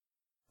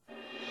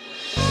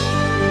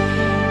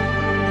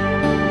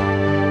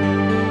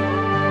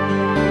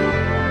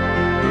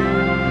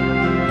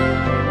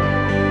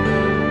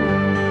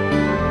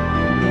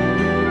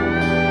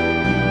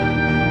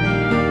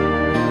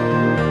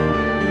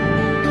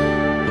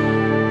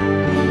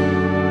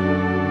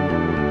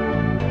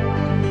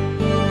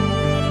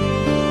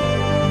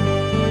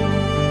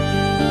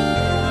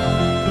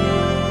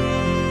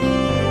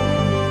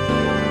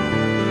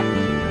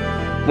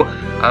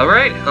All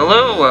right,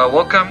 hello.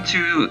 Welcome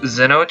to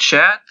Xeno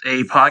Chat,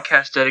 a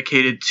podcast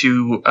dedicated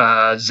to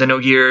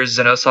Xenogears,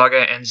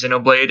 Xenosaga, and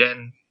Xenoblade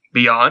and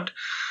beyond.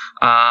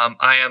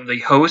 I am the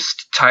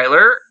host,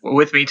 Tyler.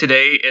 With me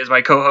today is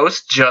my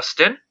co-host,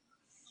 Justin.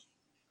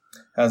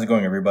 How's it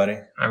going, everybody?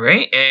 All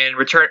right, and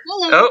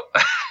Hello.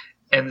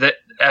 and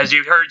as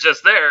you heard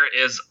just there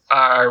is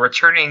our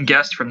returning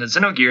guest from the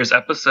Xenogears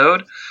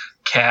episode,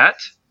 Kat.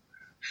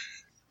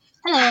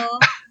 Hello.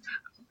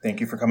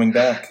 Thank you for coming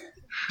back.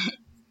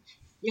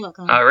 You're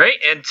welcome. All right,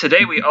 and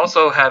today we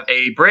also have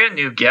a brand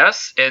new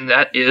guest, and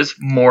that is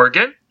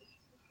Morgan.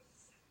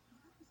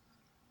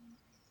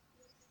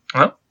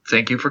 Well,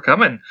 thank you for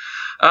coming.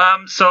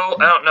 So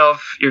I don't know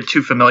if you're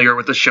too familiar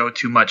with the show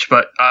too much,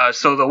 but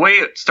so the way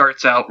it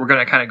starts out, we're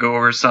going to kind of go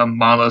over some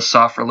Monolith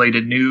Soft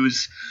related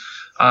news,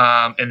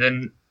 and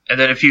then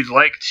if you'd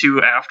like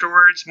to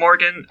afterwards,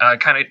 Morgan,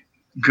 kind of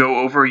go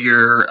over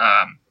your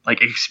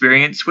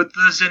experience with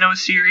the Xeno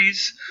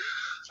series.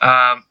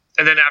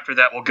 And then after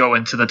that, we'll go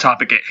into the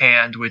topic at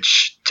hand,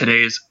 which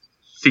today's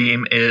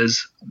theme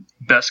is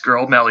Best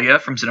Girl Melia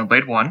from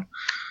Xenoblade 1.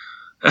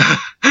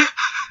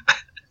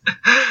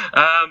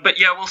 But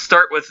yeah, we'll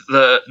start with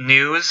the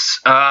news.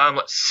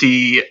 Let's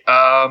see.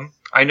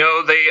 I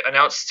know they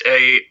announced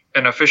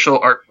an official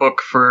art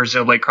book for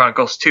Xenoblade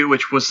Chronicles 2,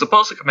 which was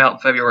supposed to come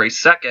out February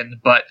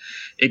 2nd, but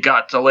it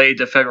got delayed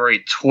to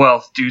February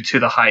 12th due to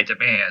the high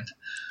demand.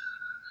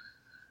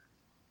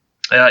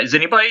 Is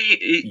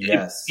anybody...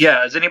 Yes.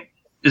 Yeah,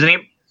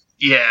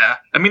 yeah,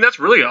 I mean, that's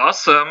really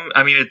awesome.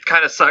 I mean, it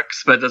kind of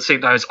sucks, but at the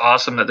same time, it's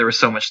awesome that there was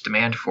so much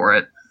demand for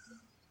it.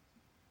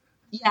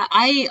 Yeah,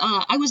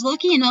 I was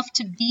lucky enough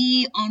to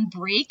be on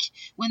break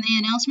when they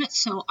announced it,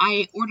 so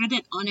I ordered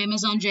it on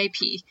Amazon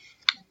JP.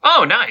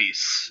 Oh,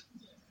 nice.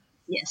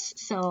 Yes,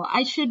 so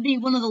I should be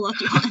one of the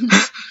lucky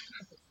ones.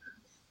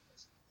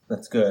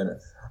 That's good.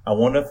 I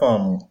wonder if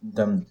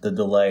the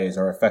delays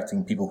are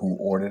affecting people who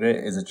ordered it.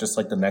 Is it just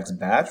like the next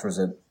batch, or is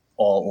it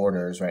all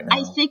orders right now?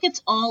 I think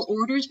it's all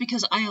orders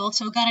because I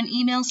also got an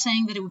email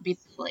saying that it would be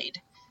delayed.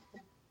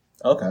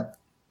 Okay.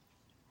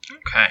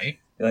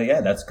 Yeah,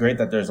 that's great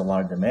that there's a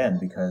lot of demand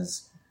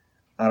because,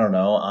 I don't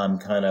know, I'm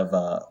kind of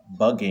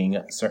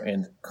bugging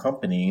certain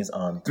companies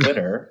on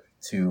Twitter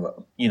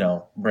to,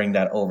 bring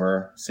that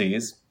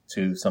overseas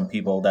to some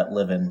people that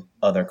live in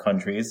other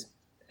countries.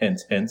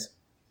 Hint, hint.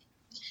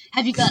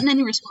 Have you gotten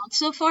any response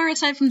so far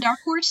aside from Dark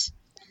Horse?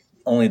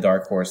 Only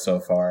Dark Horse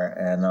so far,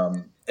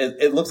 and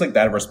it looks like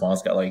that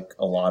response got like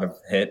a lot of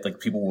hit.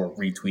 Like people were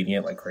retweeting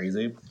it like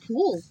crazy.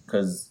 Cool.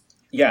 Because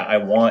I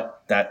want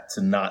that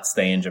to not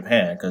stay in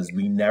Japan because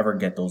we never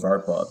get those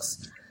art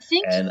books.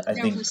 I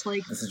think this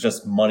is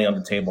just money on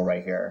the table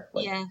right here.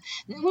 Like, yeah,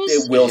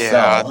 it will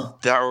sell.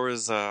 There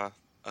was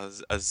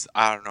as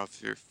I don't know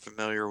if you're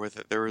familiar with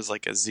it. There was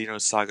like a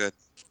Xenosaga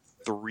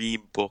 3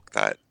 book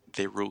that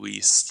they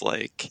released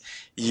like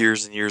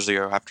years and years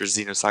ago after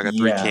Xenosaga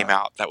 3 came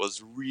out. That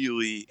was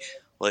really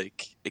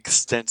like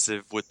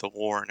extensive with the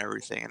lore and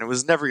everything, and it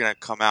was never going to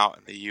come out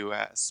in the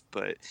US,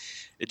 but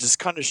it just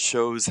kind of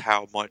shows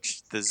how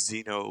much the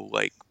Xeno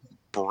like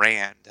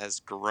brand has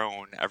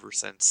grown ever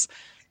since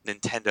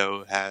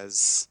Nintendo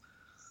has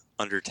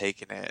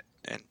undertaken it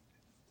and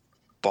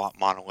bought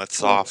Monolith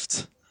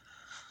Soft.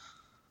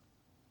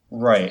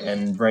 Right,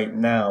 and right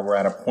now we're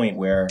at a point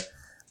where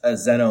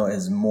Xeno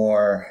is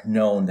more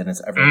known than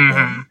it's ever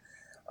been.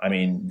 I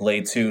mean,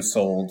 Blade 2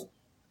 sold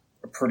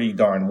pretty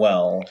darn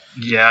well.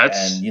 Yeah,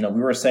 and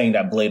we were saying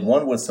that Blade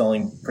 1 was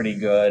selling pretty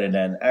good, and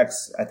then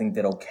X I think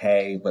did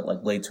okay, but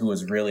like Blade 2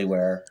 is really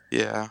where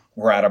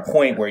we're at a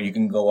point where you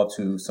can go up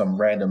to some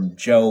random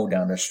Joe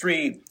down the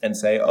street and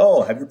say,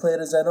 "Oh, have you played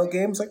a Xeno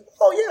game?" It's like,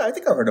 "Oh yeah, I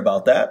think I heard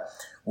about that."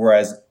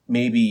 Whereas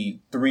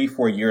maybe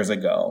 3-4 years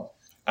ago,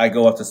 I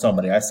go up to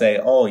somebody, I say,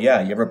 "Oh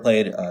yeah, you ever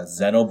played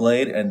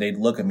Xenoblade?" And they'd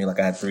look at me like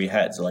I had 3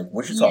 heads. They're like,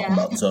 "What you talking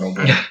about,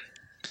 Xenoblade?"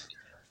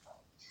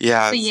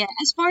 Yeah. But yeah,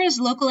 as far as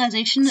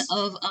localization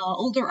of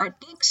older art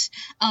books,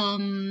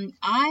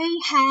 I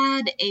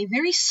had a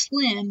very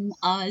slim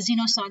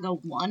Xenosaga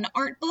 1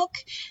 art book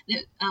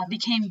that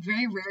became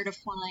very rare to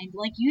find.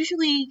 Like,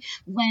 usually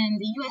when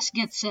the US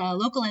gets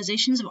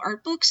localizations of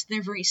art books,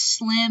 they're very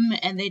slim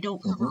and they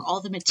don't cover all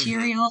the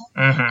material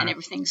and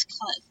everything's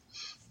cut.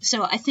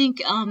 So I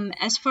think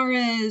as far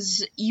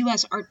as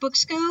U.S. art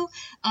books go,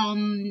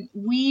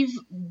 we've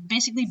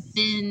basically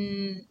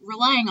been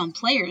relying on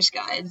players'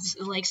 guides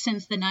like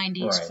since the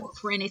 90s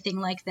for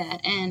anything like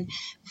that. And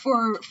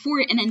for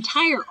an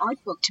entire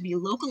art book to be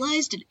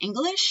localized in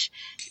English,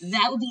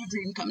 that would be a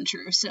dream come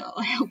true. So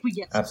I hope we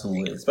get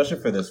Absolutely, especially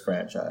for this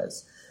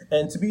franchise.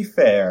 And to be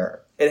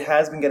fair, it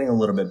has been getting a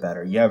little bit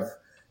better. You have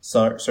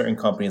certain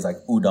companies like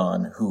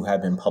Udon who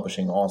have been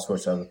publishing all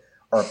sorts of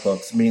art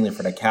books, mainly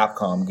for the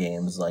Capcom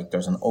games. Like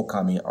there's an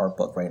Okami art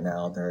book right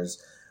now.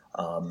 There's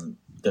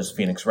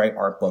Phoenix Wright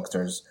art books.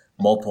 There's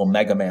multiple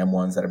Mega Man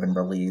ones that have been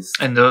released.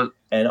 And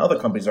other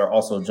companies are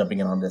also jumping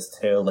in on this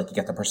too. Like you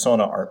get the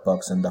Persona art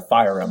books and the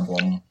Fire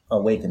Emblem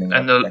Awakening.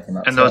 And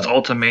those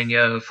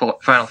Ultimania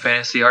Final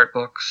Fantasy art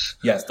books.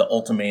 Yes, the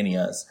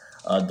Ultimanias.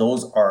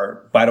 Those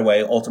are, by the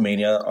way,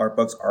 Ultimania art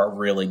books are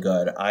really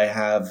good. I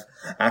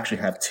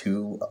actually have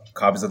 2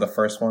 copies of the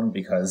first one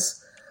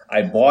because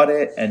I bought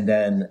it, and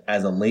then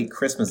as a late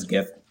Christmas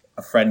gift,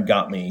 a friend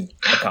got me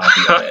a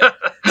copy of it.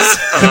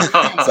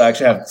 So I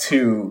actually have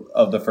 2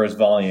 of the first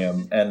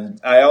volume, and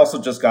I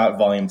also just got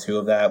volume 2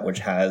 of that, which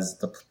has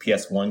the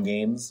PS1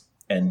 games,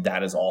 and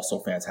that is also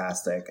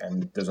fantastic.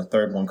 And there's a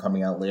 3rd one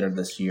coming out later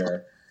this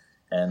year,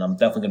 and I'm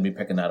definitely going to be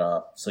picking that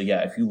up. So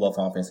yeah, if you love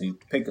Final Fantasy,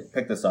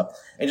 pick this up.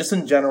 And just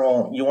in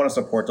general, you want to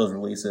support those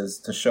releases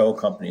to show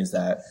companies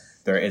that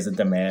there is a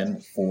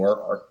demand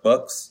for art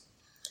books.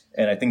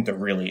 And I think there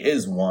really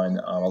is one.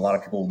 A lot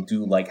of people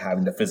do like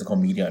having the physical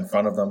media in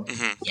front of them.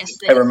 Mm-hmm. Yes,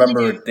 I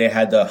remember they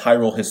had the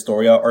Hyrule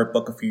Historia art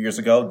book a few years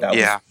ago.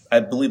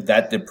 I believe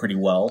that did pretty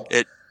well.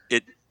 It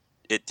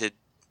did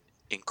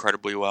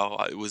incredibly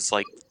well. It was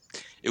a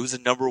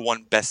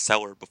 #1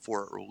 bestseller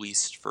before it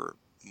released for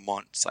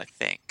months, I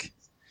think,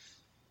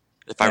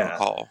 if I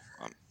recall.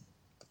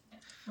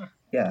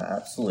 Yeah,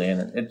 absolutely.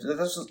 And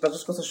that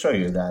just goes to show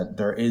you that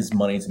there is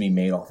money to be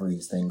made off of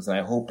these things. And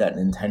I hope that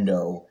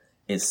Nintendo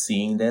is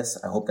seeing this.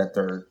 I hope that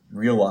they're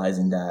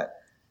realizing that,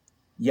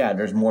 yeah,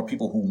 there's more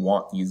people who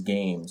want these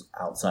games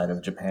outside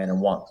of Japan and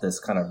want this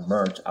kind of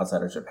merch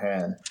outside of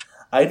Japan.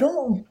 I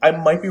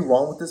might be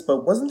wrong with this,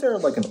 but wasn't there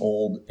like an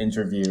old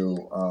interview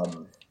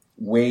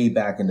way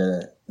back in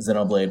the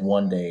Xenoblade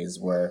 1 days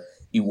where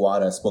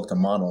Iwata spoke to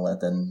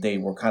Monolith and they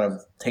were kind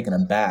of taken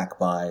aback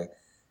by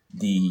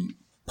the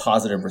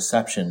positive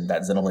reception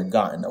that Xenoblade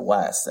got in the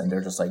West, and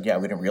they're just like, yeah,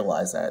 we didn't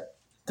realize that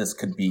this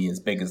could be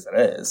as big as it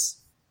is.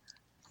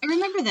 I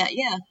remember that,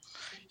 yeah.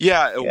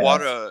 Yeah,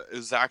 Iwata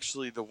is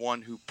actually the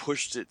one who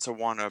pushed it to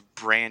want to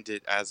brand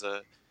it as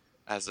a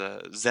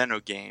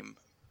Xeno game.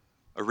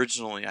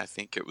 Originally, I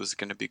think it was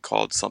going to be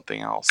called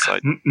something else. I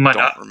don't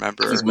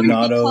remember. It was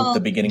Monado, the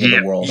beginning of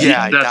the world.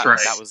 Yeah, that's right.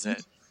 That was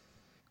it.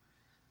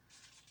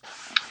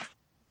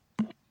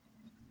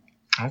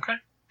 Okay.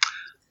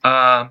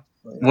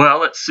 Well,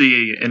 let's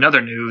see. In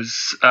other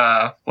news,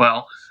 I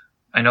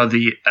know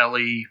the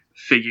Ellie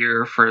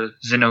figure for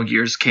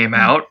Xenogears came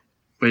out,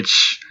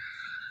 which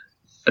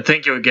I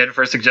thank you again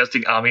for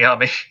suggesting Ami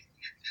Ami.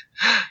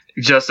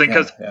 Justin,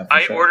 because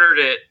I ordered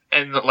it,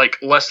 and like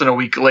less than a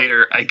week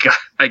later,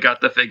 I got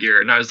the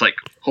figure, and I was like,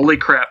 "Holy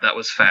crap, that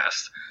was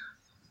fast!"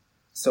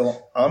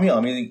 So Ami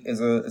Ami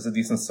is a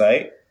decent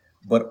site,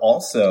 but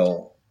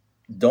also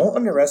don't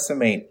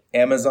underestimate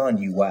Amazon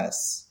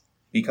US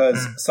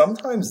because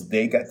sometimes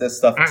they get this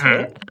stuff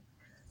too.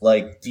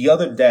 Like the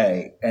other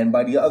day, and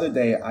by the other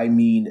day I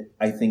mean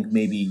I think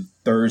maybe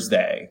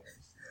Thursday,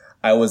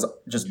 I was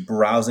just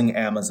browsing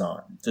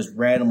Amazon, just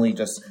randomly,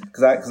 just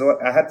because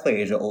I had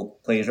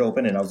PlayAsia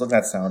open, and I was looking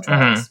at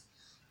soundtracks,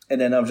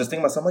 and then I was just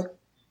thinking to myself, like,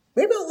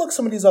 maybe I'll look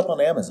some of these up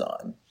on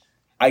Amazon.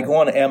 I go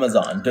on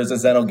Amazon, there's a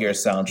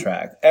Xenogears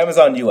soundtrack,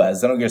 Amazon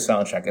US Xenogears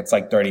soundtrack. It's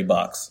like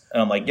 $30,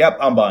 and I'm like, yep,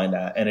 I'm buying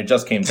that, and it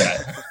just came today.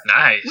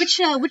 Nice.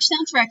 Which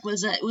soundtrack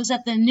was it? Was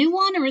that the new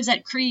one or was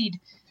that Creed?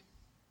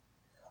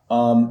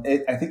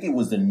 I think it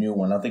was the new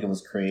one. I don't think it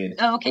was Creed.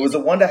 Oh, okay. It was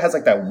the one that has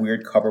like that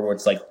weird cover where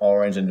it's like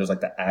orange and there's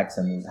like the axe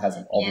and it has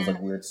like, all those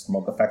like weird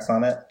smoke effects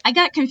on it. I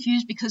got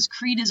confused because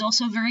Creed is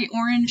also very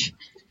orange.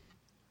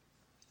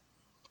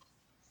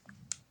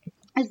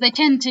 As they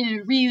tend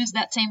to reuse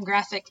that same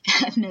graphic,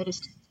 I've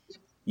noticed.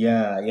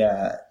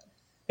 Yeah.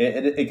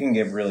 It can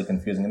get really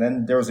confusing. And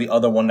then there was the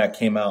other one that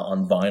came out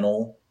on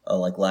vinyl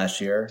like last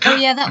year. Oh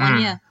yeah, that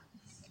one, yeah.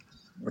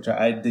 Which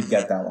I did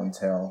get that one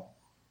too.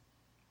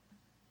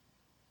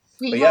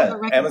 But yeah,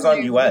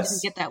 Amazon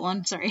US. Didn't get that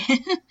one, sorry.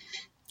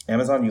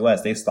 Amazon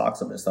US, they stock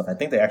some of this stuff. I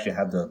think they actually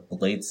have the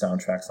Blade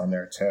soundtracks on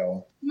there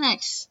too.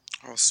 Nice.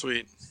 Oh,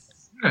 sweet.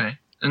 Okay.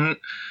 And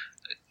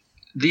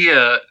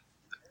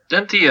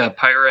didn't the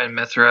Pyra and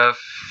Mithra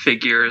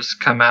figures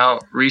come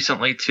out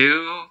recently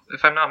too,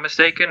 if I'm not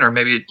mistaken? Or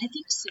maybe... I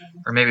think so.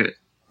 Or maybe...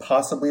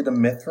 Possibly the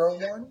Mithra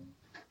one?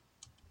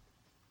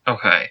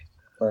 Okay.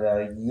 But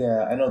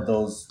yeah, I know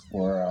those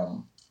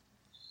were...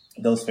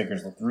 those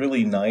figures looked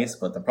really nice,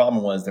 but the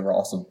problem was they were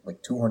also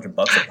like $200 a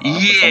pop.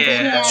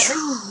 Yeah, they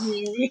were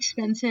really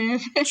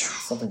expensive.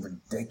 Something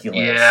ridiculous.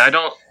 Yeah, I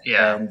don't.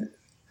 Yeah, and,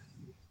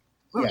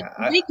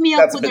 wake me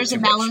up when there's a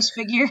Malus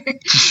figure.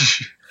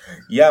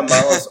 Yeah,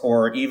 Malus,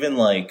 or even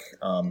like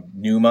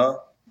Numa.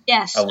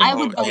 Yes, I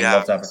would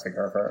love to have a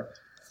figure of her.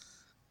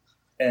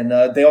 And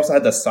they also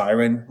had the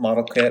Siren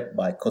model kit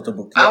by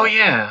Kotobukiya. Oh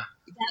yeah,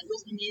 that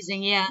was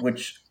amazing. Yeah,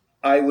 which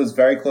I was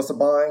very close to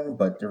buying,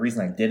 but the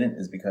reason I didn't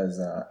is because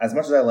as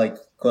much as I like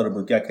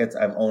Kotobukiya kits,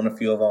 I've owned a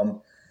few of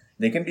them.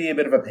 They can be a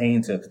bit of a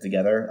pain to put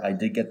together. I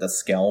did get the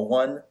scale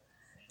one,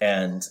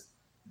 and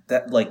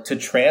that like to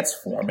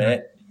transform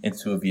it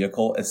into a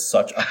vehicle is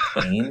such a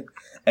pain.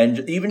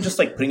 And even just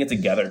like putting it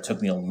together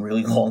took me a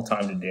really long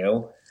time to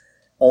do,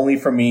 only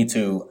for me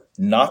to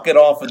knock it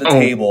off of the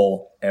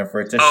table and for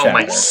it to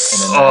shatter.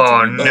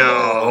 Oh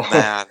no,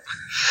 man!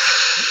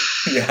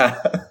 Yeah.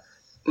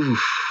 Oof.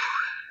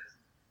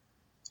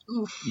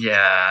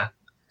 Yeah.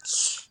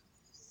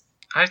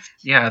 I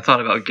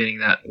thought about getting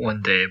that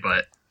one day,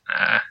 but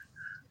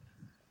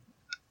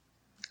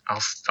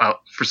I'll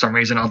for some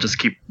reason I'll just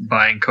keep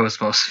buying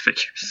Cosmos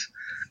figures.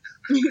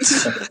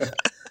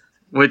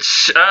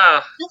 Which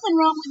nothing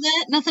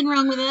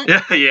wrong with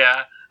that.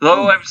 Yeah.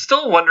 Though I'm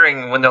still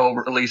wondering when they'll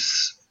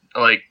release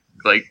like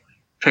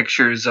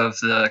pictures of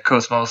the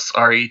Cosmos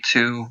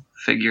RE2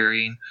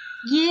 figurine.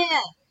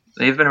 Yeah.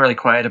 They've been really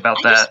quiet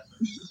about that.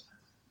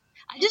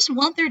 I just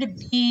want there to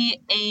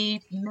be a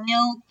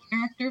male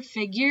character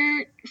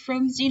figure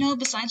from Xeno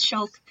besides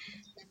Shulk.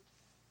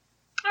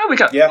 Oh, we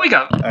got.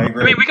 I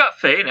agree. I mean, we got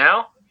Faye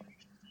now.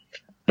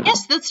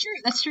 Yes, that's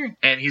true.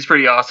 And he's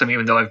pretty awesome,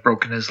 even though I've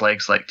broken his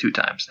legs like 2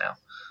 times now.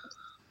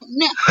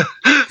 No.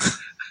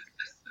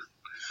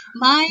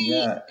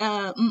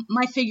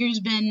 My figure's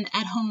been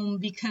at home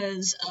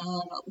because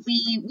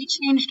we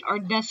changed our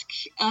desk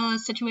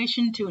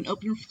situation to an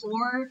open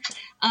floor,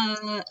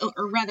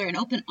 or rather an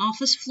open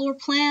office floor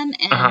plan,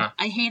 and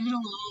I hate it a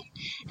lot.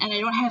 And I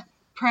don't have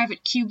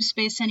private cube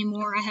space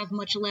anymore. I have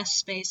much less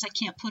space. I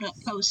can't put up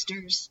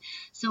posters,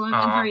 so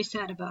I'm very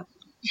sad about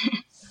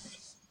it.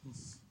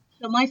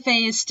 So my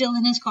Faye is still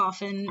in his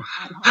coffin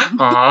at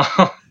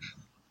home.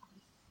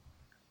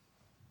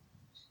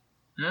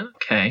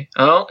 Okay.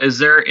 Oh, is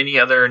there any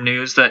other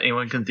news that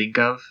anyone can think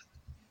of?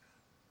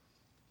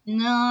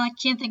 No, I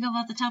can't think of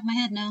off the top of my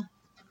head now.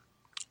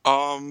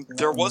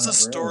 There was a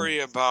story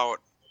about,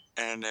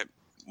 and it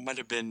might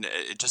have been,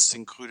 it just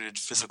included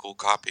physical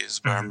copies,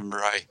 but I remember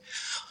I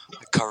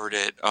covered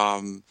it,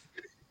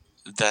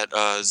 that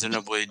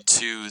Xenoblade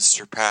 2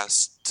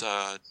 surpassed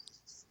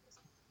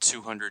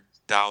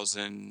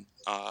 200,000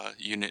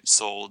 units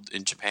sold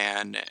in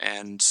Japan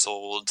and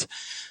sold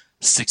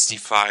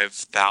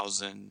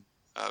 65,000,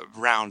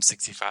 around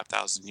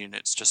 65,000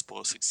 units, just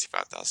below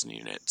 65,000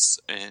 units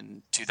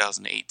in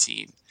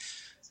 2018.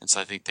 And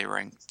so I think they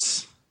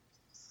ranked...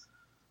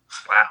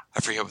 Wow.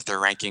 I forget what their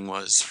ranking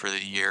was for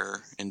the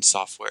year in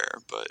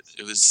software, but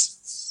it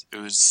was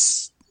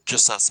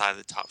just outside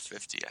the top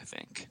 50, I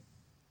think.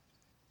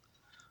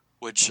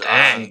 Which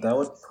that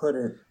would put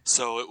it.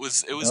 So it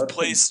was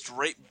placed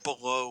right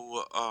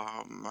below,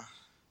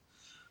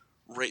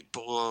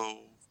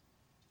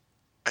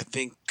 I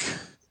think,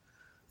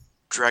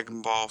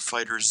 Dragon Ball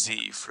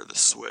FighterZ for the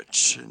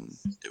Switch, and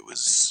it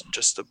was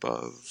just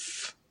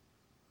above.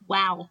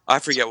 Wow. I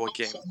forget what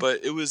game,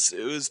 but it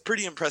was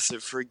pretty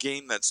impressive for a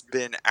game that's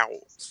been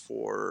out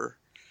for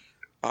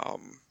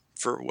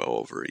well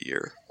over a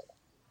year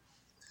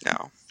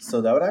now. So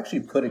that would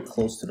actually put it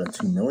close to the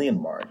 2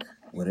 million mark,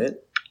 would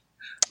it?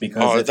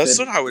 Because that's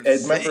what I would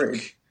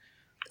think.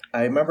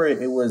 I remember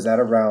it was at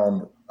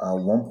around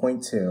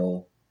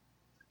 1.2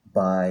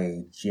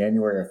 by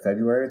January or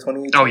February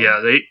 2018. Oh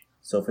yeah,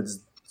 So if it's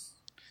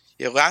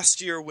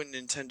last year when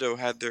Nintendo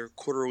had their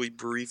quarterly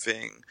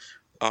briefing,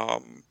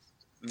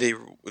 they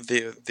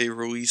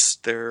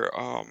released their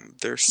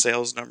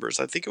sales numbers.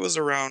 I think it was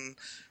around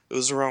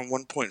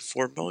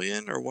 1.4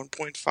 million or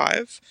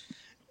 1.5.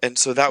 And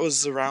so that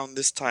was around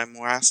this time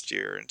last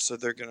year, and so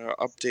they're going to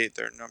update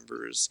their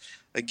numbers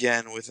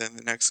again within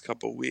the next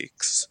couple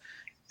weeks,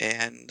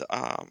 and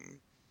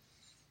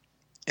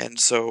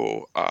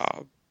so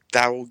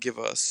that will give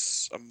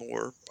us a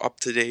more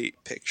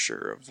up-to-date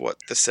picture of what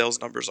the sales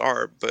numbers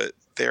are. But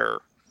then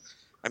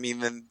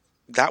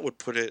that would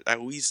put it at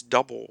least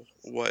double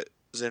what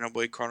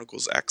Xenoblade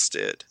Chronicles X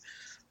did.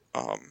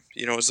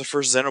 It's the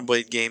first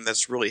Xenoblade game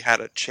that's really had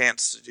a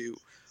chance to do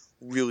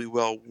really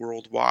well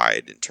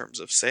worldwide in terms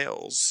of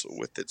sales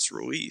with its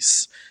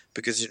release,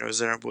 because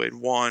Xenoblade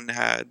 1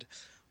 had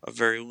a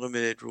very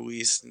limited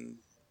release in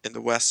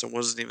the West and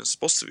wasn't even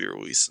supposed to be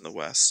released in the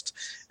West.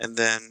 And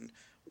then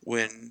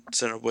when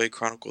Xenoblade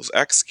Chronicles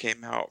X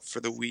came out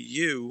for the Wii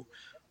U,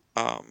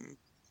 the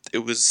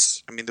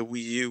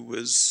Wii U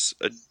was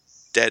a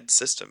dead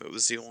system. It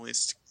was the only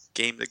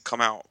game to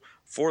come out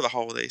for the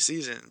holiday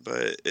season,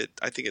 but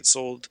I think it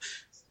sold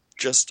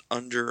just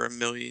under 1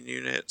 million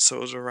units, so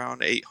it was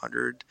around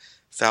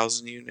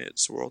 800,000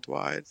 units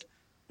worldwide,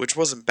 which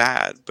wasn't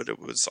bad, but it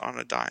was on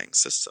a dying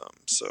system,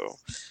 so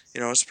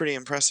it's pretty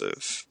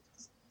impressive.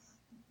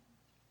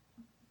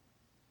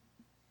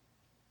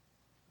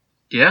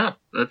 Yeah.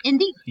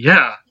 Indeed.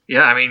 Yeah.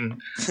 I mean,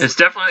 it's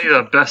definitely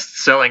the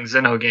best-selling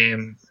Xeno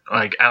game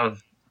out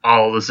of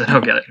all the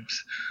Xeno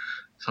games.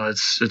 So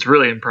it's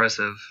really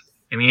impressive.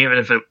 I mean, even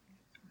if it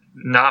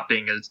not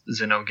being a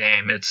Xeno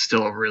game, it's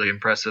still really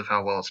impressive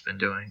how well it's been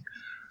doing.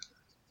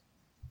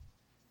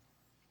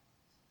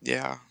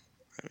 Yeah,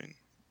 I mean,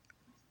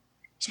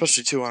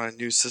 especially too on a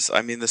new system.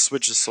 I mean, the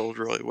Switch is sold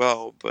really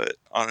well, but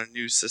on a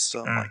new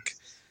system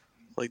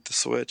like the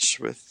Switch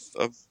with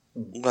a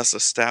less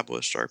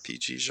established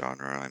RPG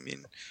genre,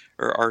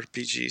 or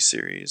RPG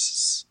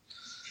series.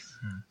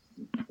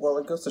 Well,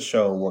 it goes to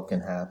show what can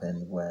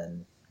happen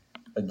when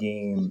a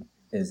game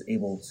is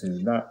able to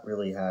not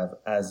really have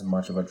as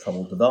much of a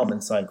troubled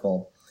development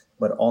cycle,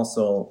 but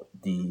also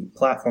the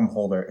platform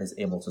holder is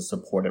able to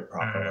support it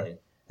properly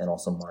and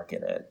also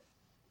market it.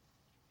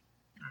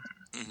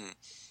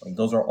 Mm-hmm.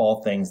 Those are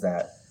all things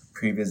that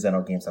previous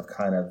Xeno games have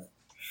kind of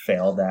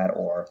failed at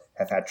or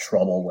have had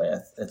trouble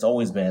with. It's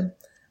always been,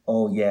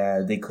 oh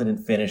yeah, they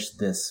couldn't finish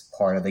this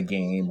part of the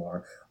game,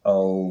 or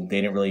oh,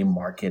 they didn't really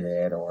market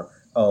it, or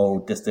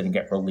oh, this didn't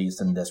get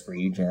released in this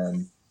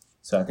region.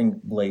 So I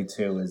think Blade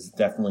 2 is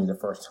definitely the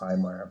first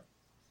time where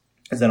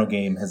a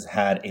Xenogame has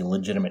had a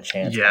legitimate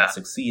chance of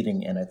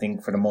succeeding, and I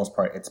think for the most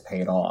part it's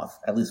paid off,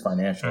 at least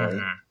financially.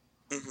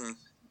 Mm-hmm. Mm-hmm.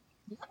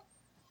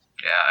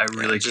 Yeah, I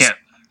really can't.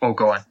 Oh,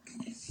 go on.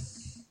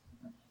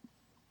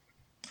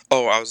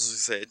 Oh, I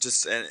was going to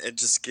say, it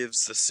just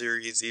gives the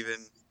series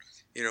even,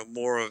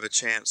 more of a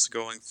chance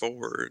going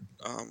forward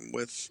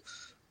with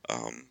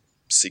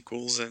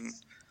sequels, and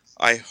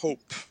I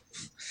hope,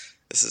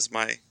 this is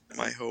my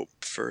hope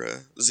for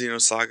a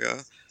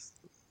Xenosaga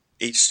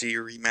HD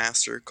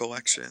remaster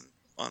collection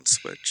on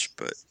Switch,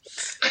 but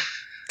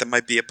that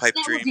might be a pipe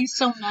dream. That would be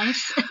so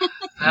nice.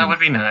 That would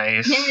be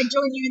nice. May I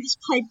join you in this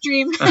pipe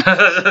dream?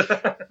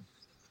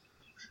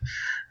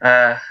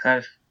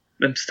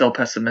 I'm still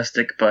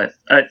pessimistic, but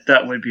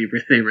that would be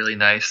really, really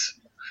nice.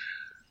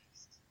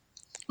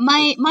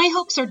 My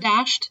hopes are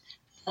dashed,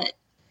 but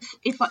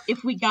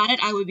if we got it,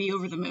 I would be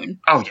over the moon.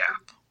 Oh,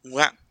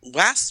 yeah.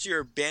 Last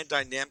year,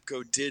 Bandai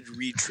Namco did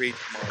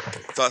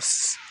re-trademark,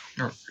 thus,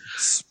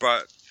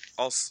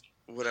 also,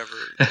 whatever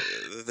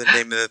the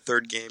name of the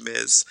third game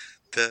is.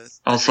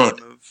 Also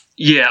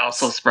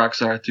Sprach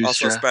Zarathustra.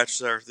 Also Sprach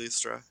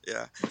Zarathustra,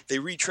 yeah. They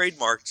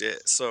re-trademarked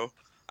it, so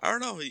I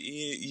don't know.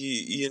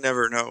 You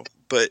never know,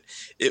 but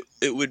it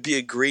would be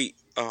a great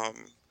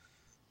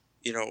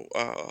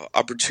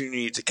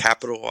opportunity to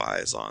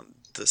capitalize on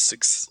the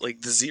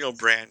Xeno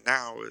brand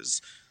now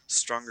is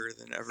stronger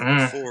than ever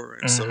before,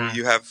 and so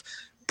you have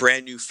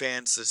brand new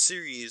fans of the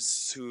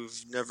series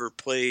who've never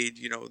played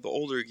the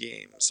older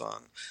games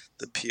on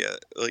the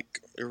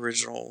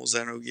original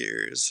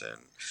Xenogears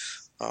and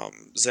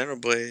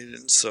Xenoblade,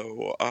 and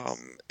so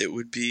it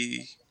would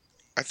be,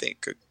 I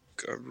think,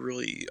 a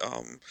really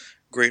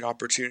great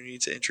opportunity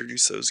to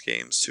introduce those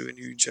games to a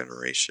new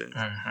generation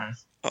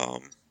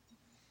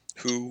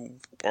who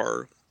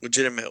are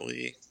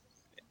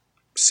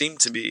seem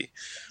to be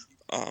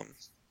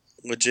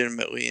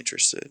legitimately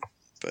interested,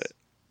 but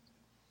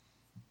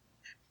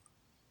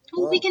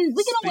we can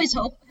always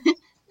hope.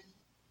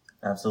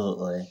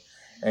 Absolutely.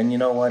 And you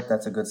know what?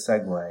 That's a good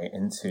segue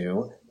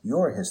into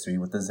your history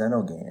with the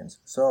Xenogames.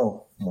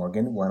 So,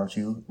 Morgan, why don't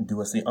you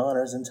do us the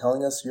honors in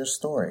telling us your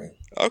story?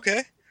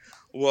 Okay.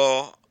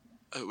 Well,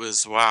 it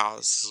was,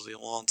 this is a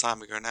long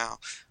time ago now.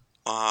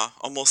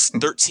 Almost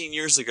 13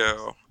 years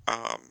ago,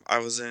 I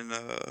was in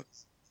a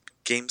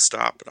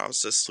GameStop, and I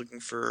was just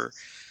looking for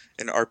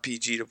an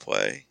RPG to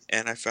play,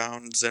 and I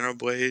found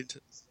Xenosaga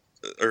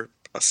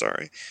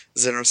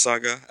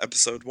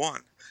Episode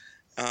 1.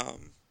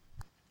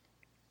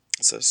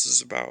 So this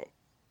is about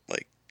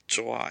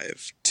July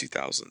of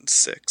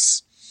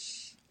 2006,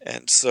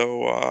 and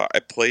so I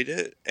played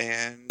it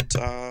and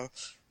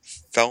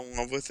fell in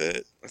love with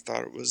it. I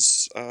thought it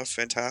was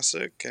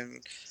fantastic,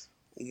 and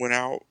went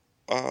out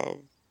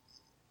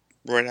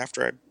right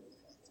after I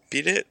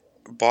beat it,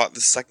 bought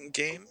the second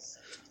game,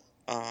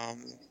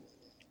 and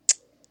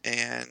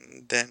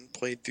then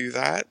played through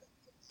that,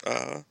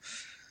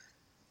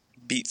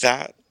 beat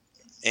that,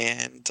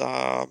 and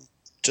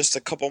just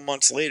a couple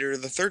months later,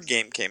 the third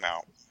game came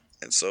out,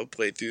 and so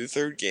played through the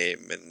third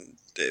game, and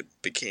it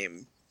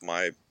became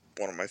one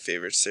of my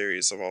favorite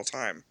series of all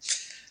time.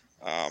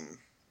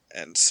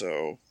 And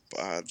so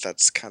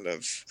that's kind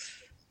of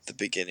the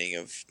beginning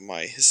of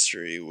my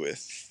history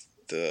with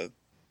the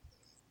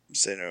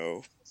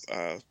Xeno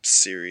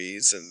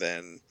series, and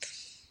then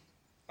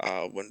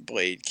when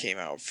Blade came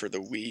out for the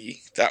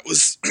Wii, that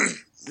was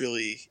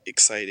really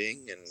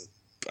exciting, and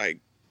I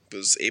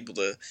was able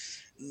to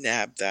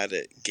nab that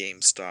at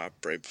GameStop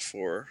right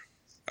before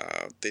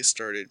they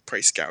started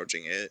price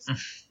gouging it,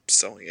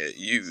 selling it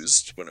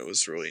used when it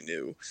was really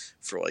new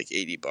for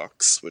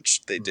 $80,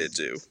 which they did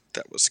do.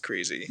 That was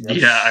crazy. Yep.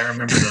 Yeah, I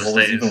remember those What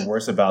was even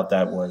worse about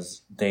that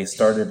was they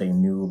started a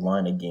new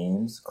line of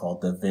games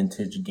called the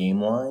Vintage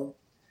Game Line,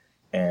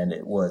 and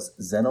it was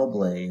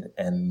Xenoblade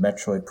and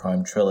Metroid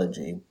Prime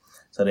Trilogy.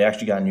 So they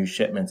actually got new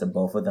shipments of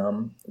both of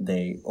them.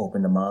 They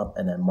opened them up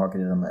and then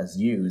marketed them as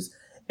used.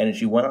 And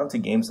if you went onto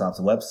GameStop's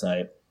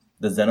website,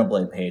 the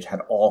Xenoblade page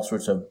had all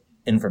sorts of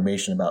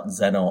information about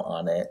Xeno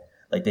on it.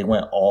 They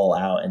went all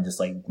out and just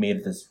made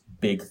it this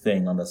big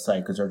thing on the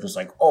site, because they're just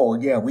oh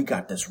yeah, we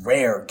got this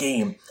rare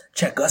game.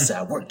 Check us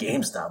out. We're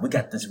GameStop. We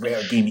got this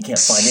rare game you can't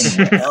find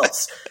anywhere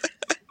else.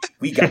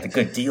 We got the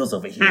good deals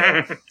over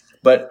here.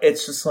 But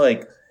it's just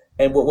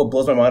and what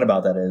blows my mind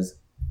about that is,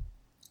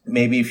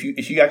 maybe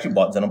if you actually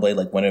bought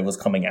Xenoblade when it was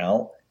coming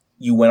out,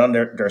 you went on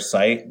their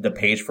site, the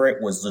page for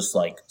it was just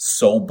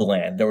so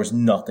bland. There was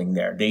nothing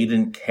there. They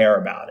didn't care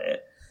about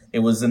it. It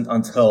wasn't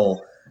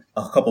until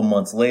a couple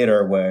months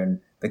later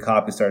when the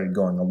copy started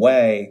going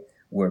away,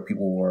 where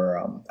people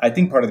were, I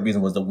think part of the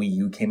reason was the Wii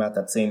U came out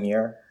that same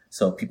year.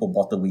 So people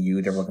bought the Wii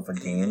U, they were looking for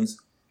games.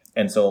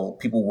 And so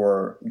people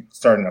were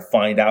starting to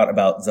find out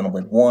about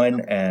Xenoblade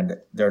 1, and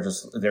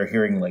they're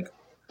hearing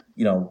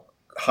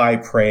high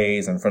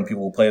praise and from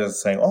people who play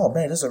this saying, "Oh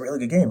man, this is a really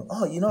good game.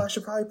 Oh, I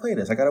should probably play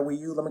this. I got a Wii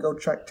U. Let me go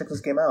check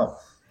this game out."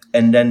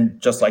 And then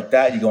just like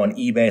that, you go on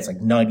eBay. It's like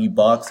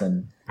 $90,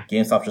 and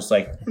GameStop's just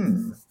like,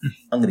 I'm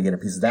gonna get a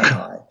piece of that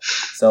pie.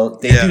 So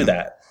they do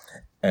that,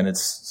 and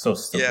it's so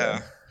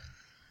stupid.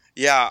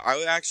 Yeah. I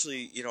would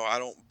actually, I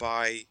don't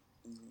buy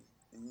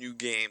new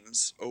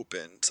games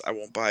opened. I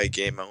won't buy a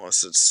game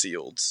unless it's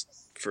sealed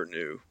for a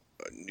new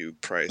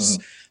price.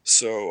 Mm-hmm.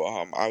 So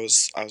I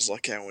was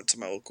lucky. I went to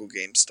my local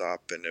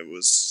GameStop and it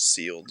was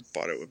sealed.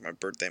 Bought it with my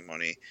birthday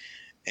money,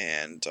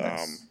 and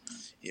nice.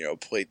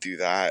 Played through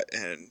that.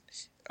 And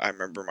I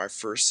remember my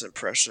first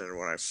impression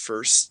when I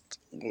first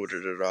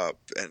loaded it up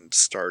and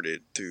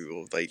started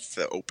through like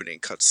the opening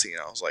cutscene.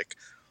 I was like,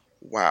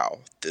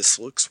 "Wow, this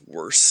looks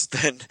worse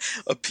than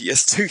a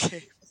PS2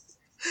 game."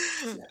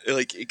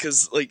 Like,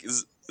 because like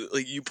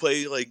you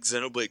play like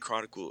Xenoblade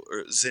Chronicle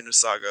or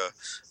Xenosaga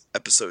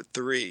Episode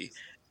 3,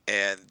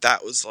 and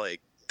that was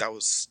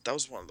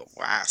one of the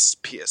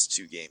last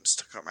PS2 games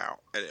to come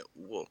out, and it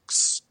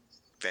looks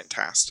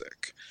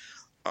fantastic.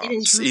 It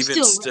is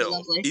even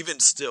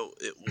still,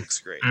 it looks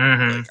great.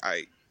 Mm-hmm. Like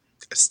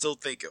I still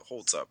think it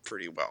holds up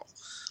pretty well.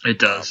 It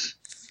does.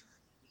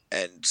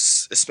 And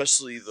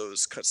especially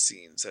those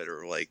cutscenes that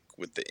are like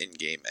with the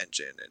in-game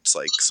engine, it's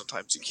like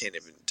sometimes you can't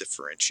even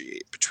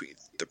differentiate between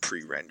the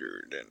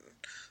pre-rendered and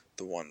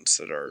the ones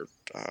that are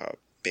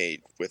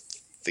made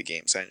with the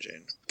game's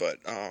engine. But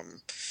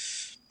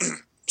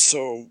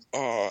so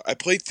I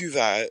played through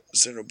that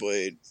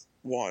Xenoblade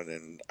 1,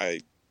 and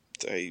I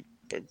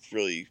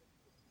really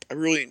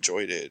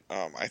enjoyed it.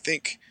 I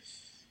think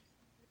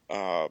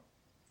I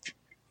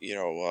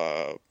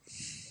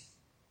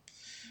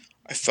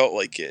felt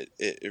like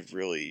it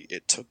really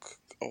took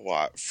a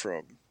lot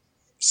from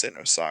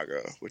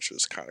Xenosaga, which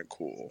was kind of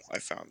cool. I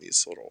found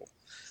these little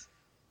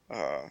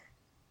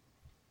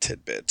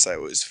tidbits. I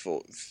always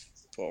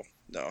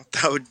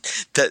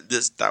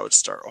that would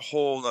start a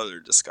whole nother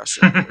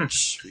discussion,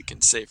 which we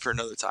can save for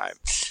another time.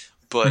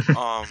 But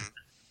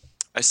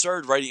I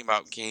started writing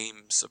about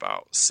games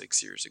about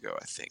 6 years ago.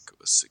 I think it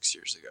was 6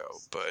 years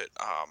ago. But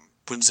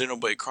when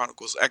Xenoblade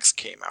Chronicles X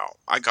came out,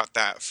 I got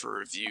that for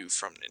review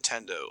from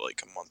Nintendo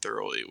like a month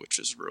early, which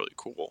is really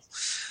cool.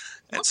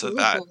 And that's so really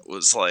that cool.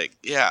 Was like,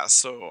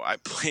 so I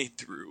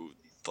played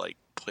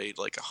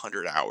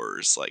 100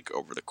 hours like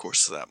over the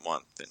course of that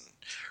month and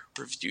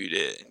reviewed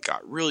it and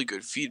got really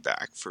good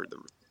feedback for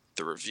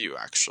the review,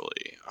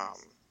 actually.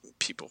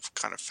 People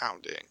kind of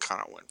found it and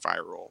kind of went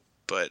viral.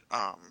 But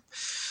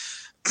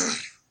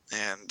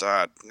and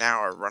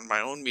now I run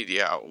my own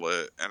media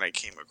outlet, and I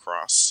came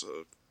across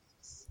a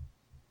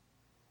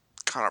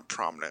kind of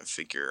prominent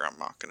figure I'm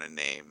not going to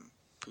name,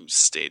 who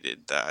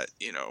stated that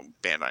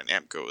Bandai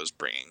Namco is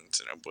bringing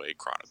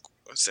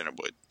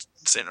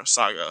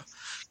Xenosaga.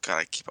 God,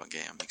 I keep on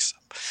getting mixed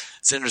up.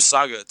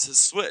 Xenosaga to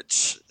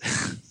Switch.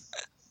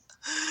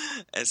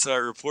 And so I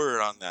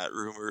reported on that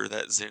rumor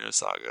that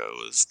Xenosaga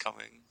was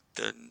coming,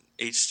 the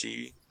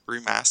HD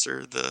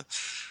remaster, the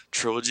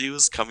trilogy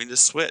was coming to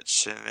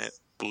Switch, and it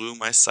blew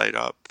my site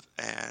up,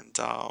 and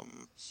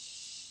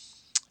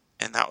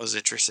that was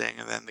interesting.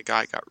 And then the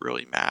guy got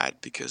really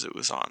mad because it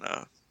was on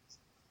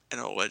an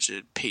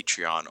alleged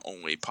Patreon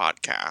only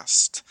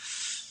podcast.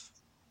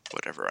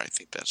 Whatever, I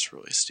think that's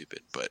really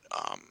stupid. But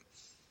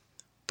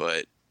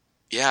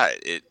yeah,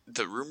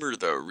 the rumor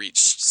though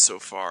reached so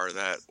far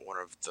that one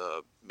of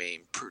the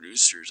main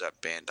producers at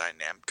Bandai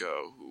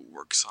Namco, who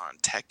works on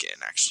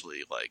Tekken,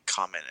 actually like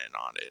commented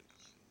on it.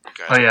 You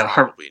guys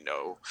probably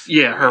know.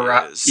 Yeah,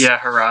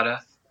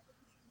 Harada.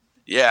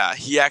 Yeah,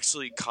 he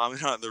actually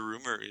commented on the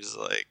rumor. He's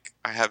like,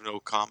 I have no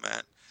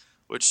comment,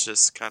 which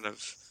just kind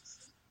of,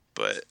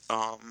 but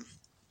I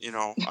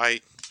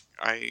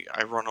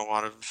run a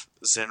lot of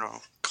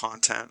Xeno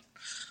content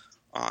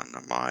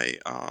on my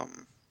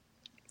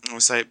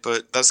site,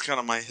 but that's kind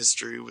of my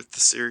history with the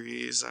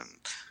series, and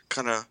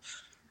kind of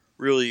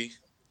really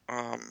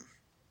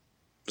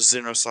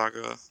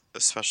Xenosaga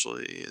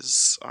especially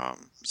is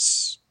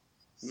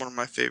one of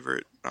my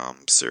favorite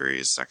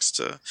series next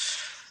to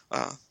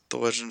The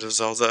Legend of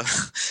Zelda.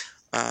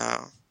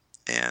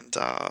 And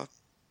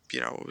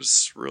it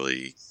was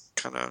really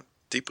kind of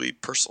deeply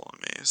personal to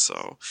me.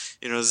 So,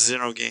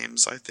 Xeno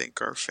games I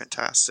think are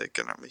fantastic,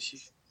 and I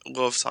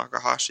love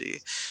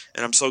Takahashi,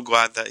 and I'm so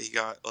glad that he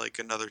got like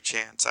another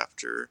chance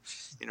after,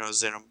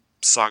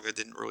 Xenosaga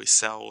didn't really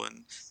sell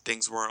and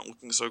things weren't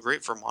looking so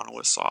great for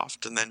Monolith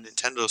Soft, and then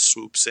Nintendo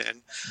swoops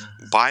in,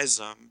 buys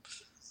them,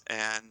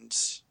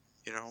 and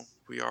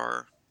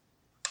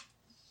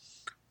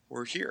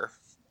we're here,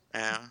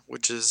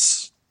 which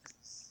is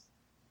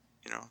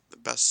the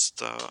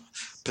best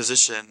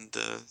position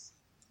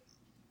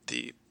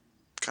the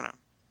kind of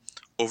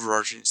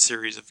overarching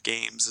series of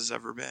games has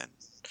ever been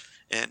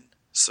in.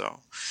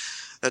 So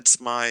that's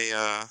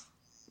my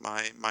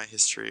my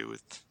history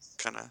with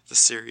kind of the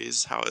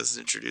series, how I was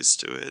introduced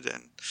to it.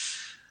 And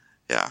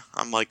yeah,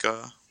 I'm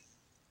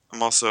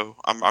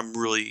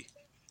really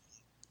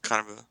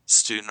kind of a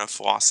student of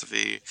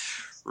philosophy,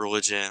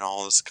 religion,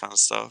 all this kind of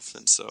stuff.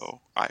 And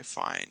so I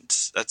find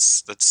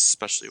that's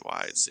especially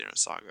why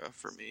Xenosaga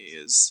for me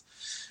is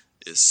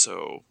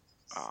so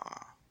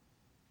I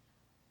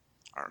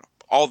don't know,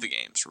 all the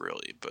games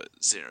really, but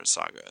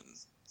Xenosaga in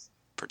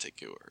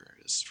particular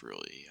is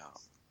really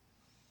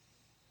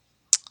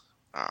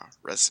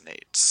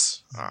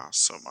resonates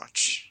so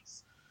much,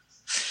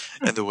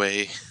 and the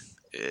way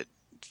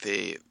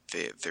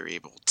they're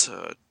able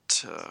to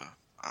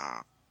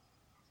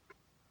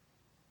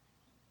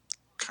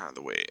kind of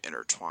the way it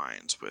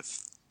intertwines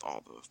with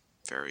all the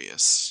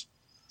various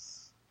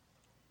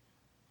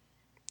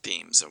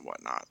themes and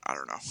whatnot. I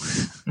don't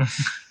know.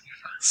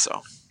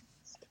 So.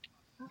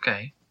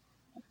 Okay.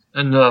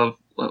 And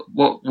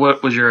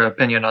what was your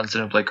opinion on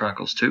Xenoblade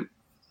Chronicles 2?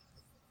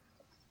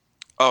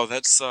 Oh,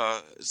 that's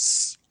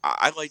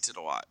I liked it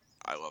a lot.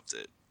 I loved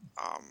it.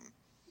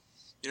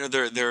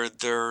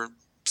 There are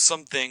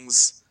some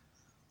things,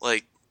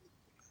 like,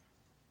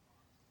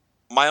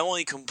 my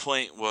only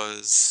complaint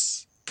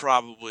was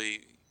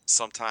probably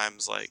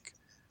sometimes, like,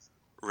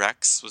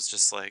 Rex was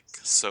just, like,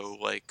 so,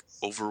 like,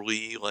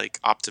 overly, like,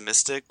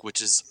 optimistic,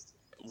 which is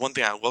one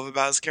thing I love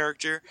about his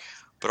character,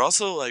 but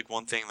also, like,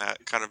 one thing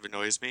that kind of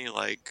annoys me,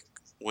 like,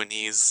 when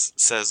he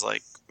says,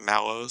 like,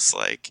 Malos,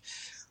 like,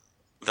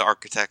 the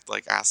architect,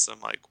 like, asks him,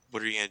 like,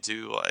 what are you gonna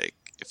do, like,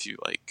 if you,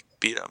 like,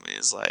 beat him? And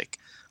he's like,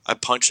 I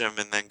punch him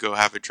and then go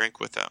have a drink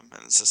with him.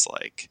 And it's just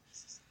like,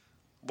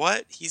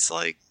 what? He's,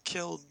 like,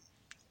 killed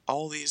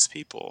all these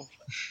people.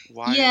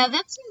 Why? Yeah,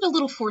 that seemed a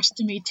little forced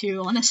to me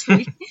too,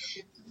 honestly.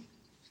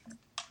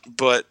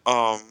 But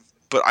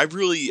I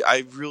really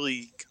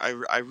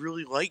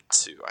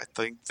liked 2. I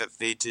think that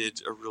they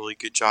did a really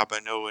good job.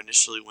 I know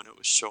initially when it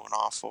was shown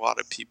off, a lot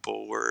of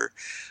people were,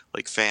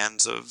 like,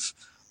 fans of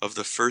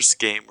the first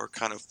game were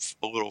kind of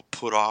a little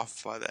put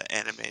off by the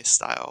anime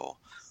style,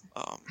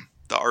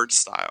 the art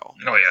style.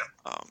 Oh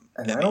yeah.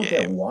 And I don't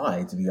get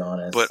why, to be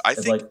honest. But I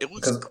think it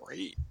looks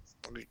great.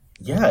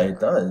 Yeah, it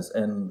does.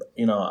 And,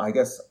 I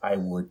guess I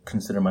would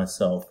consider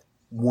myself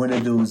one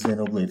of those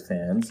Xenoblade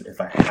fans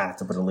if I had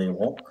to put a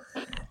label.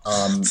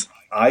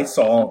 I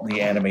saw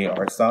the anime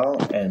art style,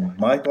 and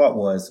my thought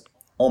was,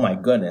 oh my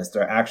goodness,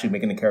 they're actually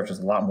making the characters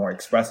a lot more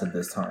expressive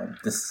this time.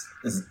 This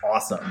is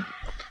awesome.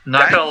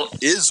 That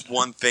is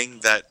one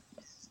thing that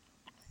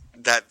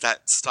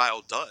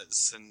style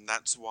does, and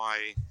that's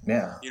why,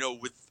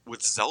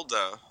 with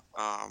Zelda,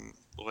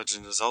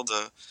 Legend of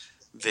Zelda,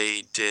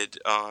 they did,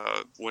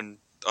 when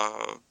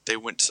they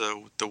went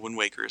to the Wind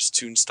Waker's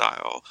toon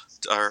style,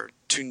 or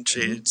toon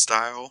shaded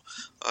style,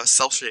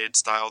 cell shaded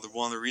style.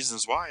 One of the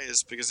reasons why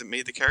is because it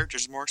made the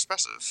characters more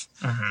expressive.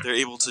 Mm-hmm. They're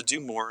able to do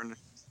more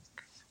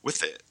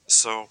with it.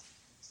 So,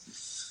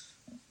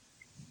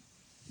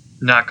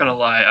 not gonna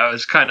lie, I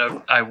was kind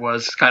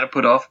of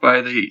put off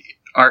by the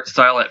art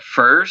style at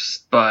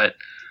first, but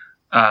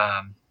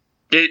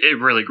it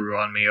really grew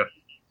on me.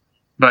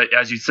 But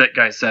as you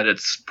guys said,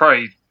 it's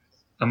probably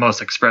the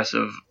most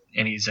expressive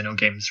any Xeno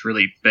game's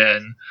really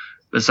been,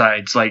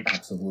 besides, like,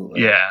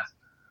 absolutely, yeah,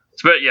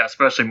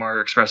 especially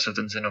more expressive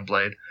than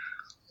Xenoblade.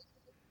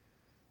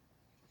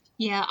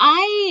 Yeah,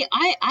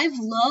 I've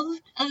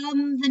loved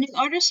the new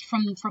artist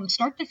from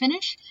start to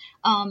finish.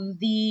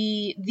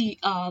 The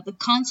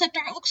concept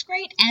art looks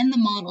great and the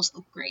models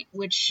look great,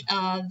 which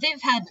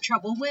they've had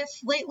trouble with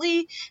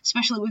lately,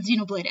 especially with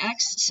Xenoblade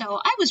X. So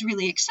I was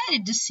really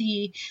excited to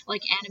see,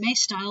 like, anime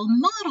style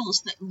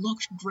models that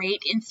looked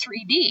great in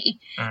 3D.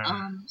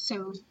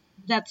 So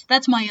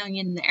that's my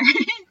onion there.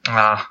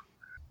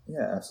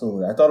 Yeah,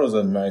 absolutely. I thought it was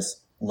a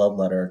nice love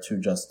letter to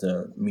just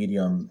the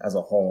medium as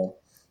a whole.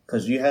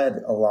 Because you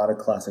had a lot of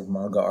classic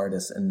manga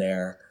artists in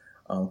there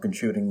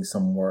contributing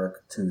some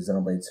work to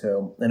Xenoblade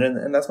 2.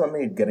 And that's what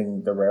made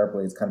getting the Rare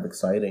Blades kind of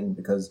exciting,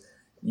 because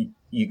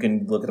you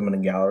can look at them in a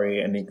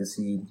gallery and you can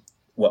see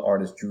what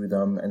artists drew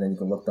them, and then you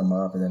can look them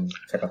up and then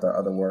check out their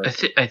other work.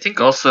 I think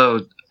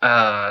also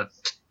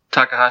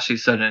Takahashi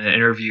said in an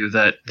interview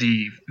that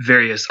the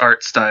various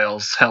art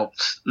styles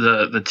helped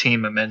the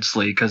team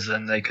immensely, because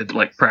then they could,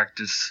 like,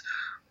 practice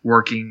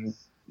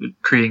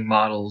creating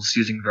models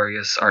using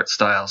various art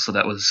styles. So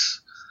that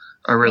was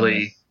a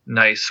really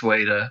nice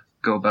way to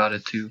go about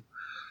it too.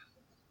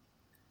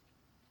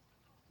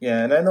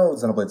 Yeah, and I know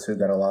Xenoblade 2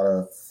 got a lot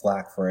of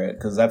flack for it,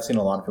 because I've seen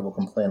a lot of people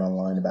complain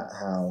online about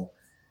how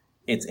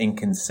it's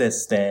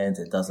inconsistent,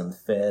 it doesn't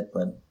fit,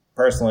 but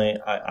personally,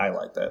 I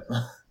liked it.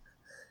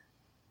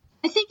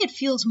 I think it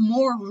feels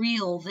more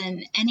real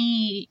than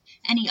any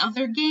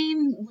other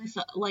game with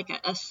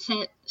a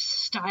set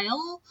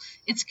style.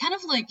 It's kind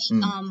of like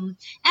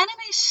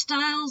anime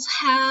styles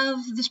have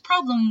this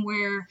problem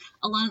where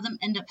a lot of them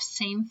end up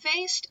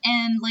same-faced,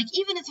 and, like,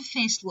 even if the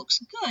face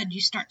looks good,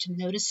 you start to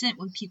notice it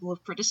when people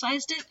have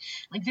criticized it.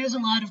 Like, there's a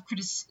lot of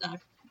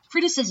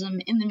criticism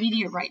in the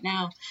media right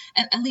now,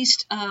 at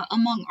least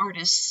among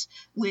artists,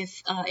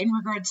 with in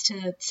regards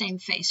to same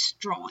face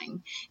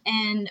drawing.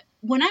 And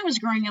when I was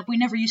growing up, we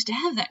never used to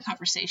have that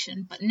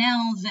conversation, but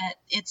now that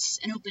it's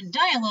an open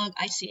dialogue,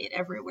 I see it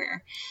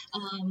everywhere.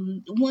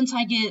 Once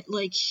I get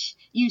like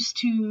used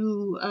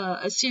to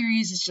a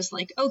series, it's just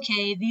like,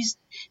 okay, these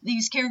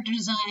character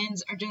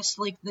designs are just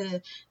like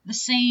the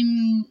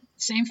same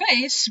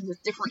face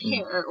with different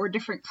hair or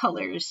different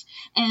colors.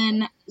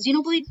 And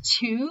Xenoblade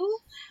 2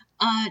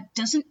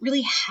 doesn't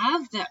really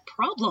have that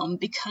problem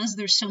because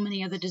there's so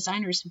many other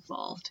designers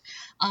involved.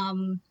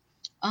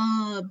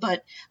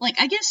 But like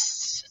I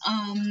guess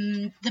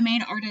the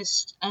main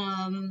artist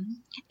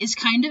is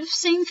kind of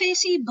same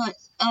facey, but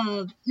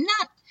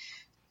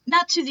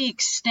not to the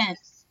extent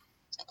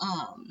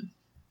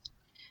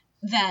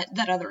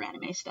that other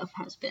anime stuff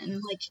has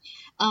been. Like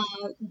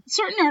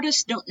certain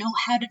artists don't know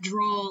how to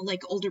draw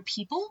like older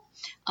people,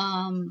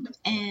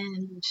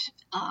 and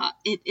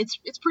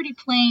it's pretty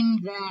plain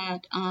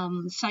that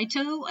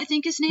Saito, I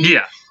think his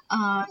name,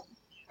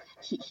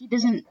 he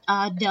doesn't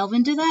delve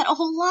into that a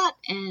whole lot.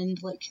 And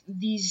like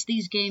these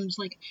games,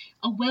 like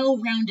a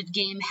well-rounded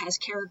game has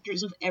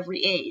characters of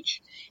every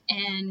age,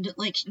 and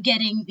like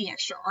getting the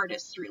extra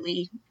artists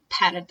really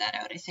padded that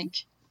out, I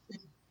think.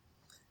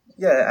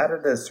 Yeah, it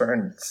added a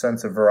certain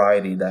sense of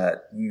variety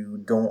that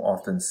you don't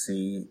often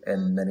see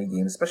in many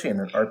games, especially in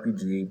an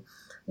RPG,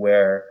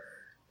 where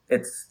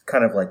it's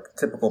kind of like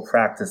typical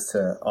practice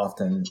to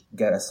often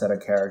get a set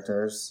of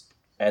characters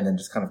and then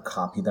just kind of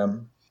copy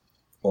them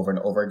over and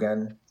over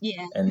again.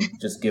 Yeah. And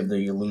just give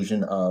the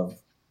illusion of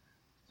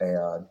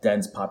a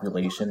dense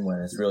population when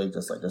it's really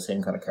just like the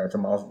same kind of character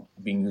models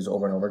being used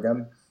over and over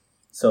again.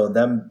 So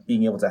them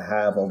being able to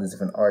have all these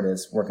different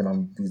artists working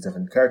on these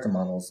different character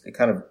models, it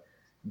kind of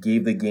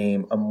gave the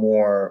game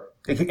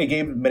it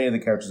gave many of the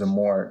characters a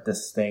more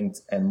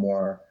distinct and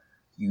more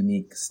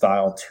unique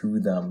style to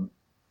them,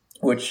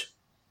 which,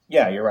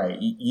 yeah, you're right.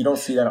 You don't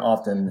see that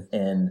often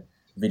in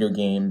video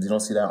games. You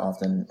don't see that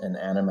often in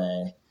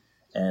anime.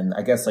 And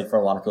I guess like for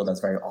a lot of people,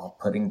 that's very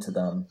off-putting to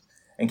them.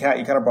 And Kat,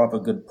 you kind of brought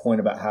up a good point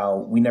about how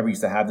we never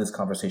used to have this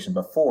conversation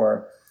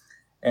before.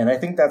 And I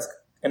think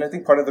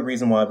part of the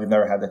reason why we've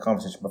never had that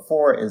conversation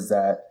before is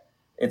that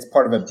it's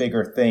part of a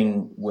bigger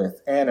thing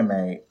with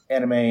anime.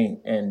 Anime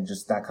and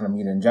just that kind of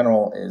media in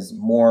general is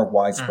more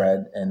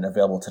widespread and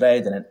available today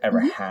than it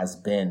ever has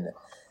been.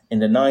 In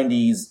the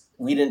 90s,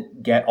 we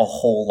didn't get a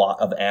whole lot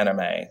of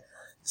anime.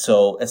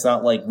 So it's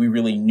not like we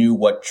really knew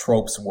what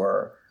tropes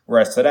were.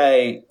 Whereas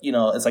today, you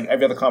know, it's like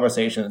every other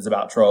conversation is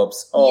about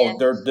tropes. Oh,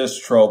 they're this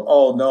trope.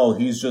 Oh, no,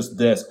 he's just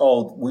this.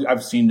 Oh,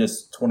 I've seen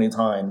this 20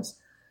 times.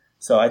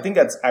 So I think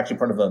that's actually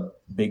part of a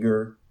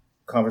bigger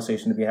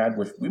conversation to be had,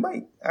 which we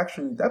might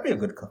actually, that'd be a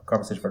good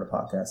conversation for the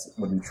podcast,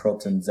 would be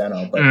tropes in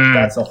Xeno, but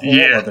that's a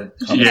whole other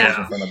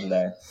conversation for another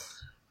day.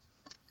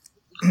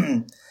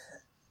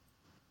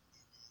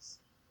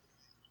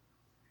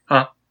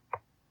 Huh?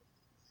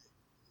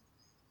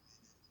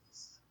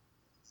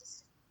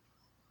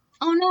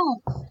 Oh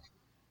no.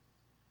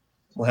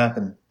 What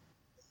happened?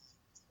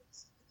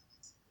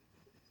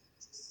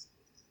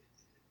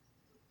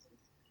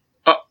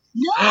 No.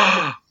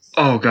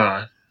 Oh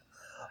god.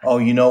 Oh,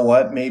 you know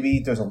what? Maybe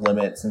there's a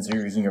limit since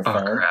you're using your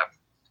phone. Oh crap.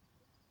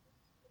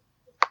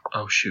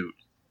 Oh shoot.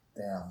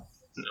 Damn.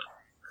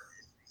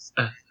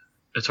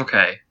 It's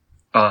okay.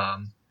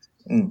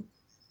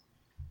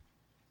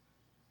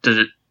 Did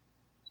it?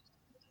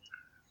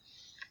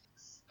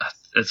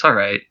 It's all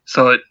right.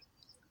 So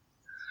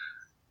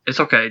it's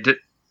okay. Did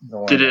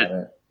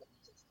it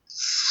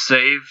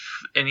save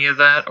any of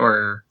that,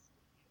 or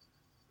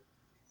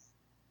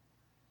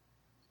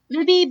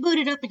maybe boot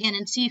it up again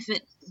and see if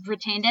it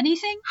retained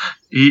anything?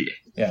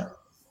 Yeah.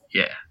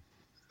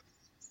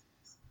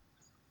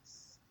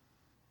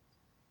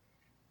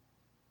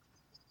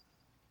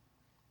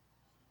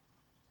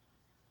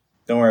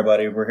 Don't worry,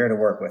 buddy. We're here to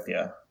work with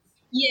you.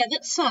 Yeah,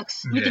 that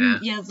sucks. We can,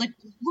 like,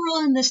 we're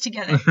all in this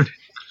together.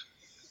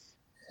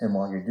 And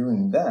while you're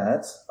doing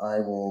that, I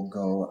will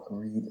go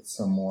read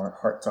some more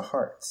Heart to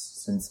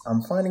Hearts, since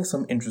I'm finding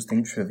some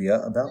interesting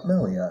trivia about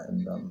Melia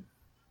in them.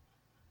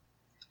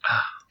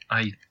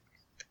 I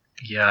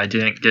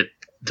didn't get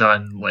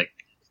done, like,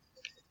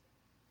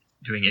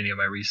 doing any of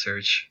my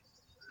research.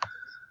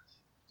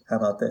 How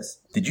about this?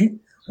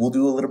 We'll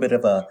do a little bit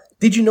of a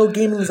Did You Know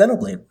Gaming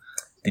Xenoblade?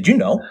 Did you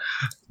know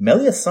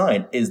Melia's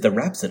sign is the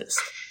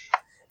Rhapsodist?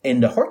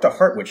 In the Heart to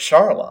Heart with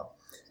Sharla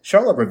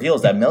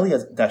reveals that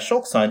that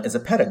Shulk's sign is a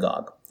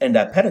pedagogue, and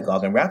that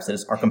pedagogue and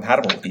Rhapsodist are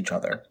compatible with each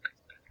other.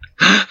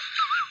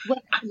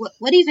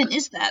 What even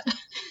is that?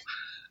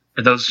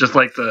 Are those just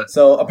like the...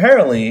 So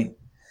apparently...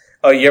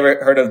 Oh, you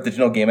ever heard of Did You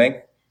Know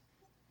Gaming?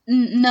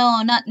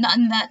 No, not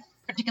in that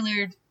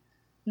particular...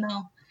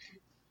 No.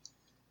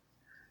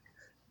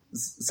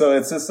 So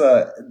it's just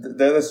they're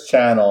this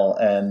channel,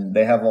 and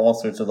they have all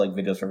sorts of like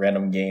videos for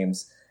random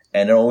games,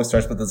 and it always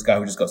starts with this guy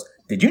who just goes,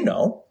 "Did you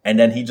know?" And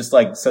then he just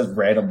like says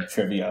random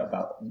trivia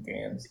about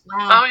games.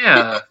 Wow.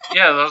 Oh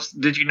yeah, those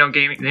Did You Know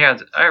Gaming? Yeah,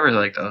 I really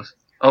like those.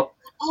 Oh,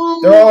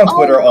 They're all on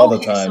Twitter all the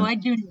time. So I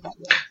do know that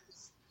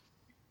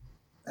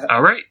one.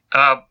 All right.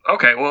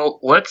 Okay, well,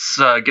 let's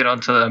get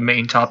on to the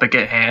main topic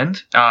at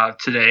hand.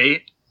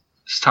 Today's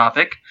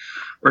topic,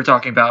 we're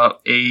talking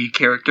about a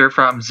character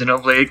from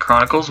Xenoblade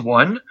Chronicles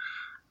 1,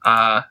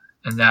 and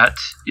that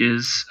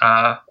is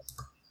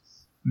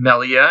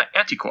Melia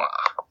Antiqua.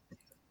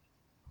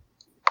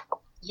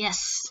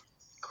 Yes.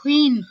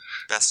 Queen.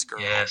 Best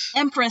girl. Yes.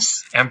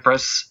 Empress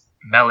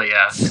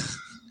Melia.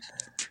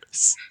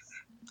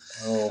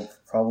 Oh,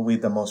 probably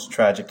the most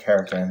tragic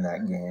character in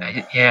that game.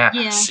 Yeah.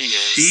 She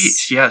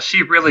is.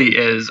 She really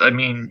is. I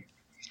mean,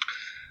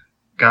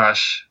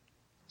 gosh,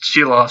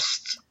 she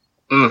lost.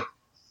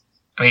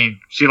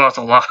 She lost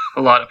a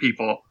lot of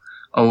people.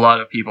 A lot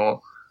of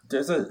people.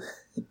 There's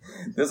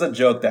a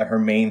joke that her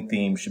main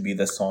theme should be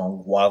the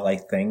song "While I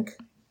Think,"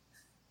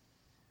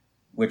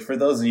 which, for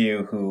those of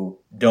you who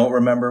don't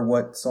remember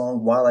what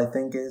song "While I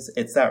Think" is,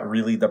 it's that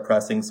really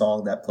depressing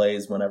song that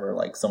plays whenever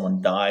like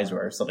someone dies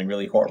or something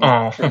really horrible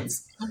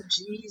happens. Oh,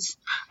 jeez.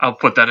 I'll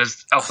put that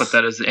as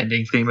the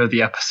ending theme of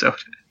the episode.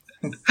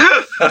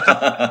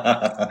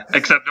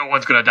 Except no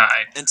one's gonna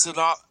die.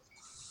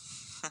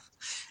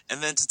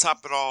 And then to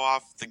top it all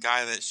off, the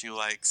guy that she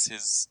likes,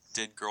 his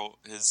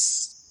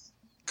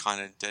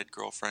kind of dead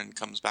girlfriend,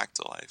 comes back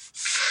to life.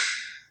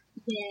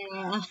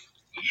 Yeah.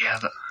 Yeah.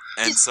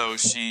 And so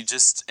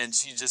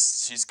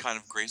she's kind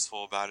of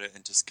graceful about it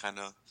and just kind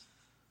of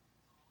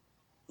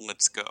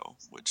lets go,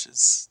 which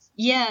is...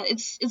 Yeah,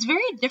 it's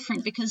very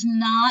different because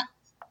not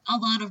a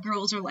lot of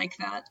girls are like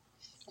that.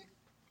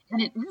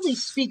 And it really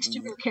speaks to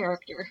her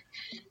character.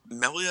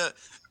 Melia,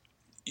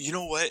 you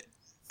know what?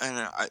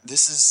 And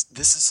this is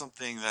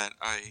something that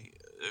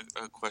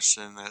a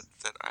question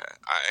that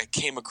I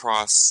came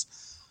across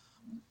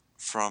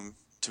from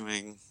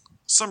doing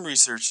some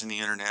research in the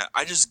internet.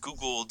 I just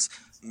Googled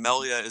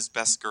Melia is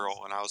best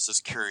girl, and I was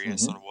just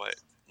curious on what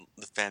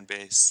the fan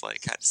base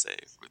had to say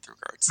with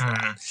regards to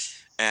that.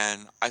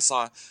 And I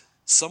saw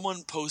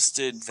someone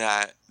posted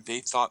that they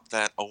thought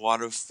that a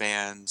lot of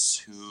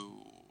fans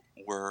who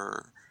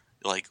were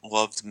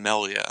loved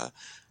Melia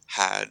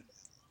had,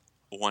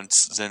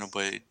 once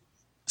Xenoblade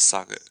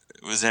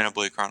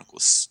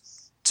Chronicles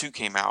 2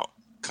 came out,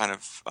 kind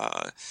of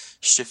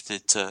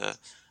shifted to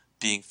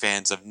being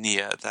fans of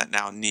Nia, that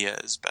now Nia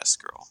is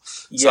best girl.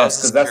 Yes,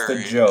 because that's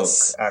the joke,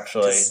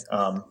 actually.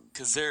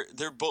 Because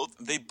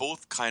they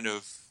both kind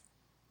of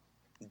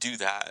do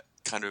that,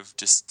 kind of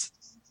just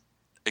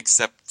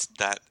accept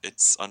that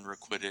it's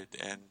unrequited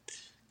and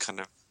kind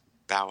of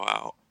bow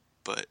out.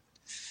 But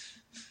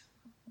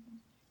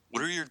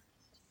what are your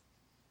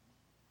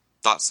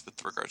thoughts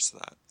with regards to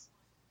that?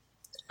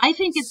 I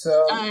think it's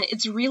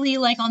really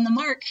on the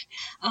mark.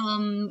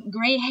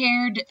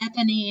 Gray-haired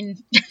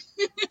Eponine,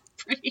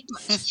 pretty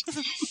much.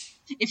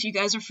 If you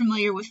guys are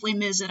familiar with Les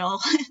Mis at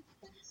all.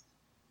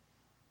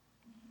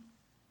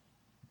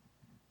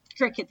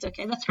 Crickets,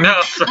 okay, that's right.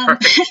 No, sorry.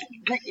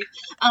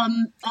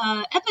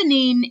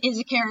 Eponine is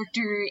a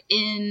character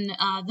in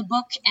the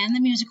book and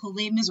the musical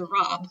Les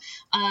Miserables,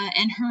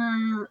 and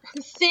her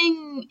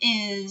thing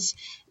is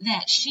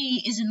that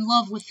she is in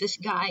love with this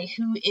guy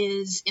who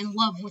is in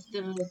love with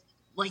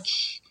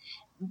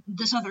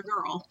this other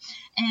girl,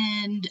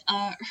 and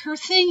her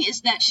thing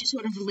is that she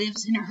sort of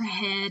lives in her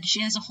head.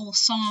 She has a whole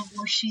song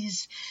where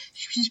she's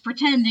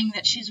pretending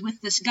that she's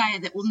with this guy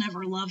that will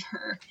never love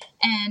her.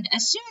 And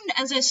as soon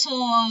as I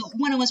saw,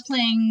 when I was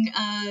playing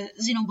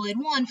Xenoblade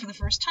 1 for the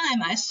first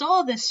time, I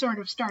saw this sort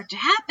of start to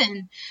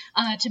happen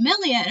to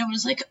Melia, and I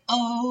was like,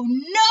 oh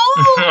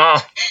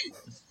no!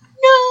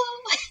 No!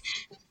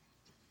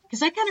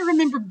 Because I kind of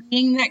remember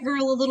being that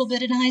girl a little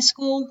bit in high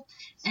school,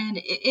 and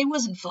it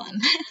wasn't fun.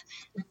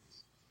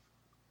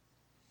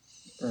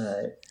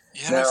 Right.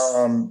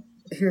 Now,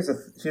 here's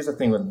the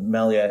thing with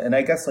Melia, and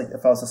I guess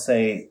if I was to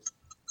say,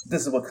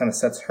 this is what kind of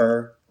sets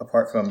her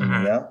apart from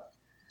Nia,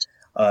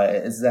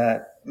 is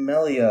that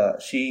Melia,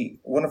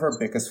 one of her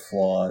biggest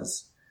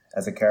flaws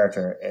as a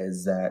character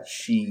is that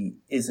she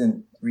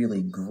isn't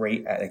really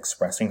great at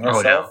expressing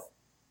herself.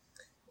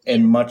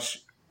 In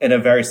a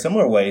very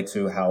similar way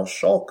to how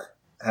Shulk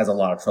has a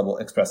lot of trouble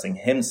expressing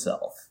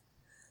himself.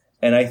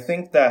 And I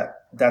think that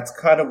that's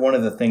kind of one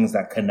of the things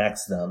that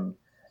connects them.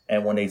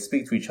 And when they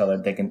speak to each other,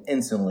 they can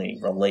instantly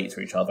relate to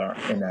each other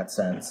in that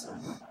sense.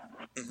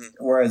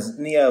 Whereas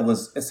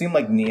it seemed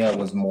like Nia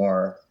was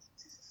more,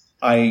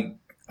 I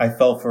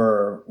felt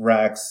for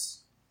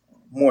Rex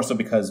more so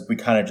because we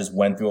kind of just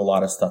went through a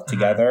lot of stuff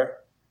together.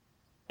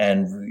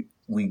 And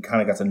we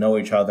kind of got to know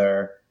each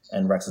other,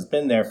 and Rex has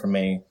been there for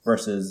me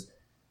versus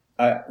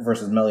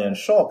Melia and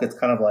Shulk. It's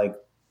kind of like,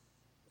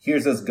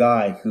 here's this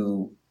guy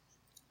who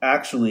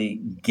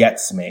actually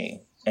gets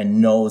me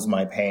and knows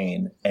my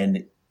pain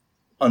and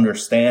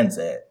understands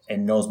it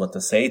and knows what to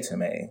say to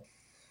me.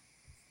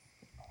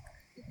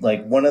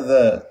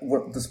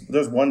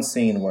 There's one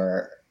scene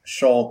where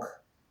Shulk,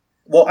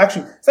 well,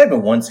 actually, it's not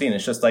even one scene.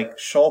 It's just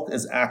Shulk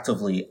is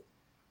actively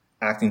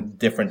acting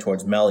different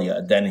towards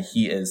Melia than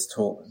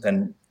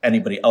than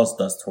anybody else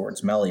does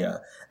towards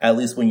Melia. At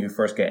least when you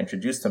first get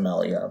introduced to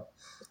Melia.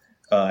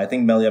 I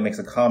think Melia makes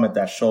a comment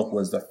that Shulk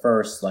was the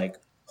first like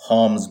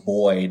Hom's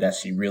boy that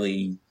she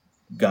really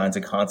got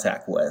into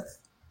contact with.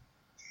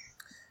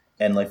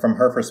 And like from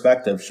her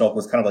perspective, Shulk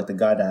was kind of like the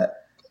guy that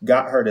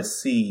got her to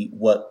see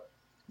what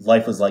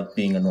life was like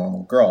being a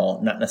normal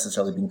girl, not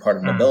necessarily being part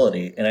of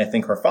nobility. And I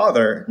think her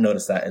father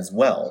noticed that as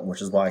well,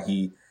 which is why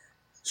he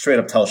straight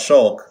up tells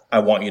Shulk, I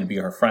want you to be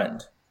her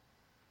friend.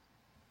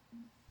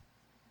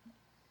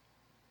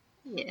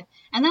 Yeah,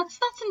 and that's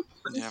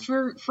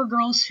important for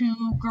girls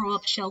who grow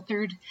up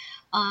sheltered.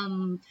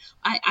 I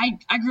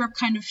grew up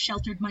kind of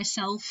sheltered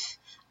myself,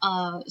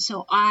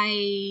 so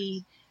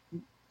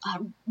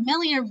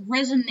Melia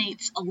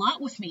resonates a lot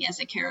with me as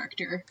a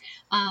character.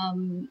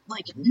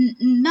 Like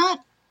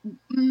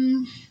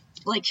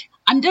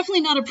I'm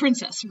definitely not a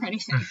princess or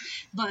anything,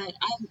 but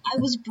I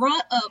was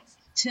brought up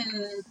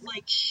to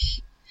like.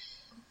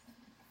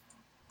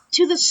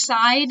 To the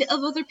side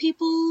of other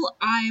people.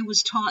 I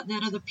was taught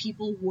that other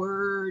people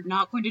were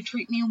not going to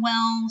treat me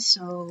well,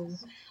 so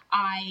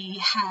I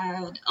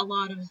had a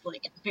lot of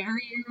like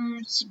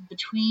barriers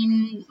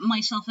between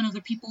myself and other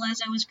people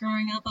as I was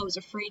growing up. I was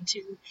afraid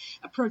to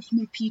approach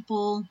new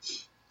people,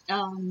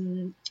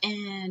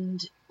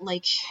 and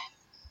like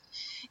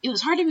it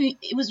was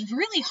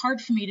really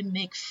hard for me to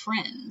make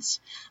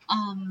friends.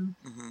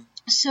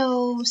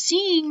 So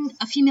seeing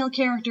a female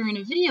character in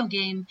a video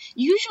game,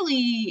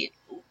 usually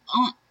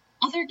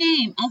other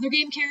game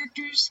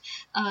characters,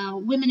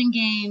 women in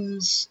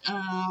games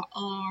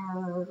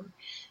are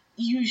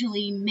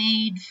usually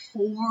made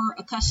for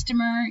a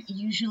customer.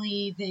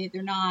 Usually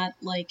they're not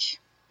like,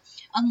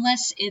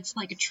 unless it's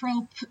like a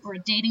trope or a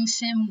dating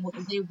sim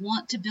where they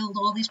want to build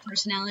all these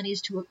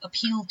personalities to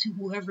appeal to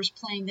whoever's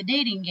playing the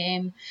dating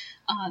game,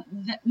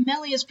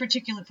 Melia's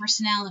particular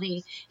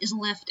personality is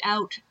left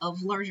out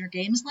of larger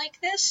games like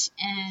this,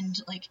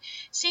 and like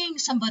seeing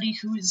somebody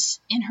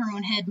who's in her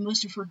own head,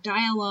 most of her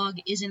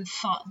dialogue is in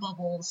thought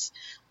bubbles,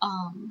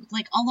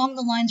 like along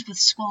the lines with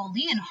Squall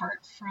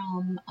Leonhardt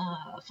from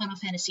Final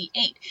Fantasy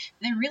VIII.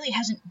 There really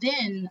hasn't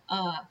been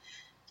a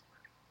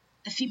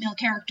female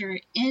character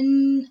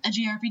in a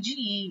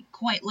JRPG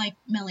quite like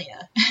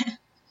Melia.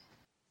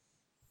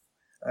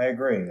 I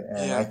agree.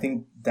 And I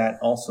think that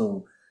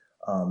also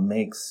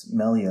makes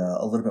Melia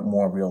a little bit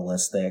more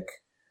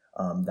realistic.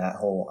 That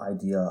whole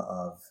idea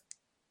of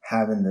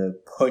having to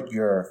put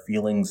your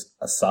feelings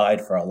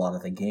aside for a lot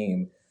of the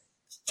game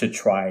to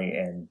try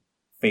and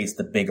face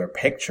the bigger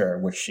picture,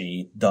 which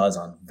she does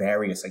on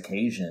various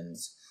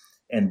occasions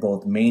in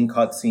both main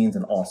cutscenes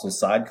and also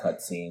side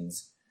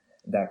cutscenes.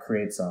 That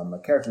creates a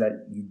character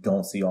that you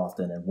don't see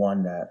often, and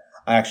one that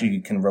I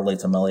actually can relate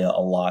to Melia a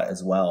lot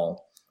as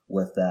well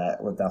with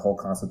that whole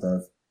concept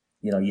of,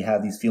 you know, you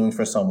have these feelings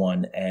for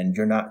someone and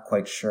you're not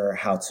quite sure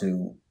how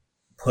to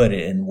put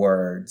it in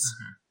words.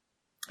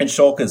 And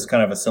Shulk is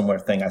kind of a similar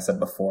thing I said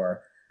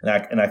before,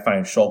 and I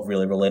find Shulk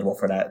really relatable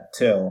for that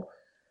too.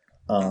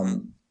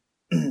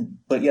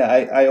 But yeah,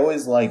 I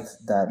always liked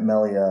that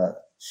Melia,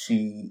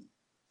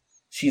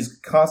 she's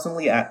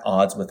constantly at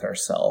odds with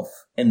herself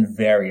in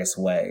various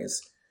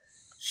ways.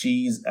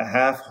 She's a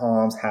half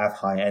Homs, half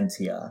High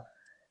Entia.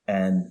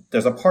 And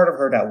there's a part of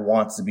her that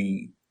wants to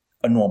be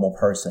a normal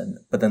person,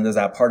 but then there's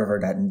that part of her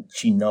that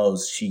she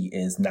knows she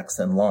is next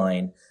in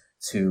line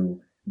to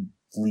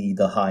lead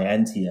the High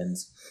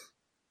Entians.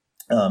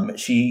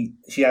 She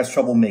has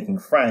trouble making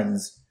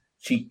friends.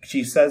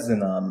 She says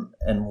in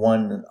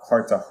one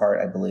Heart to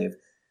Heart, I believe,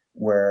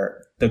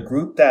 where the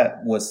group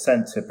that was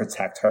sent to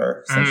protect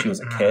her since she was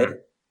a kid,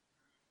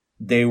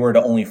 they were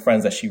the only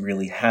friends that she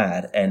really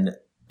had. And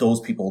those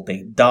people,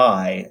 they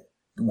die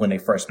when they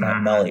first met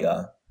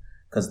Melia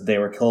because they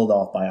were killed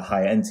off by a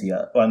High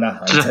Entia. Well, not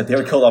High Entia. They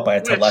were killed off by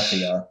a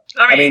Telethia.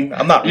 I mean,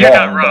 I'm not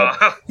wrong.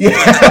 But,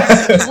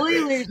 yeah.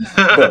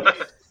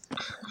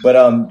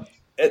 but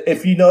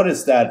if you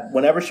notice that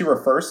whenever she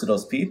refers to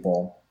those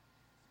people,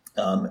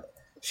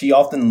 she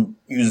often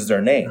uses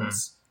their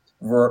names.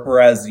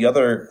 Whereas the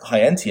other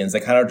High Entians, they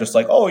kind of just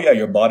like, oh yeah,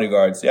 your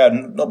bodyguards. Yeah,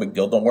 no big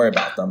deal. Don't worry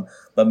about them.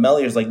 But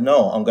Melia's like,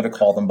 no, I'm going to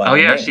call them by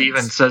their names. She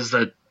even says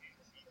that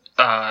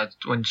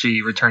when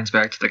she returns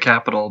back to the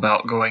capital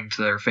about going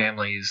to their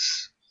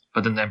families.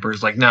 But then the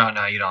Emperor's like, no,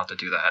 you don't have to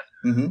do that.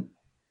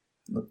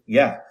 Mm-hmm.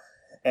 Yeah.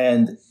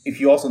 And if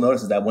you also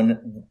notice that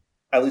when,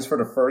 at least for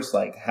the first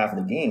like half of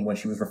the game, when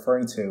she was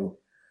referring to,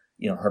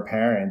 you know, her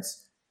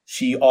parents,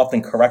 she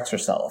often corrects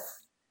herself.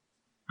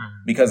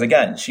 Because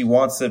again, she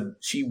wants to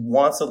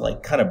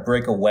like kind of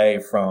break away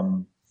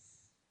from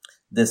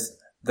this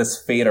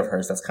fate of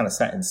hers that's kind of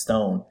set in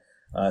stone.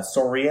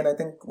 Saurian, I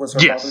think, was her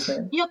father's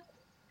name. Yep.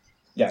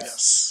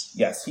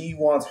 Yes. He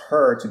wants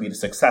her to be the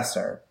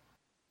successor,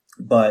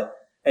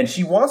 and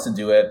she wants to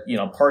do it, you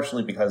know,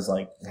 partially because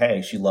like,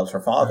 hey, she loves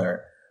her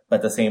father, but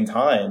at the same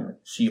time,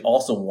 she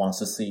also wants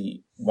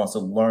to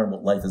learn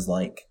what life is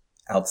like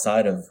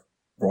outside of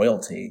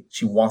royalty.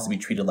 She wants to be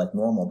treated like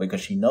normal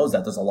because she knows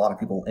that there's a lot of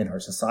people in her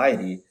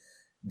society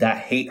that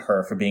hate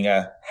her for being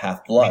a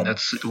half-blood. I mean,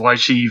 that's why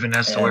she even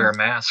has to wear a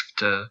mask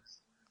to...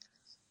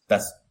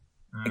 That's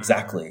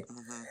exactly.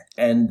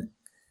 And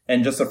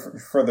And just to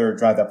further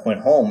drive that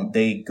point home,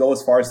 they go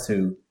as far as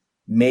to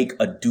make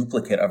a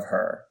duplicate of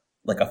her,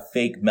 like a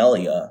fake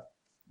Melia,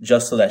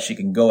 just so that she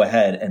can go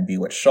ahead and be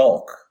with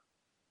Shulk.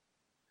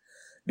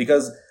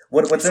 Because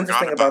what's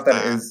interesting about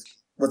that is,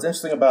 what's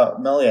interesting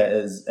about Melia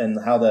is, and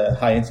how the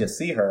High Entia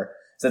see her,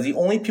 is that the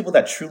only people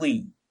that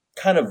truly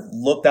kind of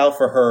looked out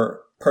for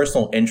her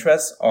personal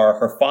interests are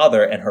her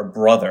father and her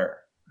brother.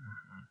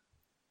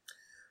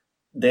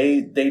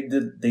 They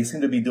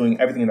seem to be doing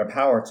everything in their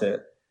power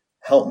to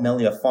help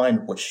Melia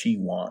find what she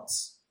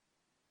wants,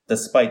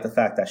 despite the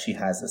fact that she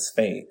has this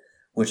fate,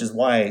 which is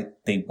why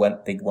they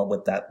went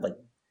with that like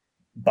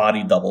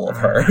body double of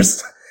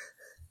hers.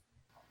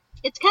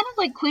 It's kind of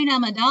like Queen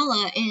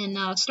Amidala in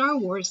Star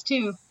Wars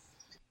too.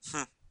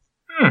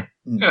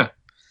 Yeah.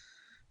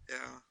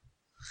 Yeah.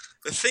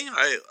 The thing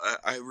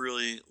I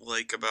really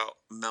like about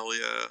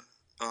Melia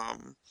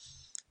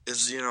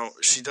is,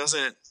 she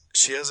doesn't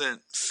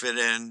fit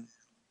in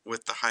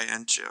with the High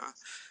Entia.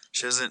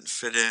 She doesn't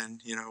fit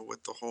in,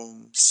 with the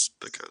Holmes,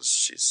 because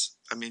she's,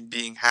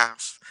 being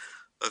half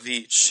of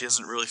each, she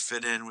doesn't really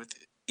fit in with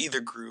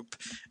either group.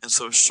 And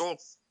so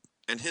Shulk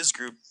and his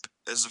group,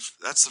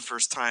 that's the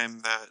first time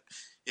that,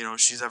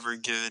 she's ever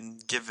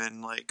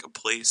given like a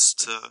place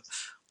to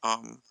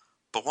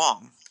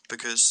belong,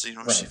 because,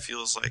 right. She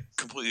feels like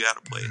completely out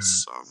of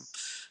place,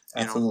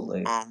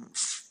 Absolutely.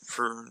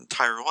 For her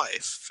entire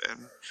life.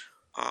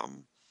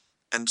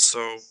 And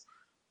so,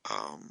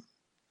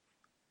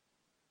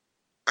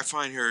 I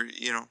find her,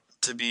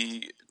 to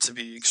be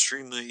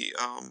extremely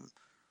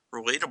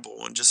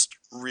relatable and just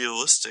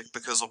realistic,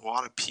 because a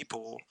lot of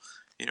people,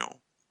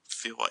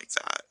 feel like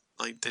that.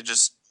 Like, they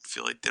just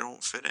feel like they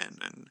don't fit in,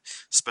 and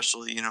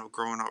especially,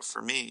 growing up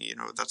for me,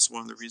 that's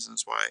one of the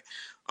reasons why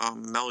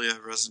Melia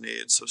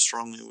resonated so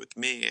strongly with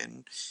me,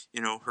 and,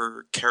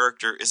 her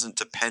character isn't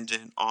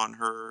dependent on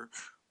her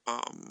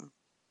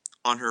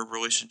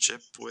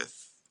relationship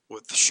with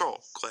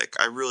Shulk. Like,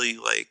 I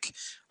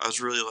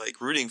was really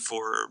rooting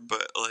for her,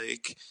 but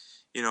like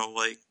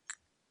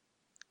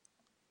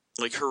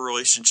her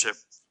relationship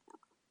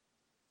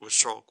with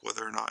Shulk,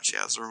 whether or not she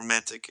has a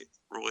romantic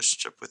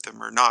relationship with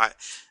him or not,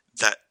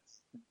 that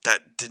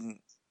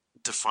didn't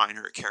define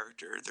her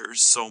character.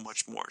 There's so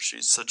much more.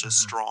 She's such a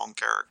strong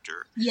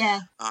character,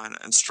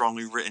 and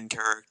strongly written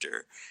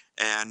character,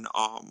 and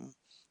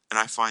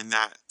I find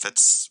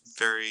that's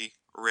very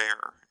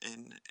rare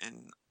in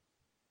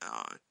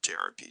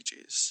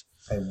JRPGs.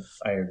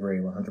 I agree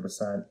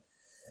 100%.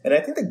 And I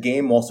think the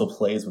game also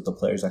plays with the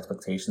player's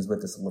expectations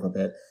with this a little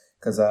bit,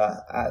 because as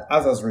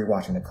I was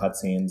rewatching the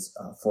cutscenes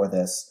for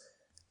this,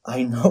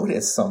 I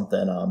noticed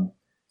something.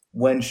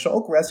 When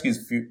Shulk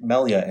rescues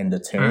Melia in the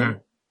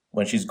tomb,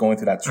 when she's going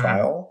through that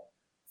trial,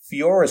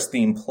 Fiora's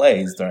theme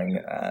plays during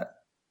that.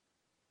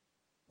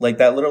 Like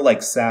that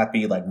little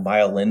sappy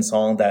violin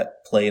song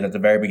that played at the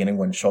very beginning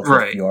when Shulk's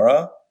with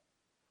Fiora,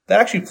 that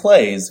actually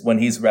plays when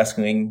he's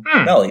rescuing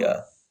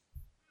Melia.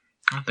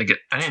 I think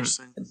I didn't.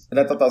 And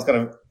I thought that was kind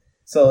of...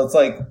 So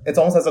it's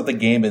almost as if the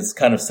game is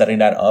kind of setting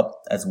that up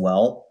as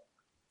well,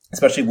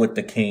 especially with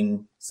the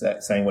king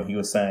saying what he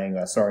was saying,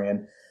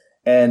 Saurian.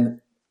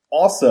 And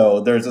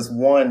also, there's this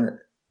one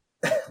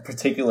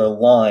particular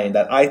line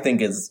that I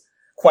think is,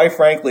 quite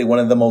frankly, one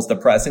of the most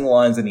depressing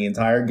lines in the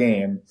entire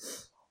game.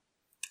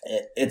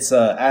 It's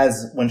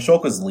as when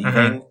Shulk was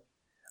leaving,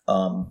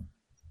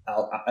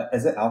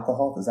 is it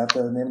Alcohol? Is that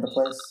the name of the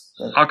place?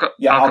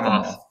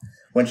 Alchemoth.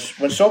 When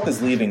Shulk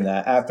is leaving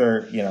that,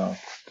 after,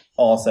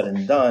 all said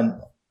and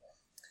done,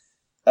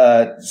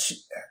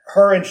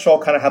 her and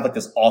Shulk kind of have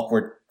this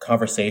awkward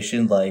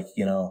conversation,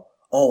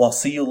 oh, I'll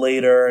see you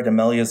later. And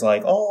Melia's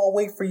like, oh, I'll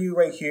wait for you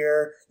right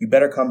here. You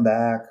better come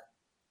back.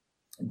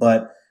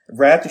 But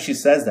right after she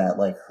says that,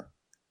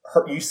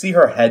 you see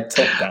her head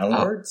tilt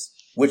downwards,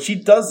 which she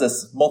does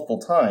this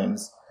multiple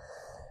times.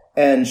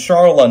 And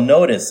Charla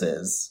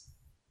notices.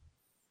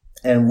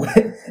 And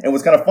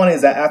what's kind of funny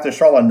is that after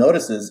Charla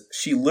notices,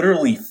 she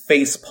literally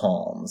face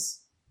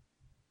palms.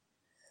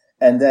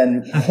 And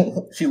then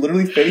she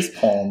literally face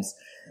palms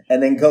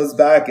and then goes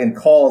back and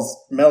calls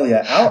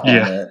Melia out on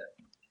it.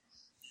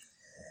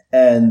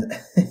 And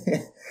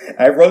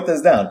I wrote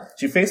this down.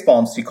 She face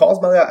palms, she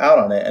calls Melia out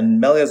on it, and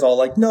Melia's all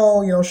like,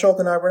 no, Shulk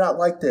and I, we're not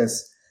like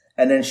this.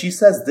 And then she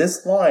says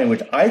this line,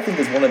 which I think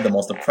is one of the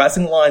most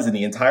depressing lines in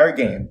the entire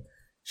game.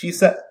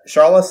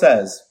 Charla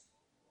says,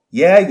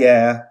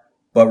 yeah,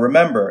 but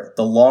remember,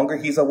 the longer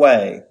he's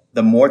away,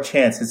 the more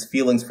chance his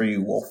feelings for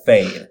you will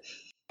fade.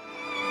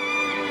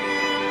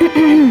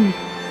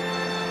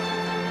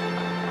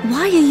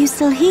 Why are you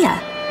still here?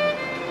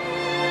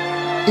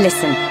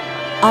 Listen,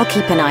 I'll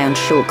keep an eye on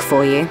Shulk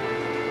for you.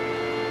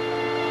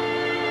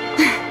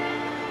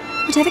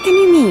 Whatever can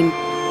you mean?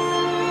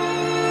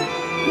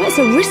 Well, it's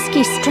a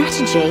risky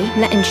strategy,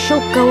 letting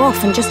Shulk go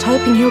off and just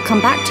hoping he'll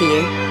come back to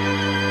you.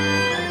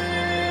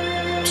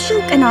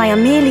 Shulk and I are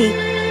merely...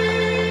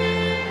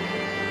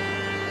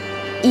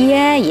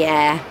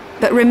 Yeah,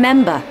 but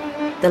remember,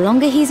 the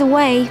longer he's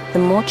away, the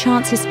more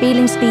chance his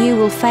feelings for you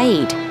will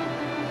fade.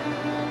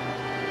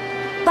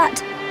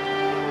 But...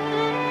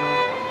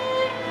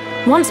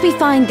 Once we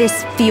find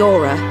this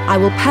Fiora, I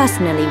will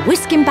personally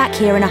whisk him back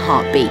here in a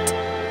heartbeat.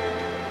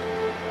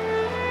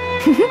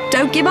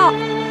 Don't give up.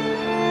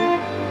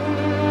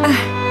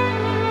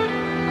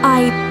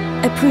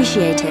 I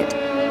appreciate it.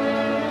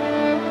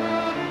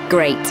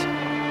 Great.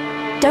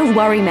 Don't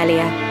worry,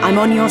 Melia. I'm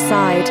on your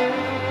side.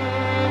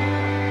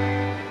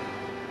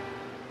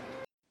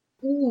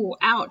 Ooh,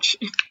 ouch.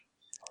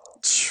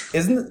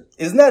 Isn't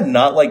that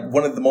not like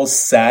one of the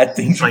most sad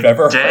things you've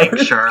ever dang, heard?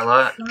 Dang,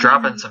 Charlotte,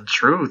 dropping some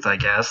truth, I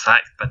guess.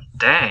 But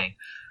dang.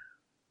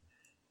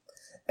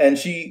 And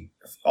she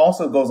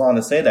also goes on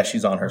to say that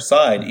she's on her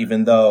side,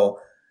 even though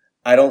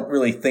I don't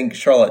really think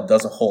Charlotte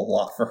does a whole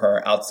lot for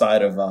her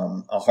outside of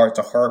a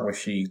heart-to-heart where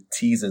she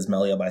teases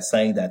Melia by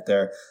saying that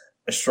their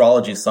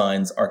astrology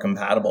signs are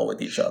compatible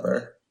with each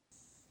other.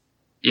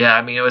 Yeah,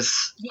 I mean, it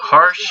was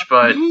harsh,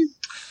 but...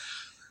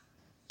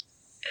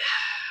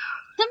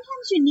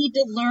 Sometimes you need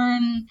to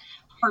learn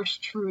harsh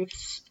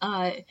truths.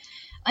 I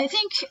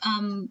think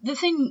the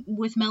thing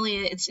with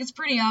Melia, it's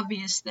pretty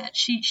obvious that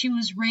she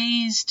was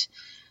raised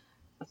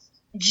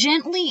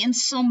gently in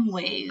some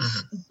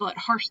ways, but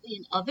harshly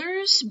in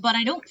others. But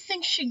I don't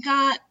think she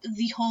got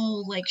the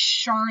whole, like,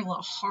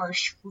 Sharla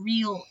harsh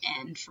real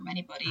end from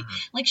anybody.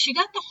 Like, she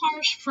got the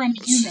harsh from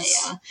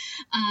Yumea,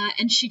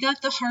 and she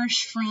got the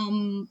harsh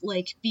from,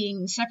 like,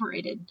 being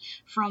separated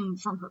from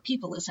her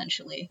people,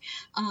 essentially.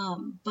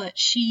 But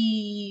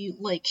she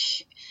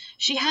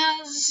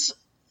has,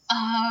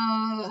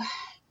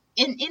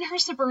 in her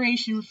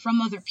separation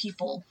from other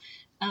people,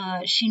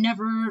 she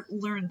never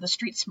learned the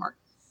street smart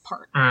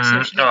part.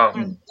 So she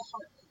learned the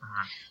hard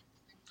part.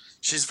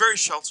 She's very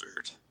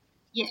sheltered.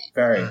 Yeah.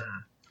 Very.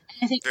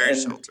 I think very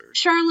sheltered.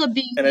 Sharla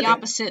being the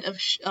opposite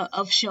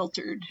of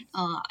sheltered.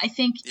 I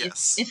think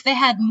if they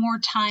had more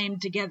time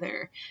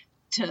together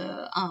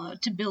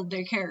to build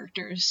their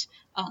characters,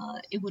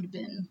 it would have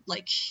been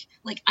like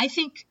I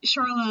think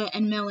Sharla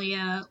and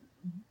Melia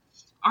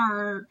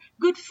are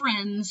good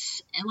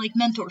friends and like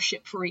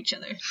mentorship for each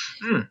other.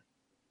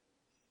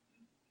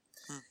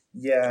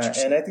 Yeah,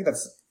 and I think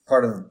that's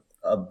part of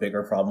a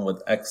bigger problem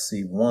with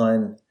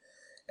XC1,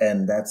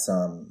 and that's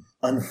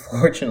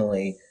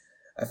unfortunately,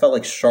 I felt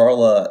like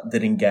Sharla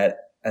didn't get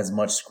as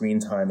much screen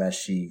time as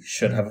she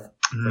should have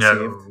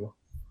received.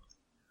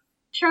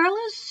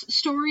 Sharla's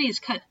story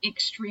is cut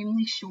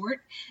extremely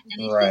short,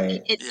 and I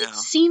think it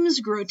seems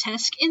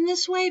grotesque in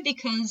this way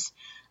because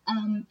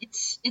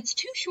it's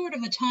too short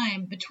of a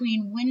time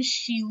between when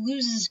she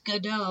loses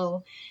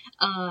Godot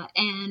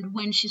and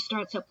when she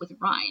starts up with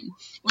Ryan.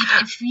 Like,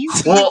 if you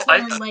give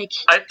her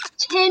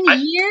 10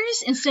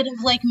 years instead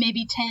of like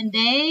maybe 10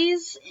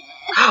 days.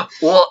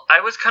 Well,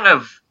 I was kind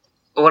of,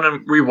 when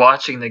I'm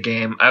rewatching the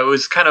game, I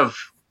was kind of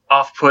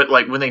off put.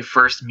 Like when they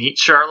first meet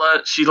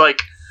Sharla, she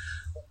like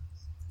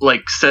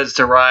says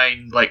to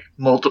Ryan like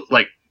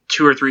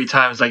 2 or 3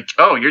 times like,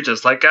 "Oh, you're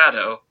just like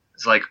Gato."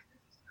 It's like.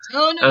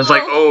 Oh, no. I was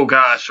like, oh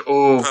gosh,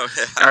 all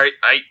right,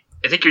 I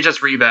think you're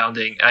just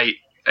rebounding. I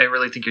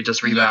really think you're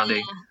just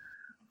rebounding.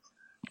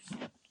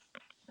 Yeah.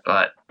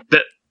 But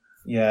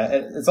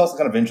it's also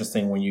kind of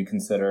interesting when you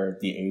consider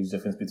the age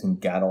difference between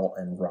Gaddle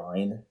and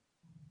Ryan.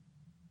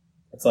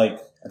 It's like,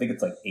 I think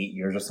it's like 8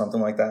 years or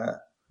something like that.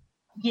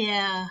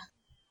 Yeah.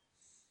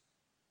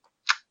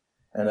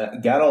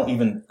 And Gaddle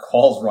even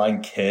calls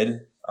Ryan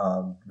kid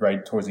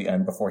right towards the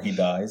end before he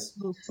dies.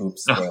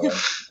 Oops, spoiler.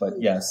 But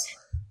yes.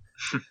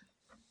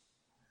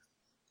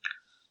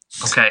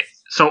 Okay,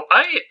 so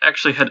I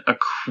actually had a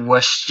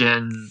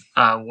question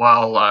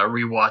while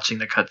rewatching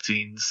the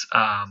cutscenes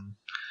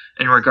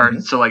in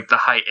regards to like the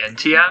High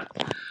Entia,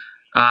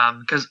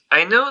 because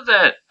I know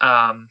that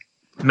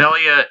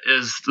Melia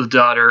is the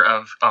daughter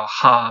of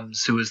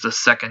Homs, who is the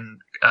second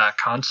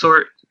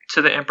consort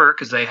to the Emperor,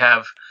 because they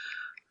have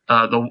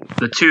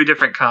the 2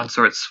 different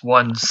consorts.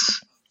 One's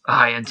a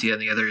High Entia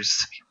and the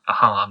other's a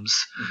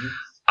Homs.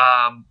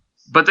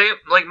 But they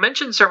like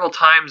mentioned several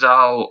times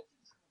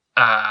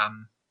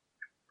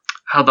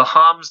how the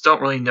Homs don't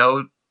really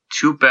know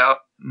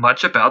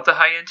much about the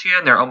High Entia,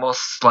 and they're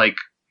almost like,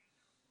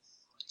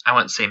 I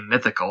wouldn't say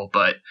mythical,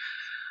 but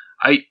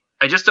I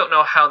just don't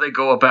know how they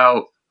go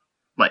about,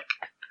 like,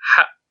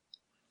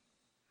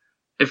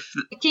 if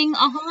picking a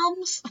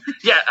Homs.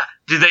 Yeah,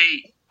 do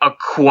they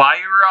acquire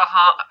a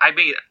Hom? I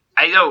mean,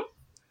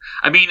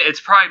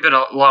 it's probably been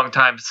a long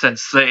time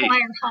since they. Acquire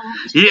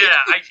Homs. Yeah,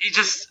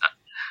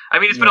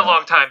 it's been a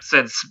long time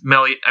since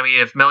Melia. I mean,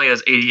 if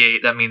Melia's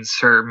 88, that means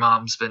her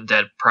mom's been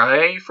dead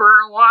probably for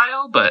a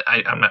while, but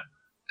I'm not.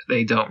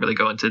 They don't really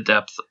go into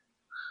depth.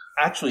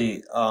 Actually,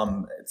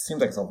 it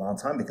seems like it's a long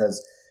time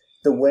because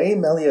the way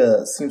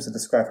Melia seems to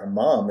describe her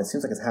mom, it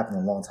seems like it's happened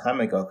a long time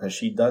ago, because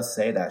she does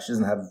say that she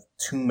doesn't have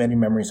too many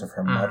memories of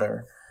her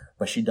mother,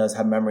 but she does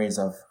have memories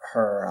of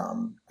her,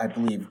 I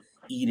believe,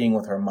 eating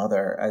with her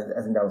mother.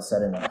 I think that was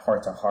said in a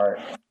heart-to-heart.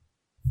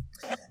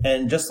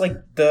 And just like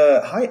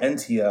the High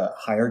Entia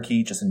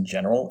hierarchy just in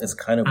general is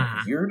kind of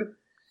weird,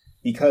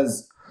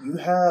 because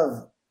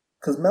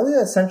Melia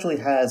essentially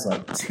has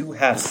like 2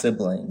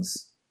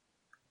 half-siblings.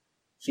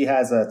 She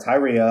has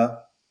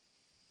Tyria,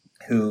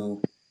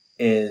 who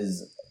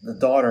is the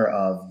daughter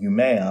of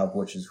Yumea,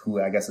 which is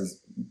who I guess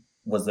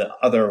was the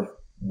other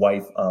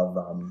wife of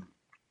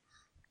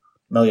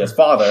Melia's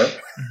father.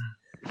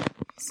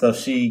 So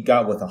she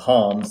got with the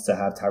Homs to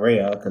have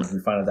Tyrea, because we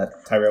find out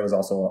that Tyrea was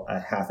also a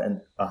half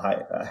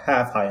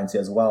High Entia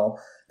as well.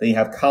 Then you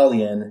have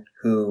Kallian,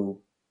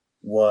 who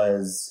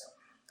was,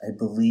 I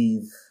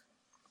believe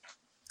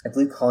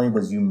Kallian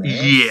was Yumea.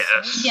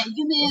 Yes. Yeah,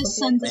 Yumea's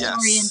son to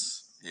Saurian.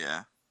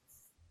 Yeah.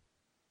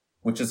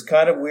 Which is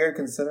kind of weird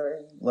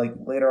considering, like,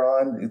 later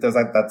on, there's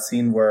like that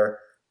scene where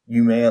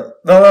Yumea...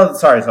 No,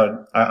 sorry.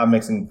 I'm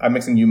mixing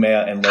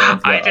Yumea and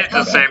Laurentian. I did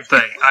the same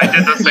thing.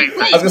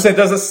 I was gonna say,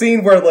 there's a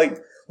scene where, like,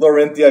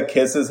 Laurentia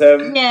kisses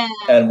him, yeah,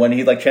 and when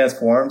he, like,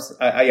 transforms,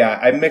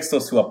 I mix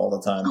those two up all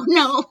the time. Oh,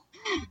 no.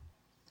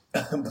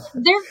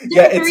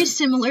 They're a very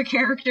similar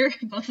character,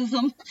 both of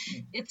them.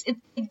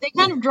 They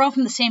kind of draw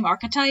from the same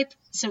archetype,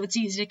 so it's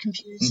easy to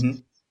confuse.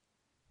 Mm-hmm.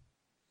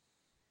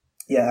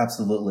 Yeah,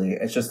 absolutely.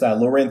 It's just that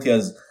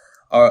Laurentia's,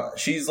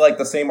 she's like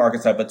the same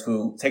archetype, but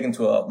taken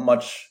to a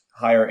much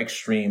higher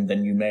extreme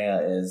than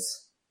Yumea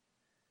is.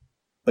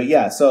 But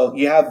yeah, so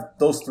you have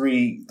those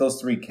three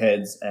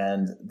kids,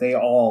 and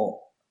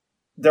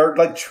they're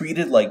like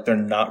treated like they're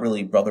not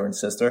really brother and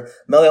sister.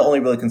 Melia only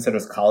really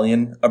considers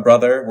Kallian a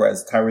brother,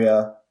 whereas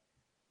Tyrea,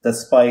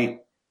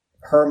 despite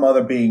her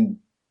mother being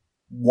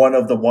one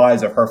of the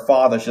wives of her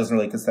father, she doesn't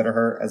really consider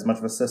her as much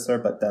of a sister,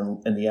 but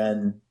then in the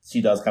end,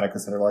 she does kind of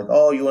consider like,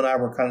 oh, you and I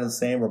were kind of the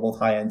same, we're both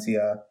High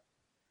Entia.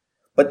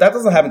 But that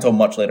doesn't happen until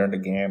much later in the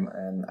game,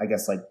 and I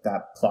guess like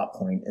that plot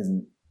point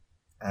isn't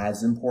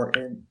as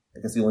important. I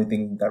guess the only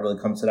thing that really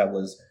comes to that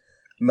was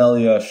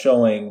Melia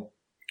showing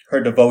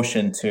her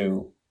devotion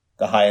to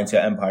the High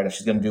Entia Empire, that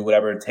she's going to do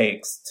whatever it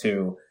takes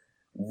to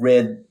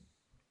rid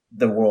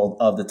the world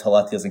of the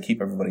Telethas and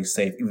keep everybody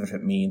safe, even if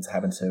it means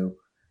having to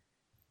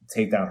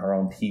take down her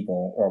own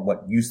people, or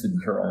what used to be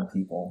her own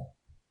people.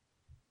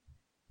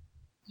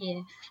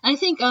 Yeah, I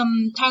think,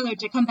 Tyler,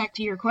 to come back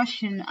to your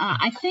question,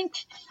 I think,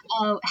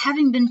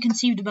 having been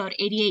conceived about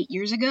 88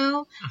 years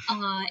ago,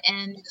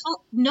 and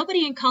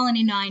nobody in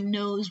Colony 9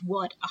 knows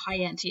what a High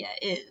Entia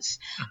is,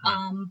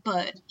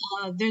 but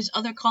there's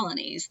other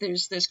colonies.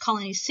 There's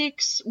Colony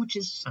 6, which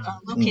is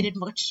located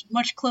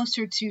much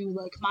closer to,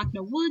 like,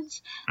 Machna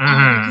Woods.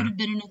 There could have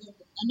been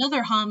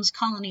another Homs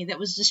colony that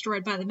was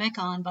destroyed by the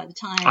Mechon by the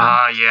time.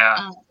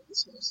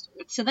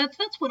 So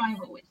that's what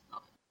I've always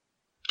thought.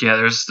 Yeah,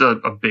 there's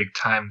a big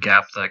time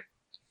gap that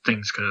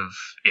things could have...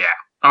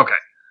 Yeah, okay.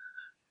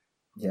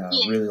 Yeah,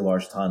 really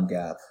large time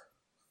gap.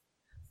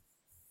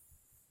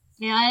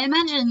 Yeah, I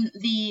imagine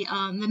the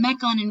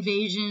Mechon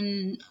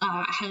invasion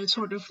has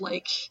sort of,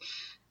 like,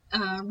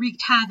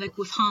 wreaked havoc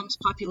with Homs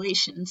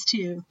populations,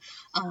 too.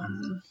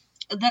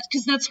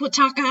 Because that's what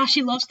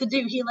Takahashi loves to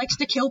do. He likes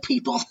to kill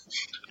people,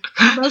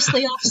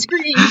 mostly off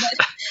screen,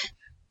 but...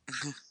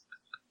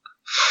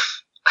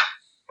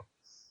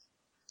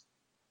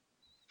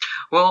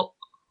 Well,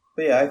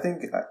 but yeah, I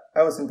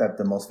always think that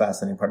the most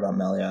fascinating part about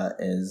Melia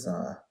is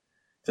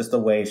just the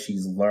way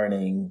she's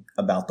learning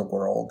about the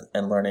world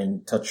and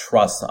learning to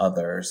trust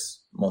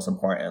others, most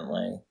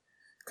importantly.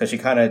 Because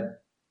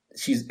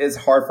it's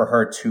hard for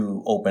her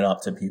to open up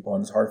to people,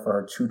 and it's hard for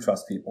her to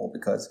trust people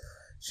because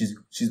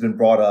she's been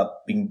brought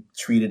up being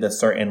treated a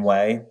certain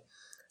way.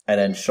 And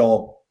then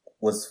Shulk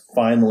was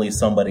finally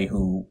somebody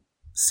who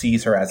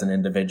sees her as an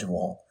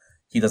individual.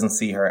 He doesn't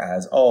see her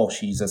as, oh,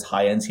 she's this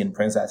High Entian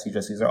princess. He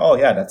just sees her, oh,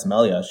 yeah, that's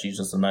Melia. She's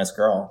just a nice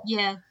girl.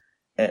 Yeah.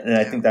 And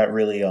I think that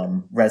really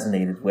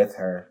resonated with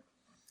her.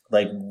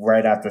 Like,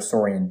 right after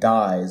Saurian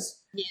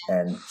dies,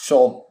 and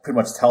Shulk pretty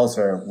much tells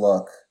her,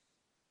 look,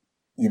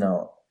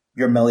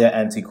 you're Melia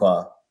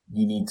Antiqua.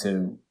 You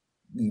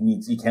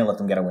can't let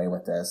them get away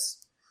with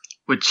this.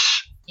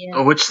 Which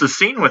the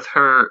scene with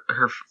her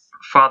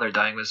father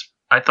dying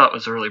I thought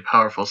was a really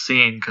powerful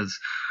scene, because,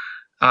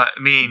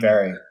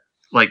 very.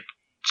 Like,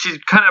 she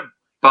kind of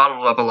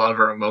bottled up a lot of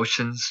her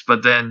emotions,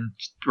 but then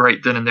right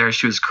then and there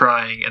she was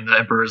crying, and the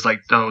Emperor's like,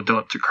 no,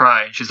 don't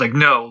cry. And she's like,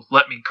 no,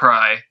 let me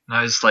cry. And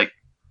I was like,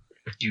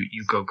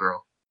 you go,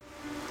 girl.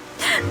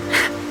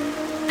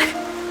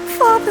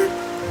 Father.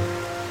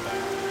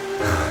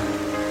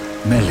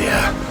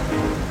 Melia,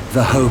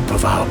 the hope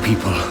of our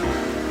people.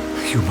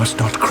 You must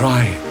not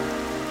cry.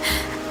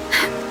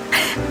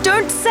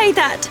 Don't say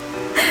that.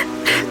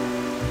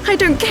 I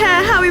don't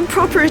care how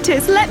improper it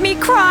is. Let me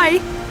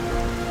cry.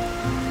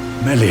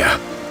 Melia.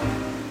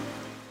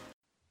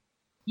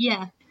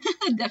 Yeah,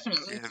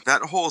 definitely. Yeah,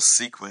 that whole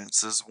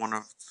sequence is one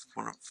of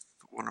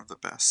the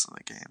best in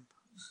the game.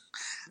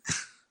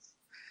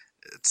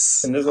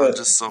 It's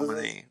just so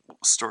many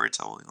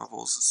storytelling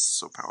levels. It's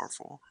so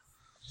powerful.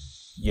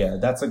 Yeah,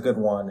 that's a good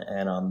one.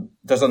 And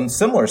there's a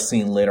similar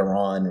scene later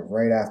on,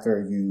 right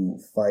after you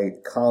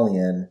fight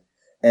Kallian,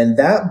 and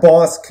that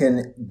boss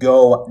can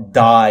go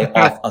die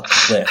off a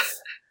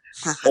cliff.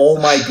 Oh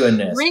my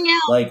goodness! Ring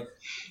out. Like.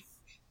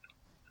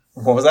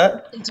 What was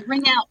that? It's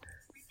Ring Out.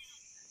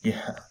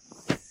 Yeah.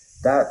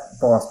 That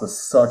boss was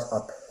such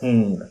a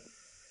pain.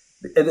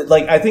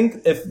 I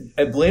think if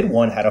Blade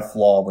 1 had a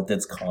flaw with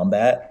its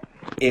combat,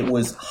 it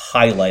was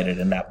highlighted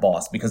in that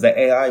boss because the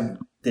AI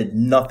did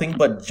nothing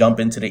but jump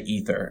into the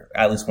ether,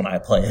 at least when I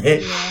played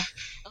it. Yeah.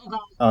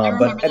 Oh,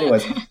 but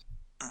anyways,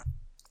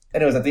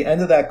 at the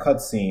end of that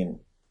cutscene,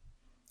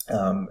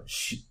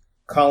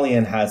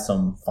 Colleen has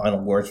some final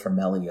words for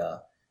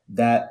Melia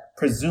that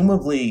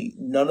presumably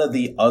none of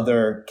the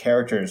other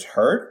characters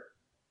heard,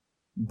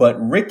 but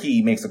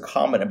Ricky makes a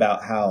comment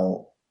about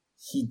how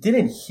he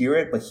didn't hear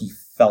it, but he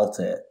felt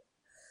it.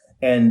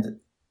 And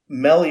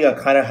Melia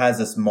kind of has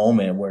this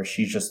moment where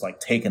she's just like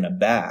taken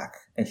aback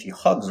and she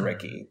hugs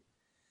Ricky.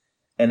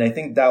 And I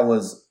think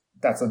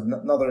that's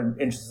another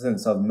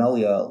instance of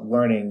Melia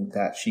learning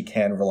that she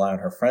can rely on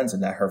her friends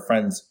and that her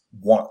friends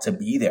want to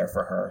be there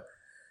for her.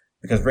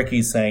 Because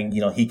Ricky's saying,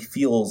 he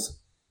feels,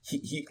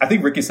 I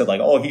think Ricky said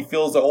like, oh, he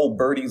feels the old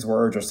birdie's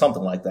words or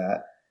something like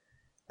that.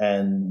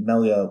 And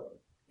Melia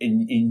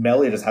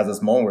just has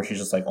this moment where she's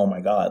just like, oh my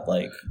God,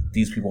 like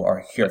these people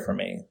are here for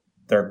me.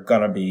 They're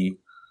going to be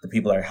the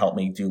people that help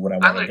me do what I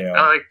want to do.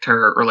 I liked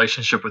her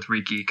relationship with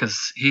Ricky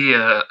because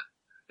it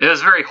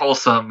was very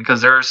wholesome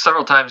because there are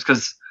several times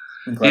because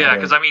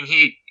I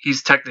mean,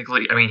 he's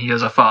technically, I mean, he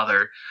is a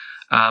father.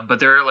 But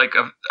there are like,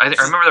 I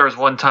remember there was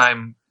one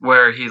time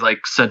where he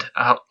like said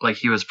how like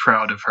he was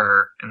proud of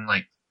her and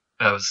like,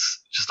 that was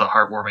just a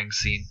heartwarming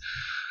scene.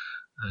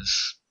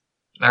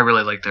 I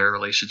really like their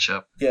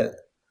relationship. Yeah.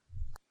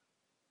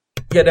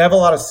 Yeah, they have a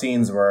lot of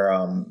scenes where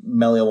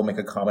Melia will make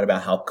a comment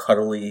about how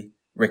cuddly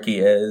Ricky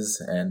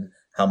is and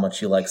how much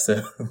he likes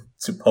to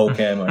poke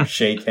him or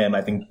shake him.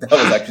 I think that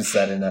was actually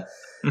said in a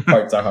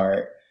heart to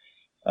heart.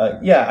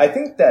 I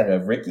think that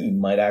Ricky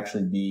might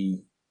actually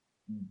be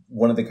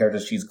one of the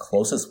characters she's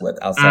closest with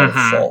outside of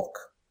Shulk.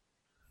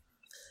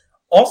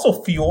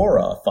 Also,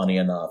 Fiora, funny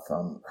enough,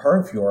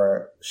 her and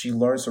Fiora, she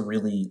learns to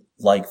really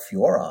like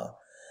Fiora.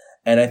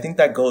 And I think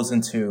that goes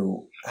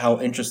into how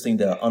interesting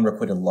the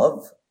unrequited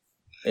love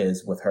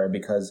is with her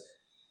because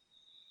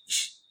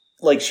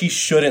she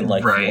shouldn't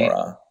like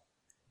Fiora.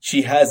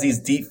 She has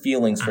these deep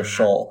feelings for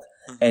Shulk,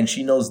 and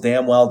she knows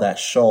damn well that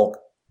Shulk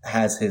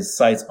has his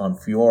sights on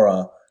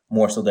Fiora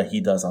more so than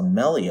he does on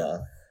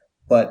Melia.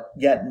 But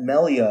yet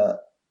Melia,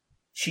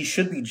 she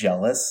should be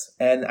jealous,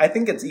 and I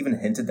think it's even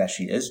hinted that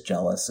she is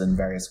jealous in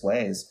various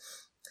ways.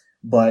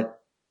 But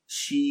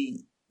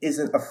she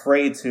isn't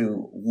afraid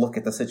to look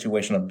at the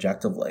situation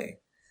objectively.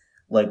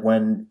 Like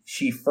when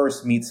she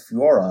first meets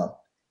Fiora,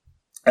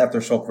 after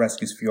Shulk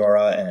rescues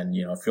Fiora and,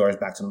 Fiora's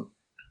back to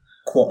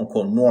quote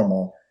unquote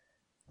normal,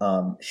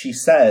 she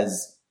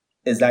says,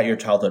 "Is that your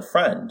childhood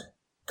friend?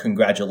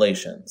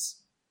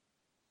 Congratulations."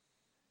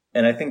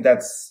 And I think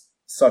that's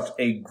such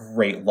a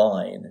great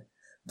line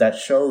that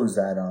shows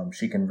that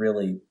she can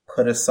really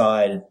put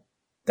aside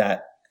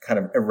that kind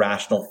of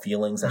irrational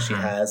feelings that she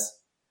has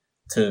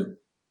to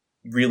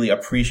really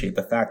appreciate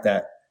the fact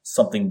that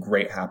something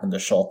great happened to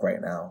Shulk right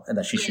now and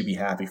that she should be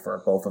happy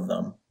for both of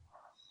them.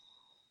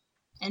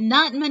 And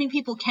not many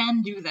people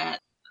can do that.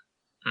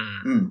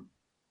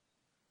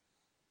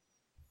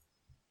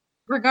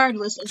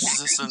 Regardless of background. Is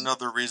this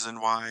another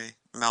reason why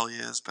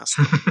Melia is best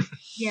friend?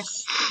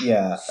 Yes.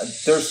 Yeah,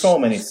 there's so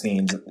many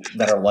scenes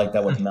that are like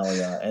that with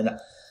Melia.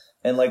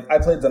 And like, I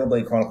played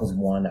Xenoblade Chronicles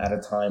 1 at a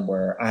time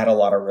where I had a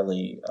lot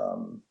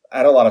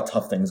of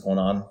tough things going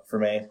on for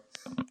me.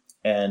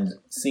 And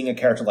seeing a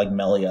character like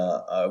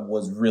Melia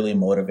was really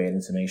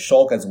motivating to me.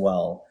 Shulk as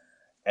well.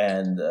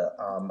 And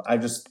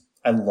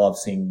I love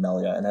seeing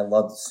Melia, and I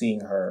love seeing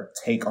her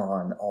take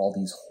on all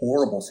these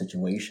horrible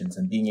situations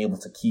and being able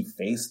to keep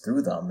face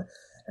through them.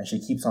 And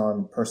she keeps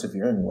on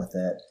persevering with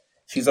it.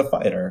 She's a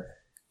fighter.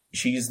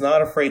 She's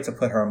not afraid to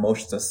put her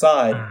emotions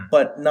aside,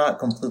 but not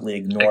completely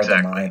ignore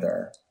them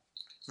either.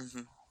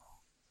 Mm-hmm.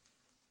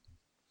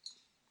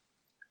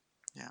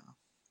 Yeah.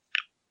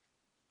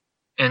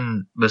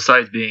 And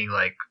besides being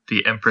like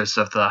the Empress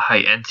of the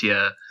High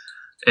Entia,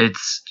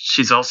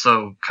 she's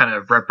also kind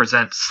of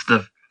represents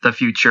the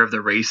future of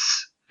the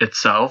race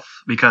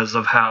itself because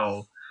of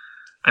how,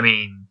 I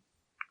mean,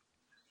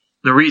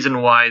 the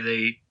reason why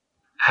they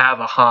have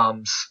a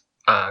Homs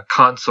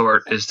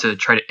consort is to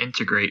try to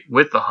integrate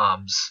with the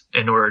Homs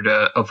in order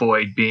to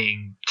avoid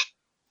being,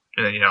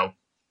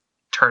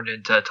 turned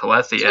into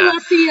Telethia.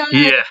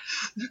 Yeah.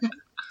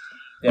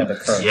 Yeah, the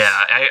curse. Yeah,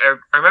 I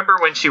remember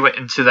when she went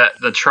into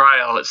the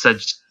trial, it said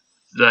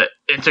the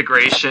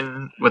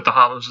integration with the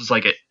Homs was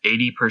like at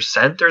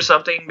 80% or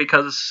something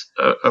because,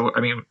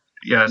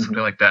 something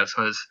like that.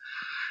 So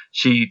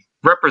she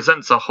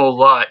represents a whole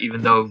lot,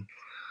 even though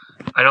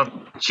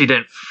she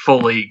didn't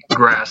fully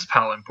grasp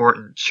how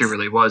important she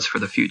really was for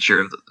the future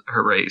of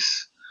her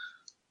race.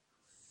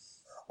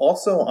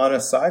 Also, on a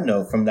side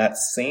note, from that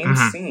same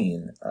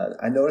scene,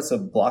 I noticed a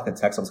block of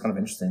text that was kind of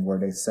interesting where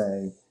they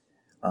say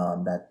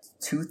that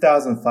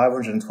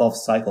 2,512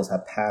 cycles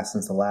have passed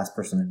since the last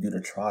person to do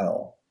the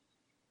trial.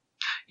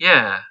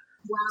 Yeah.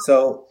 Wow.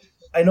 So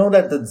I know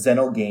that the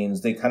Xeno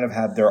games, they kind of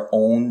have their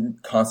own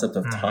concept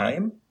of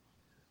time,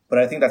 but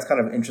I think that's kind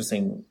of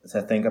interesting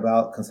to think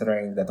about,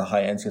 considering that the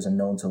High Entias are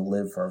known to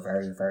live for a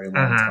very, very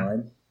long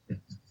time.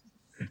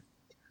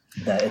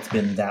 That it's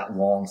been that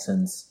long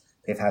since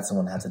they've had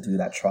someone have to do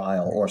that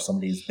trial or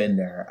somebody's been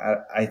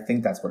there. I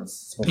think that's what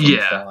it's supposed to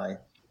imply.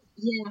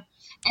 Yeah.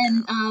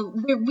 And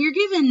we're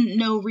given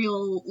no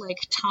real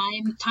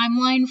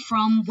timeline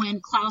from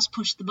when Klaus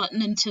pushed the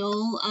button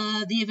until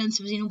the events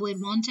of Xenoblade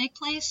 1 take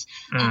place.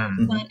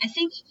 But I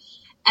think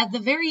at the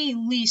very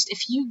least,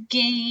 if you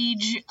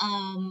gauge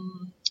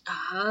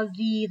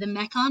the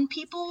Mechon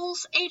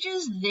people's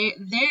ages,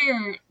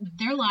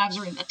 their lives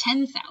are in the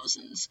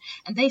 10,000s,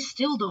 and they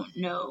still don't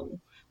know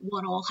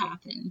what all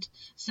happened.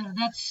 So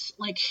that's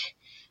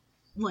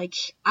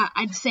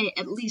I'd say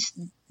at least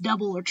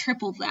double or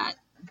triple that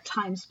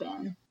time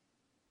span.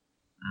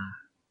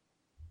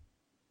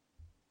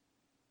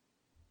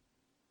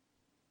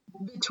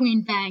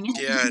 Between Bang.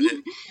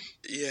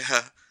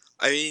 Yeah.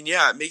 I mean,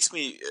 yeah, it makes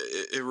me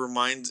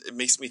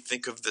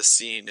think of the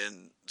scene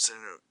in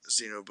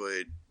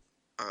Xenoblade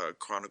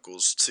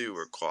Chronicles 2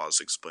 where Claus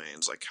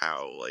explains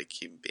how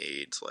he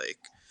made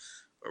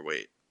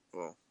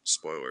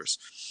spoilers.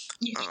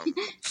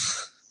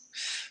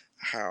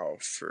 How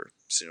for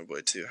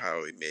Xenoblade 2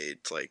 how he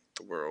made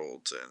the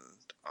world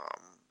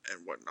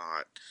and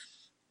whatnot,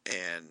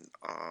 and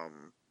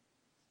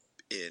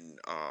in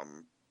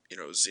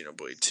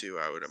Xenoblade 2,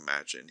 I would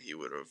imagine he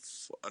would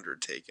have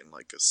undertaken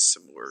a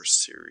similar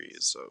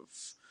series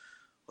of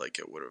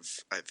it would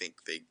have. I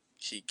think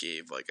he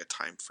gave a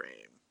time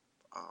frame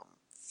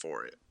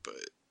for it,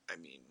 but I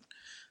mean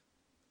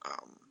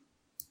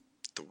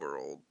the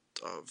world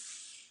of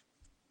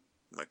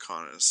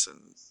Mechonis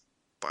and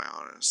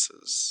Bionis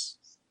is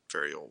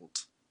very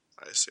old,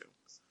 I assume.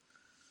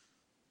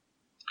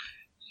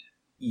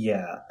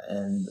 Yeah,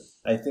 and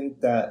I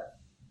think that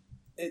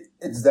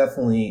it's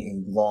definitely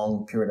a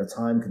long period of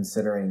time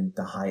considering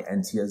the High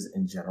Entias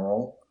in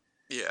general.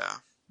 Yeah.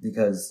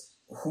 Because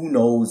who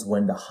knows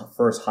when the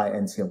first High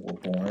Entia were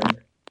born.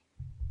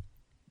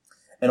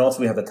 And also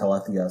we have the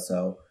Telethia,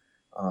 so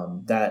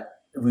that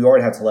we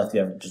already have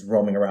Telethia just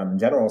roaming around in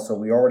general, so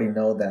we already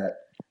know that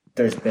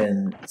there's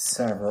been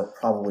several,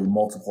 probably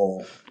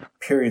multiple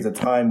periods of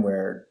time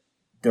where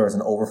there was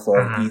an overflow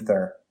of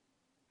ether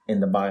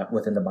within the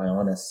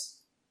Bionis.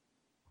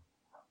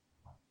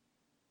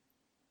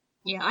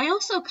 Yeah, I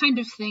also kind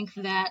of think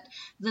that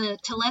the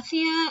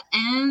Telethia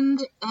and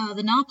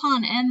the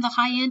Nopon and the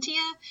High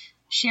Entia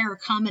share a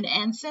common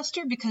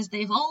ancestor because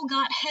they've all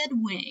got head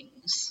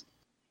wings.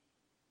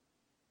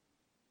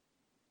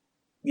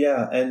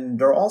 Yeah, and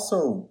they're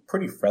also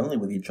pretty friendly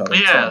with each other.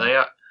 Yeah, they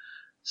are.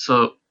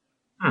 So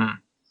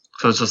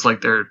it's just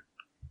they're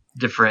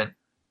different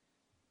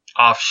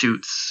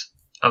offshoots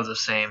of the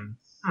same.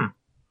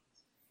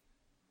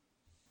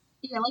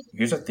 Yeah,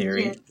 here's a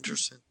theory. Yeah.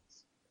 Interesting.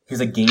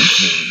 Here's a game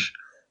theory.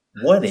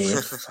 What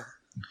if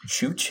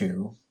Choo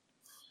Choo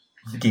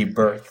gave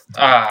birth?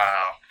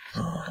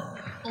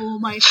 Oh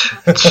my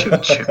god. Choo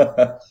Choo.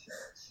 Can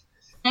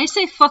I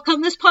say fuck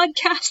on this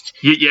podcast?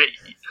 Yeah,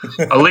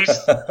 at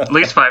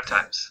least 5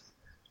 times.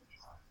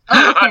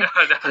 Oh,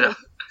 okay. No.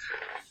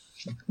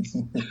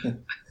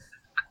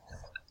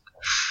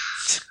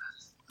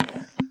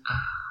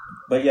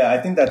 But yeah, I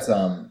think that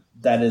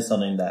is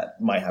something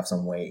that might have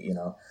some weight.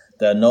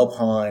 The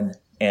Nopon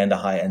and the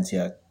High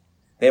Entia,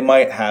 they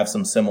might have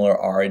some similar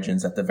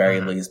origins at the very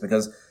least,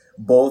 because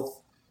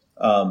both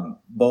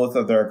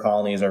of their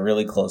colonies are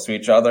really close to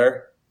each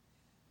other,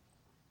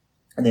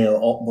 and they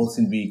both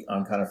seem to be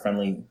on kind of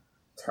friendly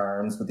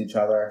terms with each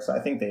other. So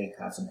I think they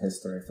have some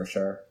history for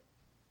sure.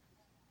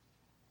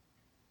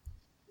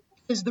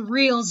 Is the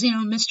real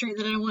Xeno mystery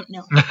that I want?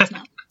 No, it's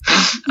not.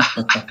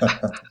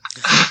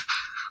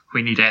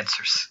 We need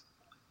answers.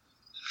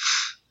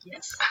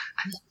 Yes.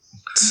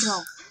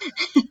 No.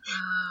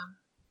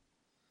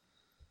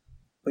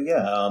 But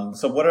yeah,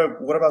 so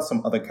what about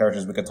some other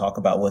characters we could talk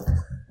about with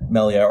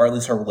Melia, or at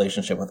least her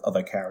relationship with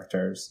other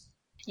characters?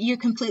 You're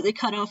completely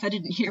cut off. I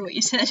didn't hear what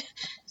you said.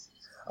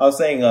 I was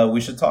saying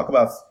we should talk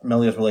about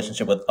Melia's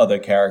relationship with other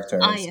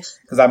characters. Yes.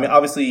 Because, I mean,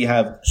 obviously you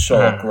have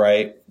Shulk,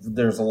 right?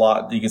 There's a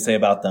lot that you can say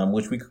about them,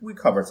 which we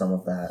covered some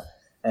of that.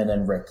 And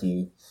then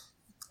Ricky.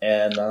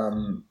 And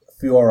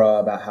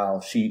Fiora, about how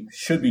she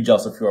should be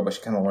jealous of Fiora, but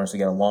she kind of learns to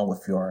get along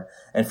with Fiora.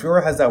 And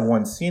Fiora has that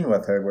one scene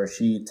with her where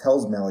she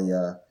tells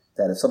Melia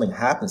that if something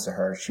happens to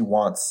her, she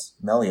wants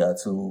Melia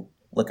to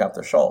look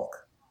after Shulk.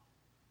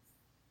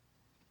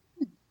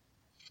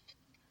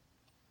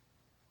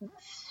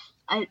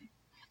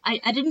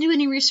 I didn't do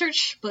any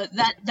research, but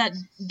that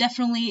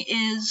definitely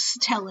is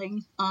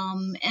telling.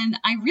 And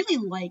I really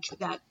like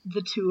that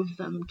the two of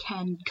them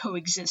can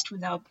coexist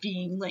without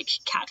being like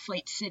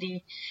Catfight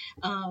City.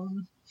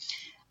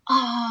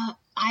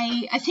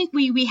 I think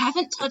we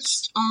haven't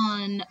touched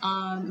on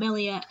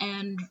Melia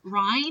and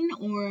Reyn,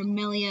 or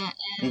Melia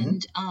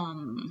and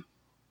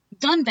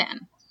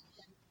Dunban.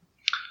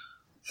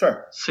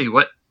 Sure. See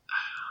what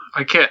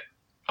I can't.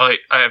 I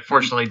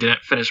unfortunately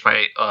didn't finish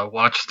my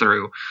watch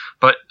through,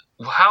 but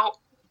how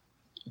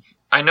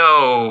I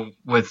know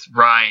with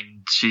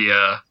Reyn, she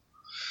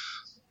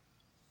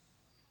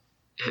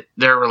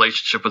their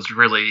relationship was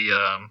really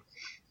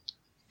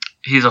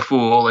he's a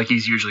fool, like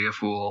he's usually a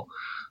fool,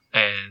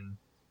 and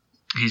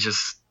he's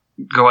just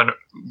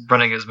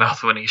running his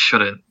mouth when he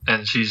shouldn't,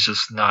 and she's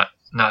just not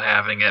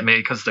having it.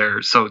 Maybe because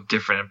they're so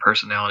different in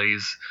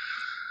personalities.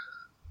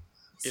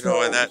 You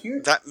know, and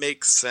that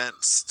makes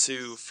sense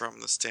too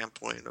from the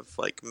standpoint of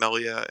like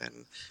Melia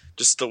and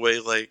just the way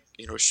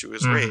she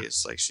was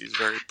raised. Like she's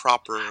very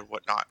proper and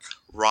whatnot.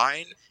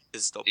 Ryan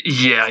is the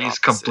he's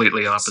opposite.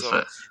 Completely opposite.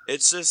 So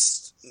it's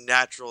just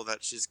natural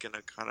that she's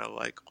gonna kind of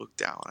like look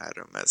down at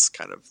him as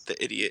kind of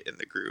the idiot in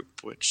the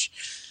group, which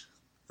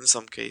in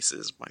some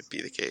cases might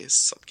be the case,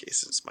 some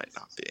cases might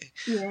not be.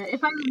 Yeah,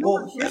 if I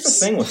here's the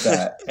thing with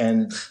that,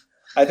 and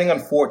I think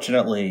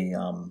unfortunately,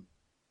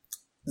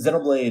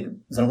 Xenoblade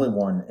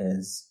 1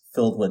 is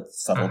filled with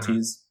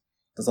subtleties.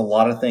 There's a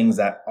lot of things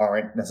that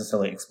aren't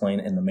necessarily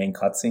explained in the main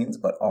cutscenes,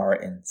 but are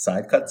in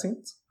side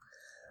cutscenes.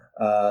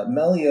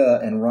 Melia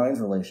and Ryan's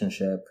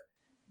relationship,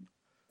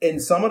 in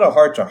some of the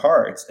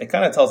heart-to-hearts, it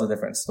kind of tells a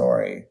different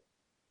story,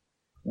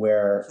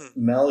 where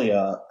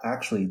Melia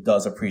actually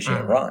does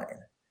appreciate Ryan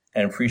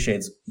and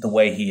appreciates the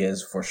way he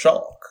is for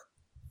Shulk.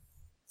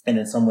 And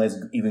in some ways,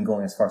 even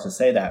going as far as to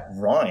say that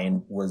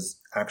Ryan was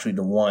actually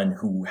the one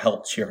who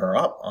helped cheer her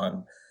up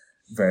on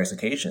various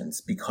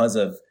occasions because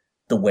of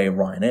the way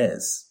Ryan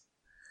is.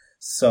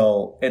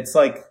 So it's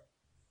like,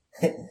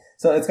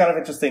 so it's kind of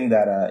interesting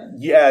that,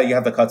 you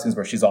have the cutscenes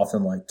where she's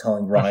often like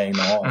telling Ryan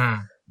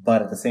off,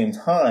 but at the same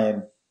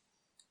time,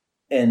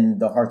 in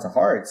the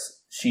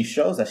heart-to-hearts, she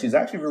shows that she's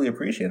actually really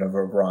appreciative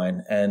of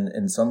Ryan, and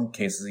in some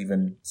cases,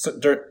 even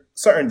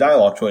certain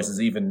dialogue choices,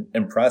 even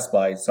impressed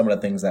by some of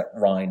the things that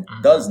Ryan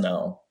does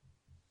know.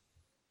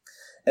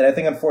 And I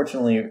think,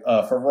 unfortunately,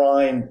 for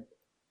Ryan,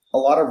 a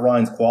lot of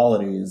Ryan's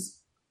qualities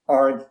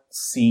aren't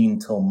seen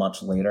till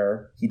much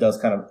later. He's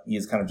kind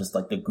of just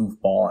like the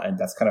goofball, and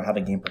that's kind of how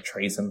the game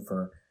portrays him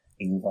for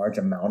a large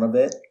amount of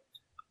it.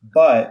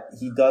 But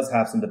he does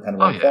have some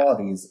dependable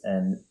qualities,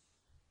 and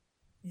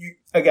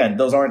again,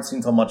 those aren't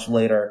seen till much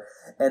later.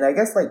 And I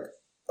guess like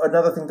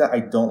another thing that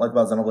I don't like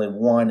about Xenoblade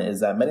 1 is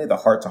that many of the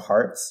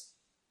heart-to-hearts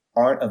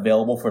aren't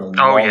available for the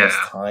longest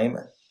time.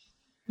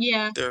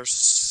 Yeah. There's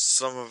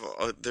so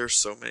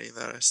many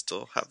that I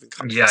still haven't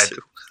come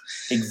to.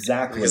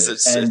 Exactly. Because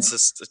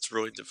it's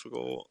really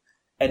difficult.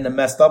 And the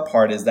messed up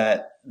part is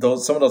that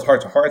some of those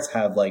heart-to-hearts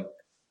have like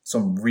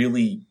some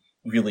really,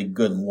 really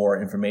good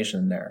lore information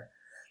in there.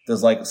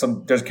 There's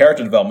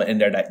character development in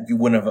there that you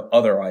wouldn't have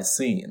otherwise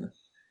seen.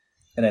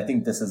 And I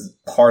think this is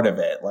part of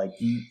it. Like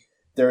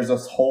there's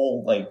this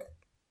whole like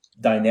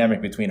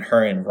dynamic between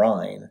her and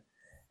Ryan.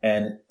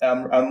 And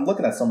I'm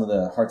looking at some of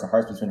the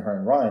heart-to-hearts between her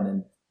and Ryan,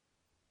 and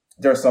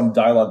there are some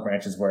dialogue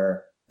branches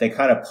where they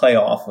kind of play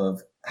off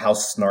of how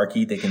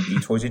snarky they can be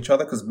towards each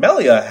other. Because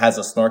Melia has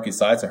a snarky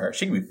side to her.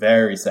 She can be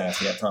very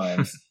sassy at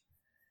times.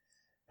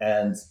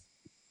 And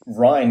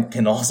Ryan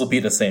can also be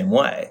the same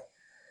way.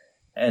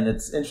 And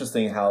it's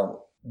interesting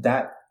how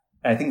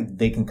I think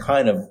they can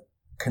kind of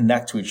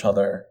connect to each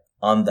other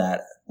on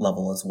that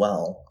level as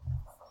well.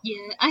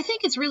 Yeah, I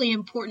think it's really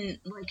important,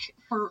 like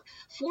for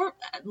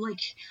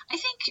I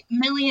think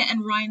Melia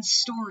and Ryan's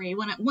story.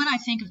 When I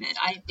think of it,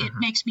 it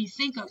makes me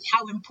think of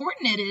how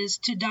important it is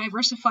to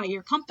diversify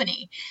your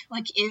company.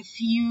 Like if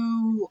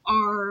you're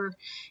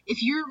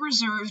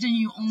reserved and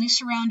you only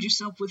surround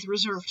yourself with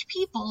reserved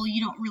people,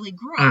 you don't really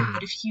grow.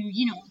 But if you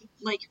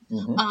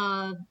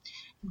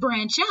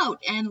branch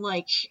out and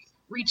like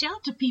reach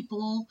out to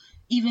people,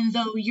 even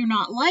though you're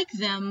not like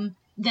them,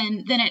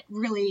 then it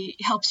really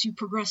helps you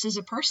progress as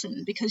a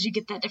person because you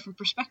get that different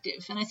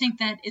perspective. And I think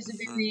that is a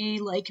very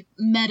like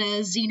meta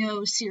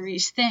Xeno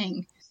series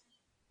thing.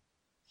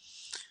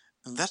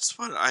 And that's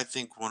what I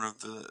think one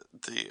of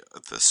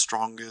the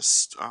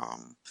strongest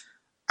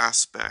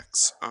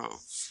aspects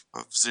of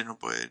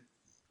Xenoblade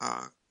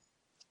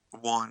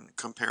 1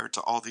 compared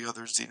to all the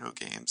other Xeno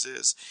games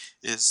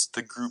is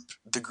the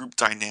group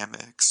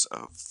dynamics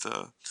of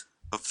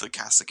the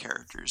cast of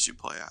characters you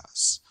play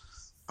as.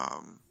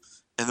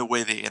 And the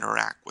way they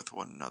interact with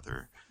one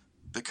another,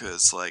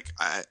 because like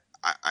I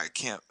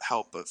can't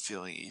help but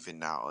feeling even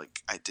now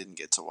like I didn't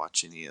get to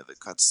watch any of the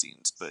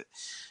cutscenes, but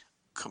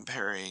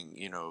comparing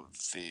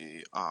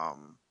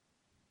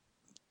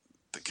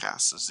the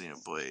cast of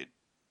Xenoblade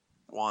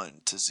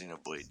 1 to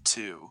Xenoblade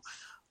 2,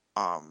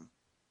 I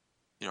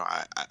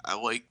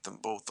like them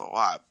both a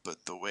lot,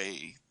 but the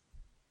way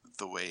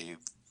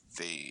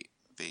they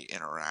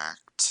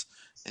interact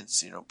in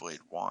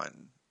Xenoblade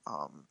 1,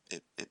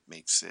 it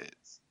makes it.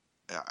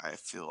 I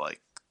feel like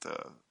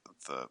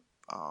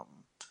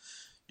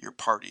your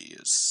party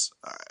is.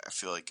 I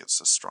feel like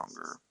it's a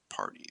stronger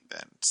party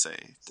than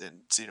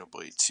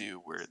Xenoblade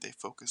 2, where they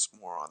focus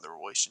more on the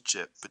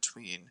relationship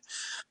between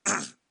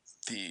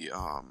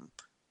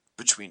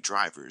between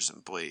drivers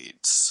and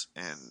blades,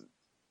 and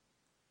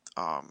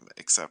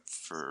except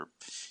for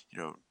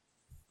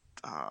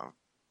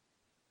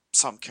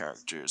some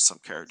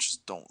characters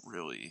don't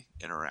really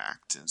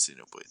interact in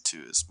Xenoblade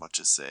 2 as much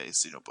as, say,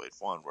 Xenoblade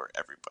 1, where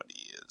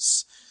everybody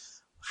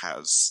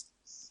has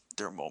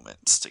their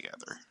moments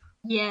together.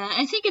 Yeah,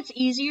 I think it's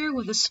easier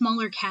with a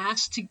smaller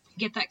cast to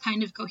get that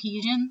kind of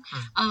cohesion.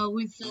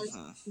 With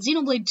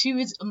Xenoblade 2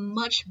 is a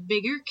much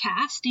bigger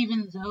cast,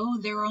 even though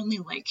there are only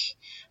like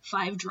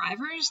 5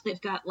 drivers.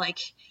 They've got like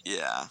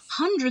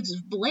hundreds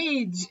of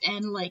blades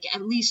and like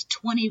at least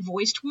 20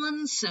 voiced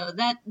ones, so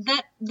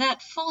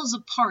that falls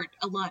apart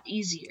a lot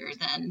easier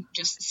than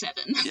just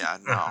 7. Yeah,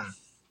 no.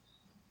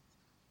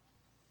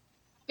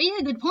 But yeah,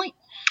 good point.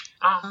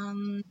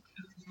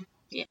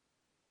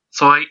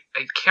 So I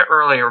can't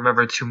really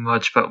remember too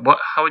much, but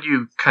how would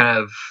you kind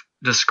of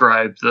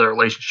describe the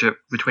relationship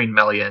between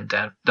Melia and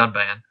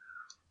Dunban?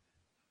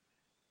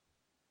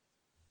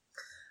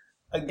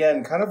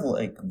 Again, kind of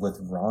like with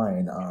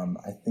Reyn,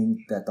 I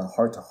think that the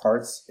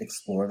heart-to-hearts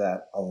explore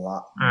that a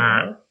lot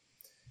more,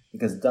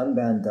 because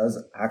Dunban does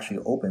actually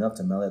open up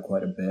to Melia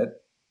quite a bit,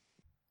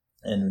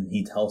 and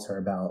he tells her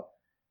about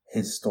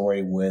his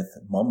story with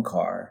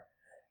Mumkar.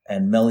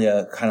 And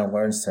Melia kind of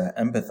learns to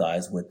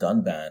empathize with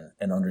Dunban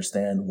and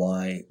understand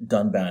why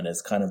Dunban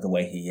is kind of the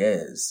way he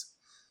is.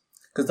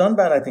 Because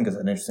Dunban, I think, is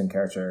an interesting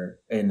character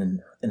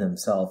in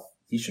himself.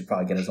 He should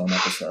probably get his own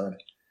episode.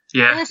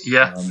 Yeah.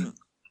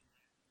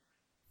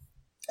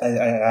 I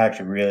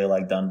actually really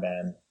like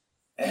Dunban.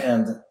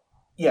 And,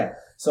 yeah,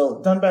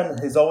 so Dunban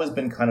has always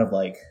been kind of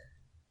like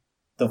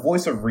the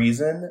voice of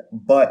reason,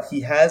 but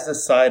he has a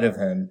side of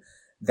him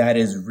that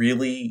is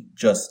really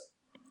just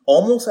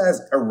almost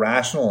as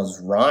irrational as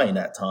Reyn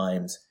at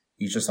times.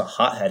 He's just a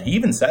hothead. He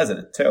even says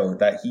it too,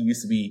 that he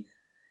used to be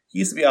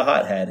a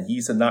hothead. He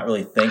used to not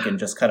really think and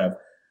just kind of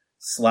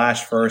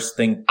slash first,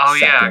 think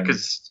second. Yeah,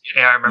 because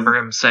I remember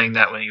him saying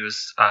that when he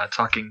was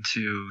talking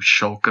to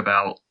Shulk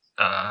about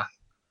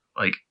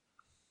like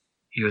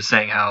he was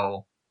saying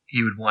how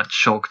he would want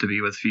Shulk to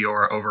be with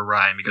Fiora over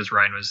Reyn because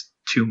Reyn was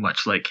too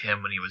much like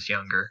him when he was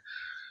younger.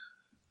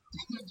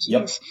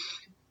 Yep.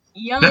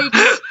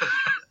 Yikes.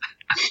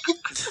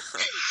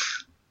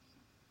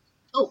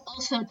 Oh,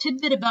 also,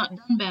 tidbit about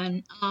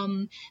Dunban.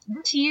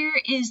 This year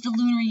is the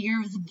lunar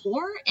year of the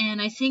boar, and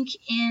I think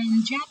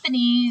in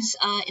Japanese,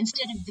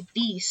 instead of the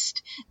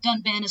beast,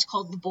 Dunban is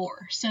called the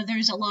boar. So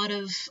there's a lot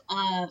of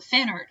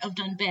fan art of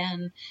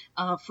Dunban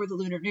for the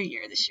Lunar New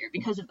Year this year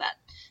because of that.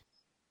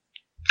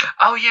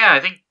 Oh yeah,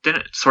 I think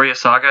didn't Sorya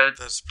Saga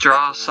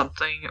draw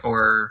something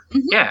or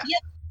yeah.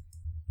 Yep.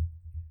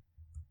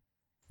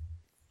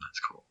 That's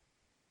cool.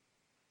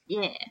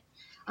 Yeah.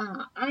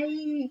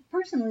 I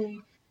personally,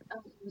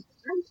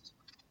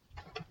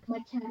 my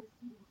cat.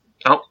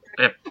 Oh,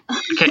 yep.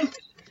 Okay.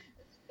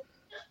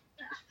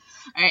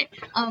 All right.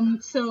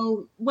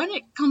 So when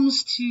it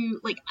comes to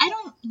I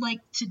don't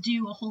like to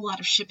do a whole lot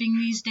of shipping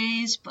these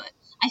days, but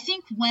I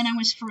think when I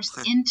was first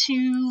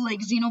into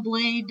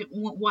Xenoblade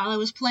while I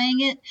was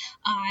playing it,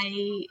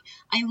 I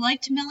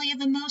liked Melia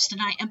the most,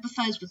 and I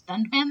empathized with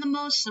Dunban the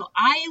most. So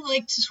I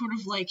like to sort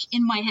of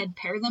in my head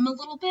pair them a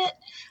little bit.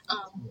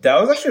 That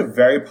was actually a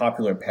very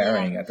popular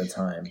pairing at the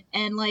time,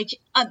 and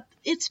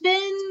it's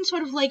been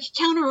sort of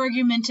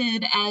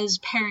counter-argumented as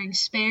pairing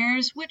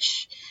spares,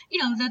 which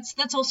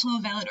that's also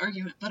a valid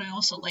argument. But I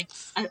also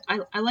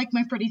I like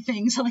my pretty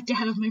things. I like to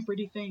have my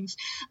pretty things.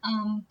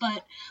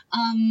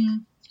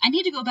 I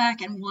need to go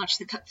back and watch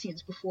the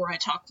cutscenes before I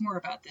talk more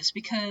about this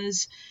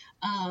because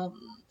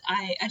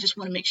I just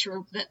want to make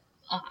sure that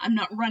I'm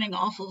not running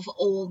off of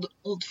old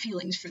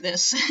feelings for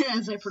this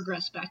as I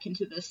progress back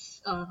into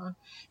this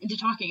into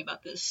talking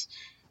about this.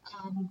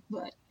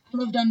 But I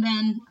love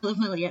Dunban. I love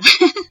Melia.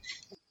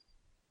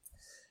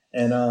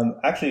 And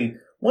actually,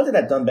 one thing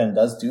that Dunban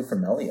does do for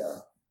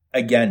Melia,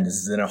 again, this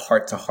is in a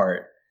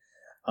heart-to-heart.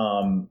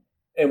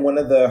 In one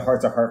of the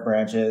heart-to-heart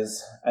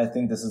branches, I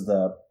think this is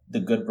the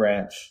good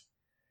branch,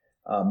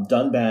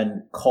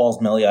 Dunban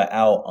calls Melia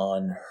out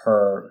on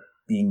her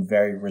being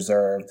very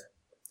reserved.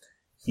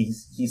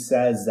 He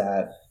says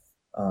that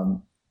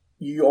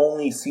you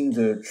only seem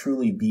to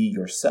truly be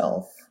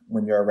yourself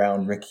when you're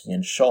around Riki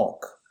and Shulk,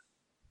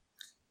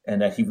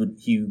 and that he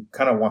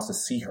kind of wants to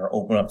see her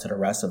open up to the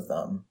rest of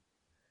them.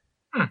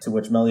 To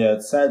which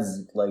Melia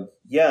says,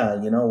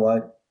 yeah, you know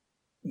what?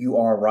 You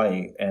are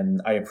right,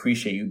 and I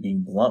appreciate you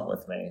being blunt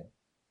with me.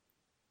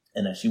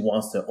 And that she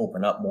wants to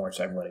open up more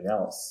to everybody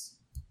else.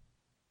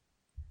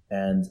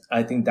 And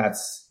I think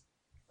that's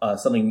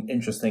something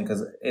interesting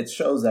because it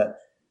shows that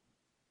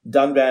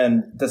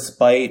Dunban,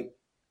 despite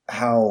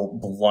how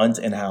blunt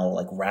and how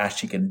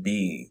rash he can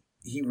be,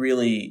 he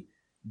really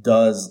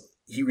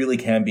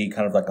can be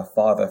kind of like a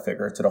father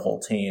figure to the whole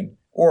team,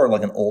 or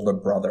an older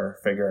brother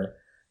figure.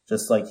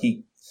 Just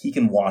he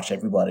can watch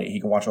everybody, he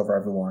can watch over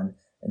everyone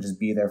and just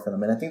be there for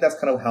them. And I think that's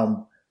kind of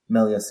how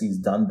Melia sees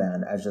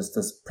Dunban, as just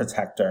this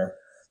protector,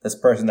 this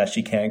person that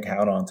she can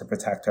count on to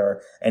protect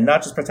her, and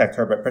not just protect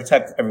her, but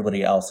protect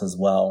everybody else as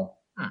well.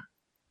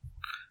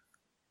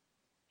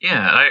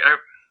 Yeah,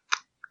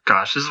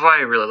 gosh, this is why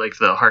I really like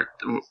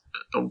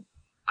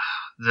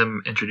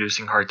them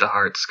introducing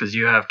heart-to-hearts, because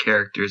you have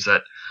characters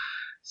that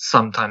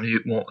sometimes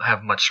you won't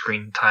have much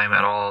screen time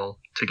at all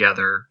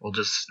together. We'll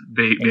just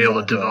be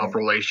able to develop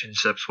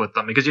relationships with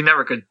them, because you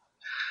never could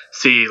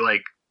see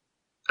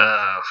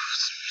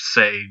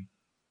say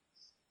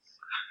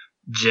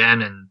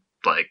Jen and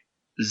like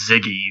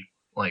Ziggy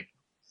like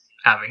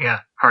having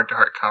a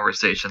heart-to-heart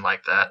conversation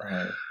like that.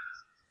 Right.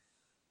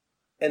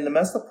 And the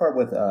messed up part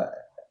with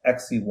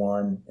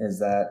XC1 is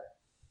that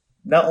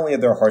not only are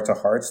there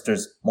heart-to-hearts,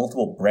 there's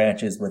multiple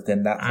branches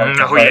within that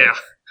heart-to-heart. Oh yeah.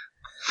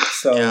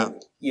 So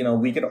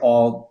we could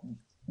all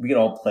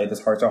play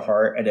this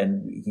heart-to-heart, and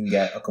then we can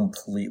get a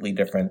completely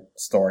different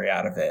story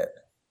out of it.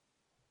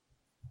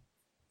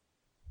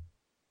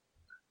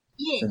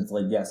 Yeah. Since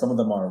some of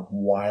them are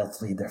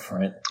wildly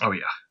different. Oh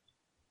yeah.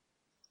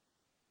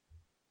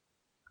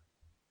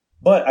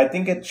 But I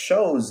think it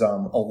shows a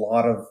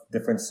lot of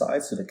different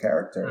sides to the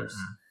characters.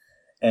 Mm-hmm.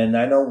 And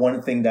I know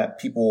one thing that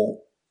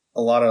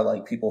a lot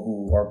of people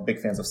who are big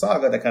fans of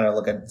Saga, they kind of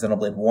look at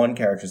Xenoblade 1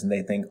 characters and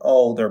they think,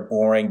 oh, they're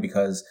boring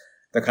because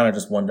they're kind of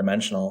just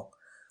one-dimensional,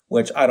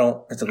 which I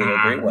don't particularly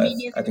agree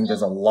with. I think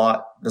there's a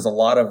lot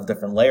of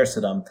different layers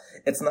to them.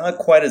 It's not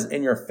quite as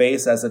in your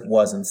face as it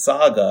was in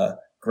Saga,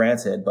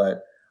 granted,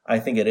 but I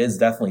think it's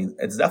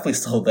definitely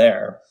still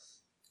there.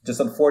 Just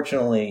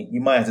unfortunately,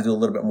 you might have to do a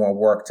little bit more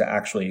work to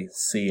actually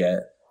see it.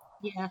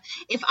 Yeah.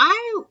 If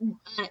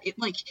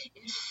for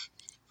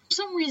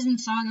some reason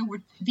Saga were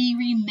to be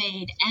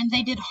remade and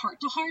they did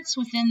heart-to-hearts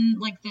within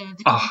the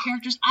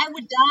characters, I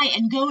would die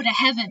and go to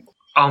heaven.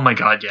 Oh my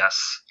god,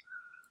 yes.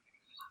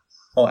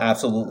 Oh,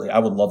 absolutely. I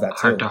would love that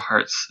too.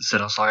 Heart-to-hearts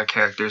Xenosaga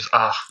characters.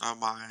 Oh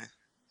my.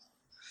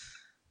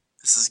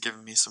 This is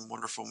giving me some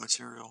wonderful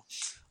material.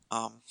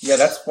 Yeah,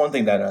 that's one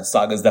thing that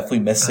Saga's definitely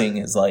missing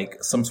is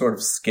some sort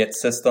of skit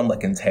system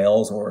like in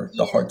Tales or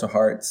the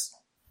heart-to-hearts.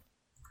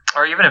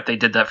 Or even if they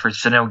did that for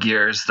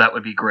Xenogears, that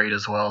would be great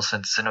as well,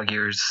 since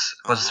Xenogears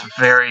was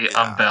very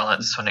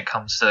unbalanced when it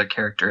comes to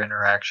character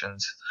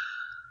interactions.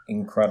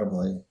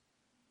 Incredibly.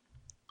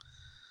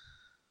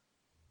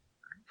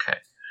 Okay.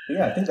 But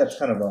yeah, I think that's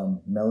kind of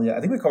Melia. I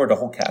think we covered the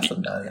whole cast of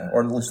Melia,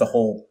 or at least the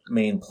whole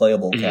main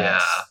playable cast. Yeah.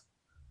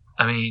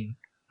 I mean,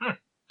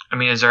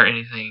 is there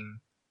anything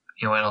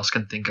anyone else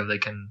can think of they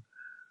can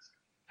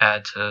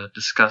add to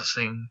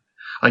discussing?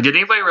 Did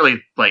anybody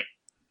really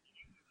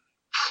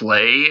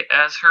play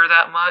as her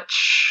that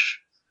much?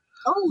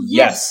 Oh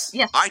yes.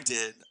 I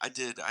did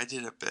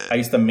a bit. I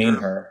used to main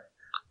her.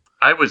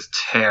 I was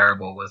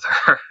terrible with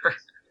her.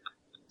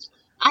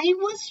 I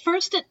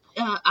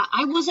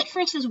was at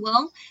first as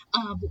well,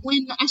 but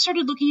when I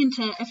started looking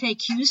into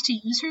FAQs to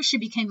use her, she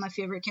became my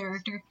favorite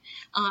character.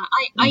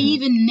 I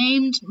even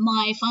named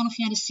my Final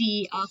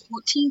Fantasy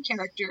 14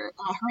 character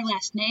her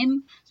last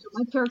name. So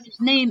my character's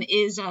name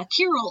is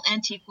Kirill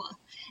Antiqua,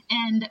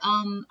 and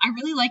I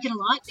really like it a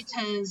lot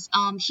because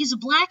he's a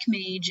black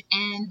mage,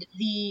 and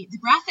the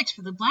graphics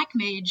for the black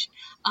mage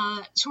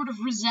sort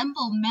of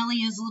resemble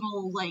Melia's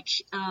little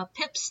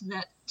pips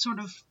that sort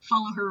of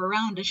follow her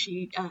around as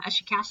she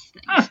casts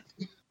things. Huh.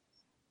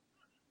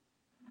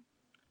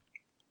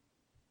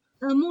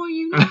 The more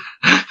you know.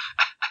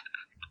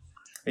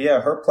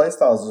 Yeah, her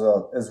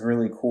playstyle is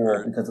really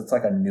cool because it's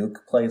like a nuke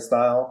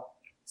playstyle.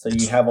 So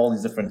you have all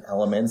these different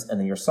elements, and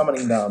then you're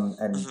summoning them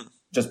and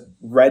just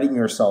readying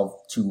yourself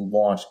to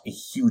launch a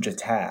huge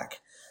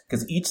attack.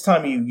 Because each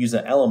time you use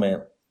an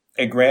element,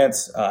 it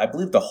grants, I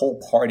believe, the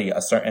whole party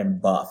a certain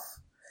buff.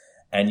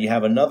 And you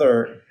have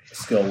another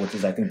skill, which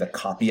is, I think, the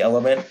copy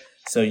element.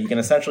 So you can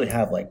essentially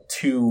have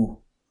two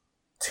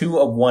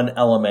of one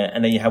element,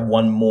 and then you have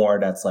one more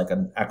that's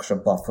an extra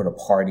buff for the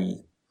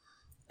party.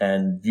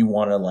 And you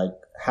want to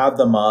have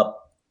them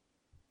up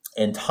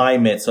and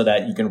time it so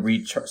that you can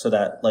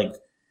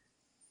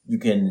you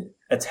can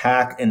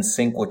attack in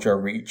sync with your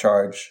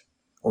recharge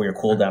or your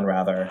cooldown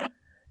rather.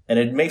 And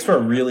it makes for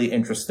a really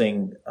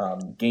interesting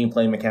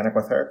gameplay mechanic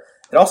with her.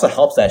 It also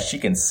helps that she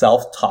can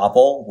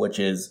self-topple, which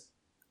is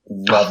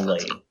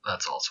lovely.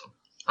 That's awesome.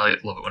 I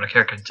love it when a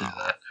character can do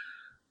that.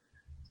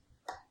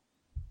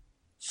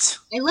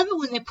 I love it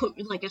when they put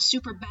a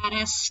super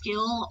badass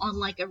skill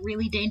on a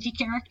really dainty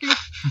character.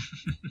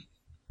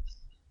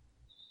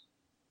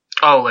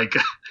 Oh, like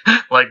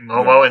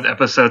Momo in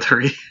episode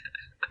 3.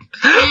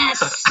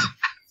 Yes.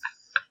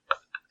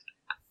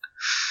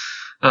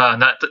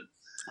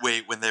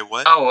 Wait, when they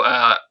what?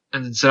 Oh,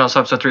 in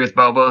Xenosaga episode 3 with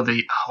Bobo,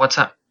 what's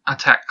that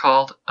attack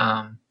called?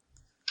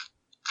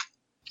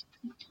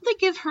 They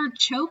give her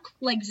choke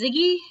like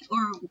Ziggy, or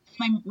am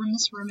I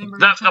misremembering?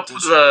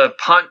 The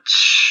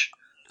punch,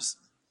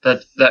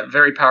 that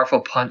very powerful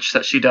punch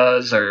that she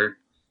does, or.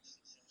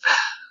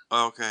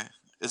 Okay,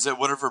 is it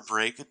whatever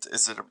break?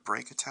 Is it a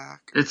break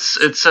attack? It's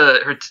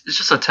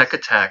just a tech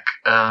attack.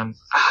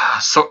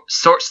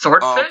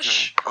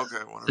 Swordfish. Oh,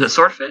 okay. Is it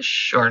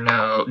swordfish or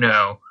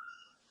no?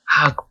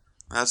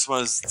 That's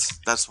one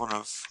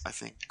of I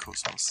think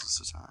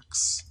Cosmos'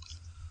 attacks.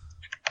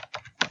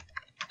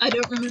 I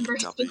don't remember.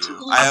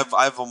 I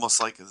have almost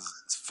a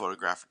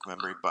photographic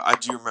memory, but I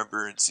do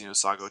remember in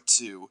Xenosaga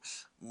 2,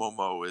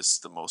 Momo is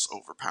the most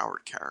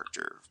overpowered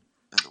character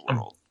in the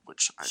world,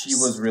 which she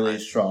was really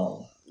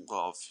strong.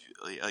 Love,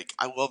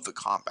 I love the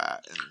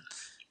combat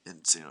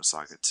in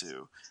Xenosaga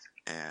 2,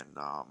 and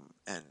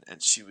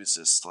she was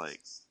just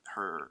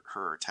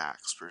her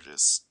attacks were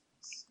just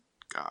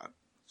God.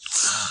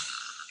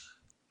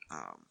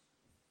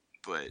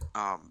 But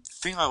the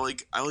thing I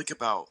like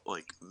about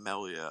like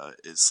Melia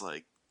is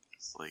like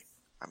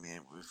I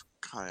mean, we've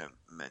kind of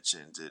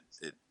mentioned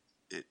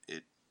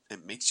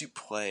it makes you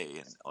play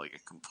in like a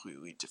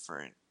completely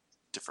different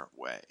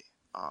way.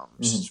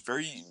 She's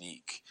very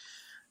unique,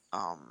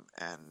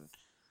 and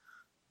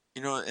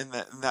you know, and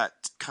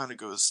that kind of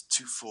goes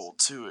twofold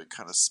too. It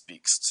kind of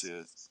speaks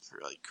to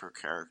her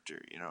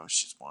character. You know,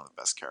 she's one of the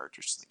best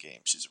characters in the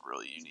game. She's a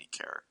really unique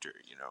character.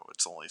 You know,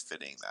 it's only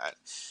fitting that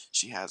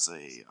she has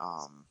a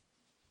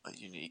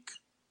unique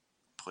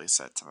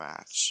playset to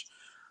match.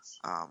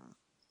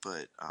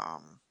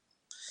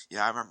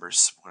 Yeah, I remember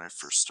when I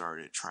first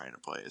started trying to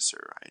play as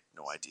her, I had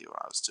no idea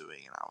what I was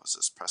doing, and I was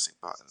just pressing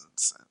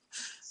buttons, and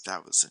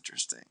that was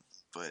interesting.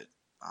 But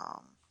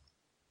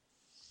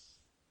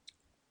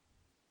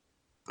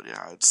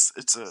yeah,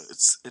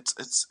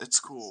 it's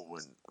cool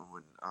when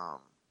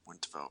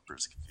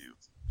developers give you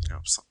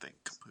something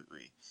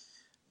completely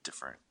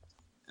different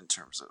in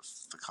terms of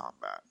the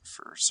combat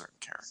for a certain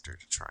character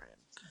to try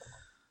and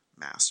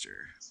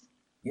master.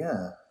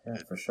 Yeah,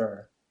 for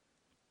sure.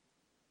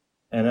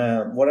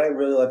 And what I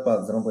really like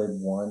about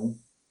Xenoblade 1,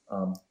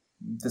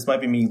 this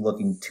might be me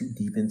looking too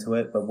deep into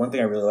it, but one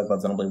thing I really like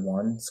about Xenoblade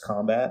 1's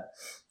combat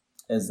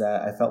is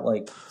that I felt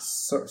like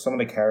some of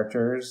the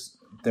characters,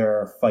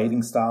 their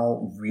fighting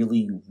style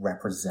really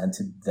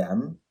represented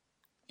them.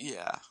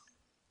 Yeah.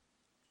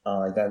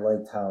 Like I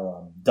liked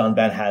how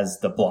Dunban has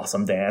the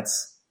Blossom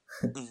Dance,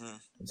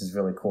 which is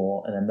really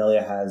cool, and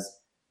Amelia has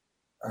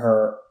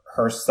her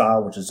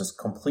style, which is just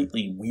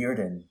completely weird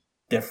and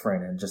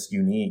different and just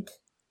unique.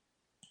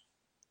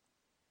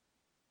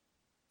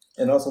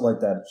 And also like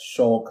that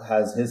Shulk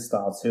has his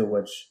style too,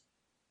 which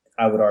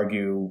I would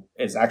argue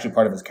is actually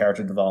part of his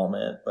character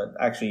development. But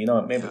actually, you know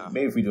what? Maybe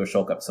if we do a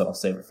Shulk episode, I'll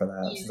save it for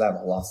that. Because I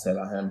have a lot to say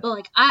about him. But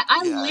like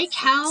I like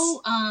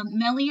how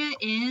Melia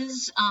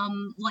is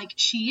like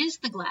she is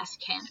the glass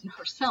cannon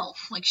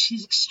herself. Like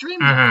she's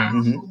extremely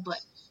powerful, but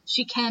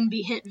she can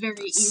be hit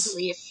very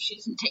easily if she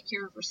doesn't take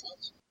care of herself.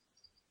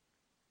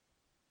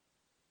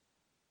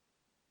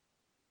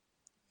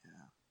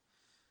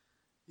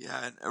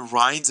 Yeah, and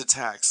Ryan's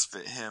attacks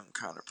fit him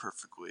kind of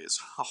perfectly as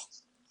well,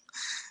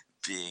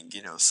 being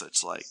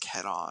such like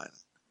head on.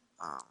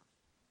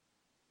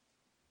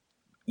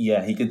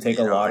 Yeah, he could take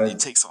a lot of. He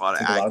takes a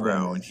lot of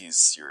aggro, and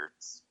he's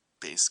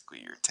basically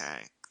your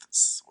tank.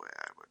 That's the way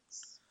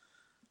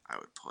I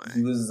would play.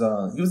 He was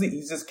the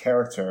easiest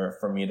character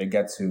for me to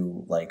get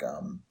to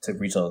to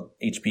reach a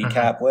HP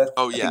cap with.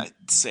 Oh yeah,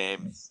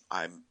 same.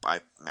 I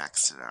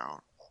maxed it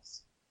out.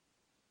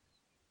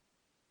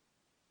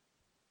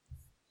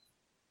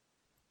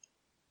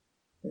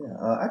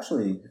 Yeah,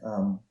 actually,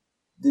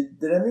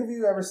 did any of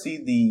you ever see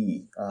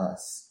the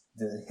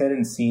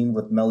hidden scene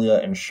with Melia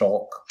and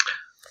Shulk?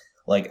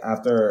 Like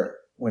after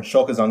when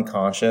Shulk is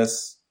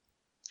unconscious,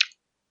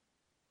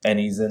 and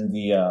he's in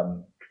the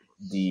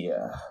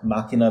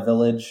Machina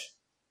village.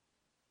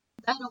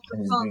 I don't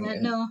recall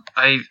that. No.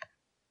 I've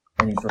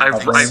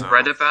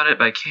read about it,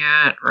 but I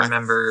can't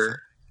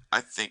remember.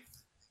 I think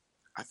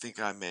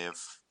I may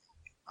have.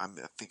 I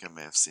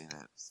seen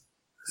it.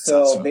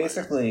 So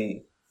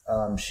basically.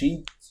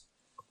 She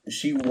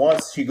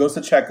goes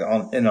to check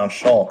on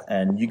Shulk,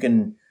 and you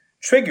can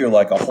trigger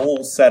like a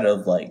whole set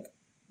of like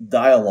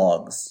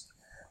dialogues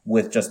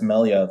with just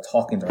Melia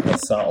talking to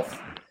herself,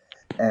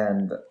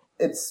 and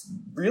it's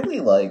really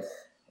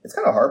it's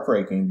kind of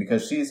heartbreaking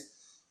because she's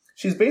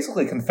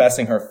basically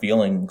confessing her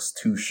feelings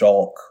to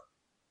Shulk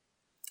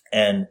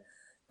and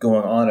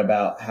going on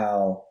about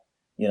how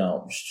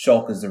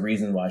Shulk is the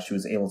reason why she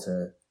was able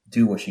to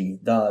do what she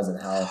does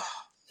and how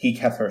he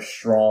kept her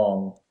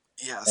strong.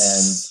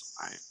 Yes,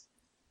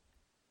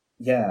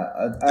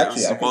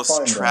 actually, it was the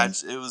most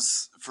tragic. It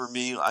was for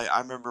me. I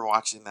remember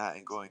watching that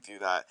and going through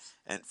that,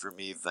 and for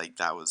me, like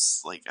that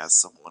was like as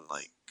someone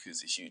like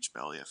who's a huge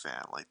Melia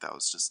fan, like that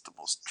was just the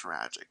most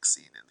tragic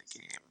scene in the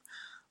game.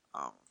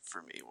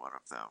 For me, one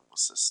of them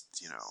was just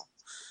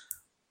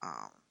I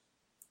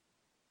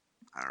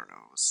don't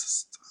know. It was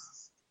just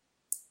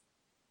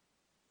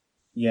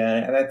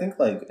and I think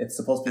like it's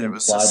supposed to be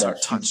implied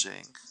that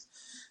touching.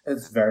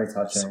 It's very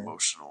touching. It's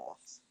emotional.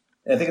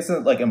 I think it's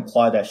like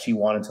implied that she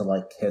wanted to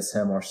like kiss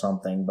him or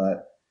something,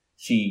 but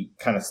she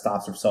kind of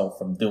stops herself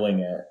from doing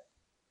it.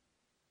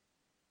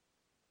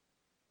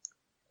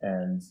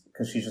 And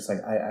because she's just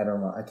like, I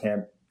don't know, I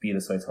can't be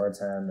this way towards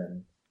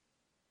him.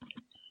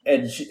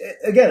 And she,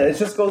 again, it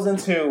just goes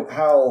into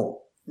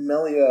how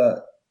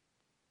Melia,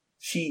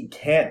 she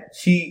can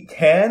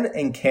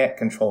and can't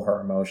control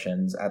her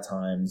emotions at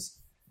times.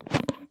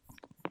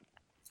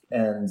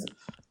 And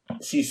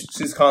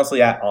she's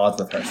constantly at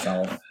odds with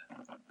herself.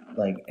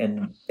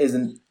 And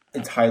isn't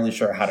entirely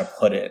sure how to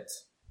put it.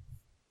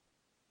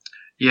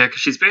 Yeah,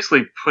 because she's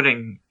basically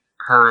trying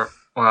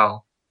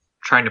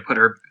to put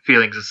her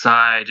feelings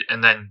aside,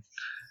 and then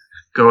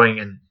going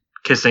and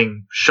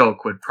kissing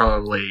Shulk would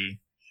probably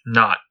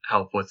not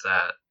help with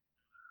that.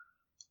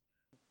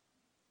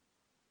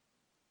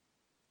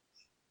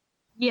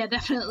 Yeah,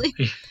 definitely.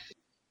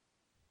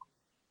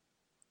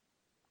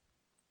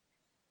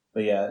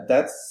 But yeah,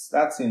 that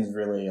scene's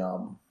really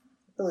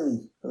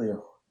really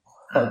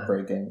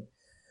heartbreaking.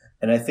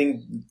 And I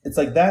think it's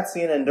like that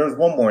scene, and there's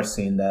one more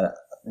scene that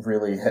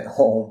really hit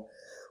home,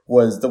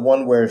 was the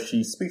one where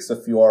she speaks to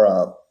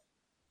Fiora,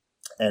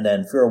 and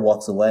then Fiora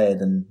walks away,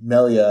 and then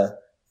Melia,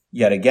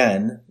 yet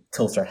again,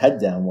 tilts her head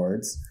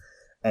downwards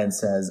and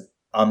says,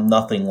 I'm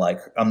nothing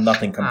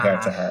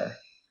compared to her.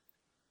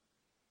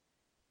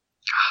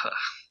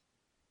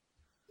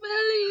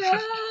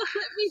 Melia,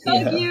 let me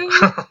hug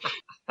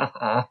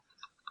you.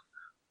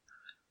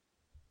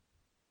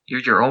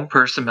 You're your own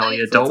person,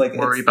 Melia. Don't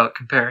worry about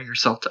comparing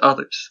yourself to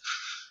others.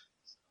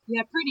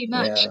 Yeah, pretty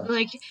much. Yeah.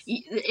 Like,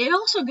 it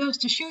also goes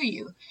to show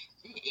you,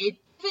 even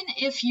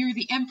if you're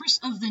the empress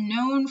of the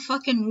known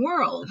fucking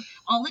world,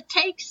 all it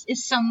takes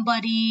is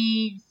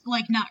somebody,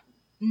 like, not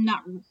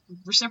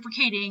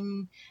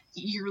reciprocating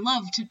your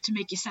love to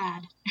make you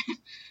sad.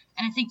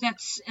 And I think it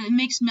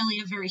makes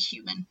Melia very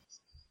human.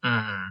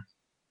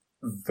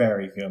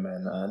 Very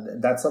human.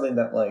 And that's something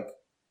that, like,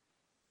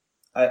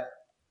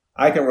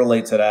 I can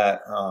relate to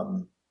that.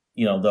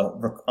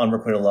 The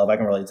unrequited love, I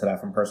can relate to that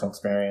from personal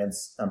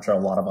experience. I'm sure a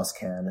lot of us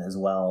can as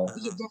well.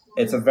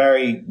 It's a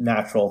very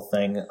natural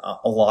thing.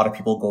 A lot of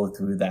people go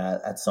through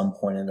that at some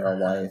point in their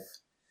life.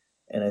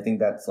 And I think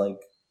that's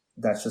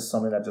just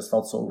something that just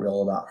felt so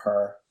real about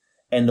her.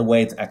 And the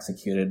way it's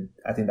executed,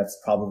 I think that's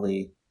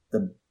probably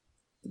the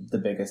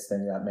biggest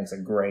thing that makes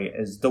it great,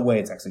 is the way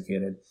it's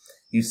executed.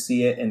 You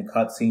see it in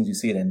cutscenes, you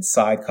see it in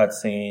side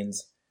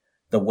cutscenes,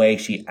 the way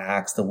she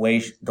acts, the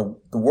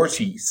words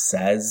she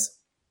says.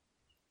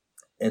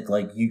 It,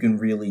 like, you can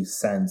really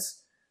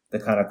sense the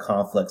kind of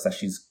conflicts that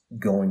she's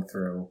going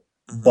through,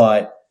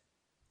 but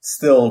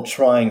still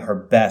trying her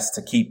best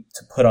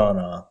to put on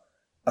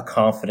a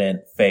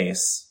confident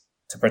face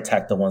to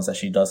protect the ones that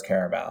she does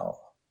care about.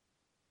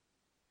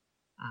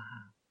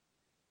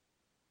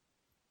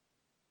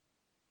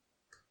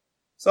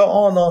 So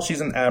all in all,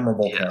 she's an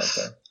admirable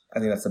character. I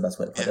think that's the best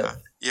way to put it.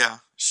 Yeah,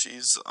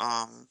 she's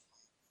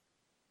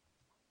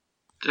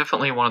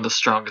definitely one of the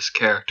strongest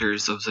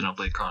characters of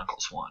Xenoblade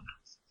Chronicles 1.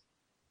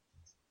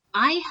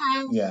 I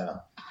have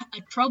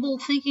a trouble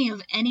thinking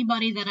of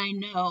anybody that I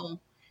know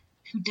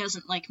who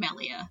doesn't like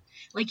Melia.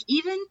 Like,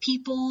 even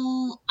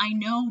people I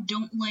know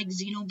don't like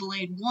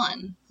Xenoblade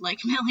 1 like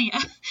Melia.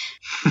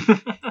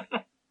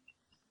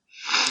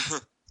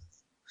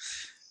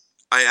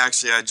 I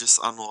just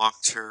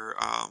unlocked her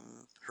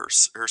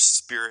her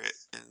spirit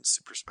in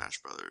Super Smash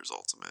Bros.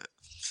 Ultimate.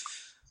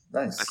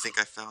 Nice. I think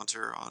I found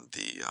her on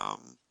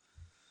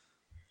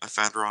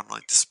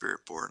like the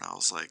spirit board, and I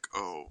was like,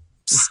 oh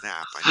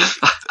snap, I need to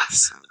get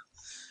this, and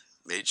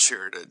made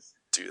sure to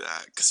do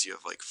that because you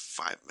have like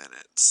 5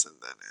 minutes and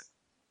then it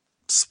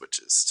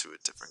switches to a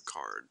different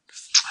card.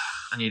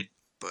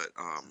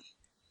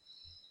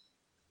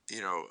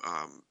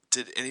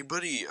 Did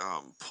anybody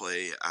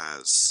play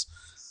as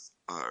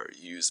or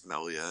use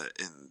Melia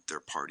in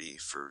their party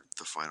for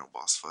the final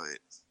boss fight?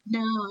 No,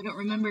 I don't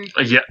remember.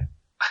 Yeah.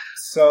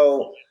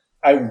 So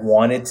I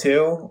wanted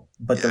to,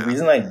 but the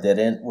reason I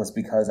didn't was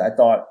because I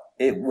thought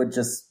it would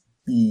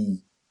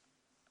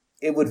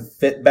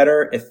fit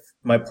better if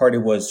my party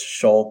was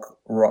Shulk,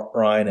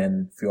 Reyn,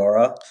 and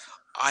Fiora.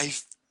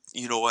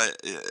 You know what?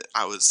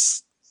 I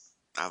was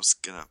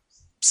gonna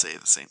say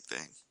the same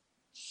thing.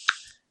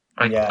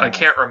 I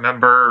can't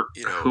remember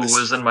who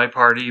was in my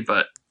party,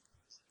 but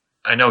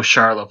I know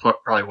Sharla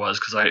probably was,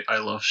 because I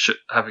love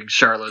having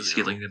Sharla's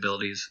healing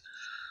abilities.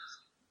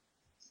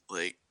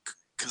 Like,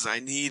 because I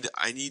need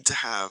to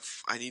have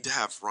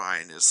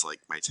Reyn as like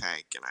my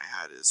tank, and I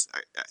had his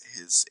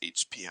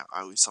HP.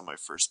 I was on my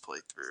first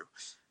playthrough.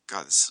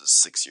 God, this was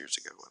 6 years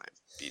ago when I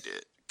beat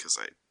it, because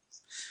I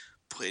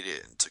played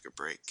it and took a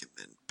break and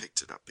then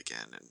picked it up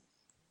again and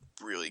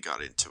really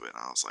got into it.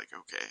 And I was like,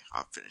 okay,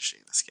 I'm finishing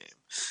this game.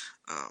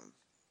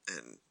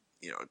 And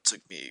it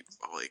took me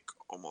like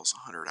almost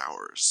 100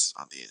 hours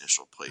on the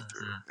initial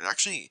playthrough. And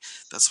actually,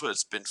 that's what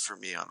it's been for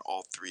me on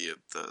all 3 of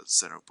the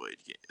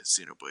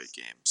Xenoblade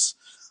games.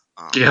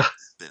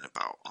 Been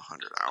about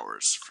 100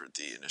 hours for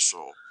the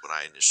initial, when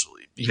I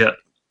initially beat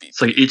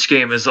so each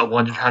game is a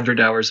 100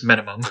 hours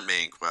minimum. The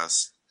main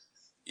quest.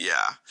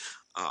 Yeah.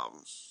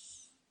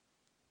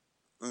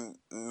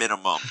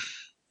 Minimum.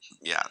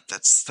 Yeah,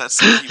 that's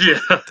key.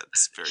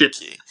 That's very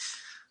key.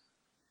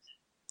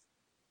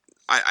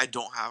 I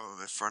don't have them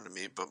in front of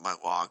me, but my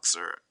logs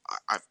are.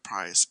 I've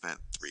probably spent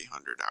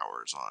 300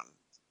 hours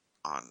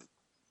on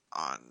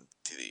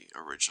the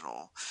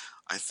original.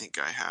 I think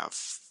I have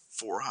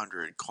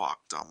 400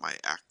 clocked on my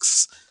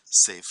X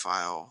save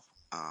file,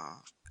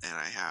 and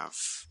I have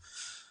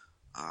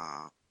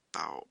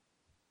about.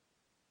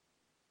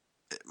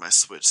 My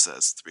Switch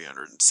says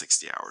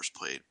 360 hours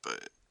played,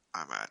 but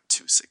I'm at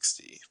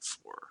 260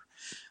 for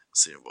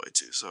Xenoblade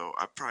 2. So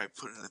I probably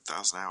put in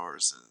 1,000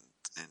 hours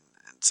in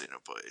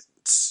Xenoblade.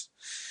 It's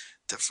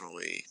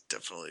definitely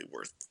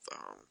worth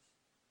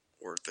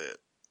it.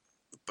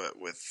 But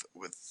with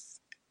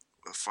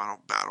the final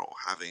battle,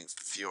 having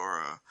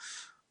Fiora,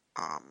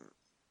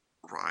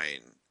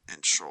 Reyn,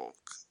 and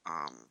Shulk,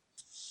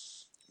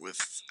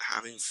 with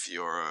having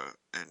Fiora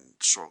and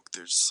Shulk,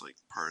 there's like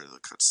part of the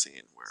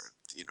cutscene where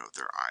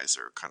their eyes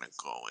are kind of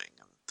glowing,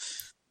 and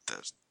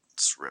that's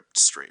ripped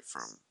straight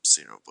from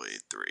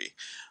Xenoblade 3.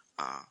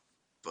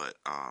 But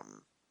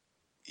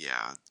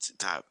yeah,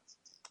 that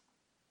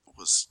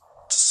was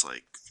just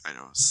like, I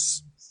know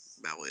it's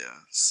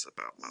Melia, it's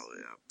about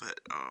Melia, but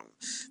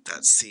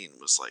that scene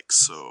was like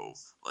so,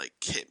 like,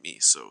 hit me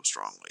so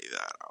strongly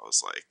that I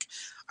was like,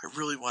 I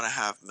really want to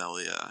have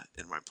Melia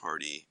in my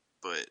party,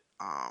 but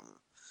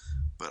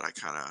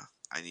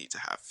I need to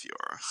have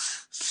Fiora.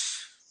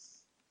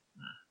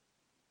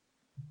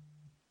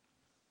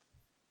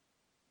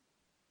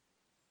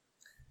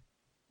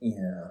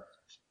 Yeah.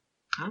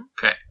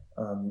 Okay.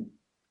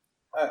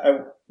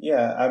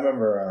 I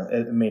remember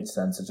it made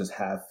sense to just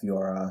have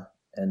Fiora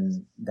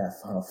and that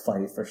final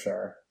fight for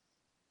sure.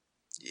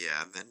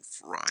 Yeah, and then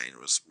Reyn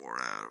was more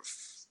out of,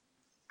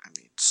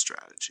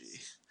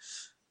 strategy.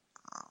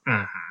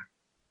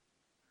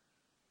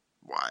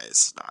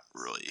 Wise, not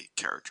really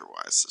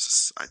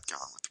character-wise. I'd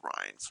gone with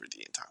Reyn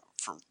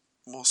for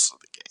most of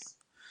the game.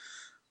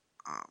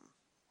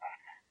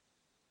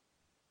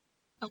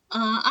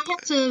 I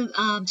have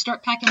to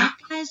start packing up,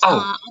 guys.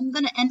 I'm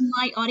going to end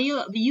my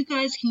audio, but you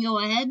guys can go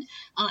ahead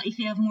if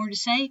you have more to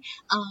say.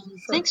 Sure.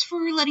 Thanks for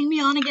letting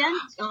me on again.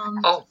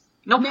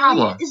 No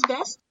problem. Is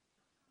best.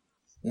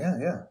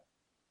 Yeah.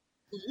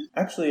 Mm-hmm.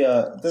 Actually,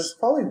 there's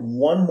probably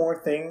one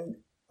more thing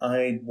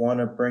I want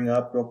to bring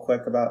up real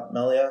quick about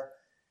Melia,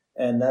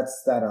 and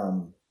that's that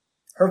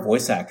her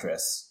voice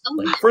actress.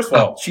 First of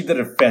all, she did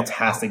a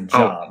fantastic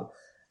job.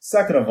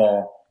 Second of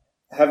all,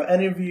 have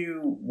any of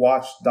you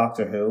watched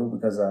Doctor Who?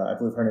 Because I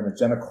believe her name is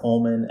Jenna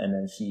Coleman, and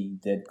then she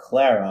did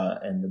Clara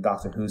in the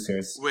Doctor Who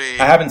series. Wait,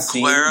 I haven't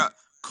seen.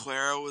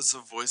 Clara was a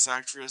voice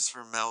actress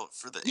for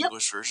the Yep.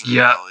 English version of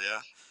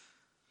Melia.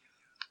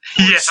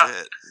 Holy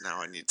shit!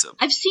 Now I need to.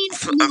 I've seen.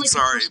 I'm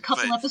sorry, the first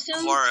couple but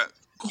episodes.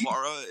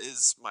 Clara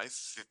is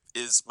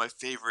my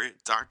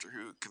favorite Doctor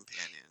Who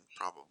companion,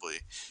 probably.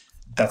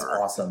 That's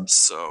ever. Awesome.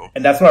 So,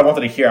 and that's what I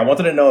wanted to hear. I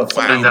wanted to know if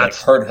somebody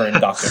heard her in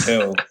Doctor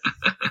Who.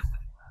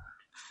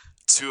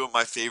 Two of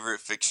my favorite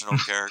fictional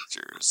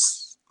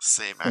characters,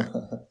 same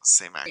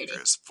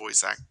actress,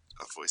 voice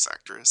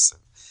actress,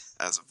 and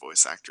as a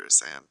voice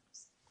actress and.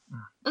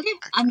 Okay,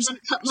 I'm gonna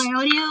cut my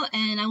audio,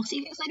 and I will see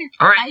you guys later.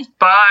 All right,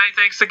 bye.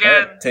 Thanks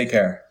again. Right, take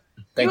care.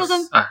 Thanks. You're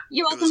welcome.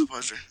 You're welcome. It was a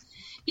pleasure.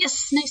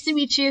 Yes, nice to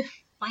meet you.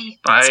 Bye.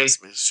 Nice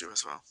to meet you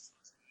as well.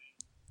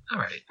 All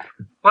right.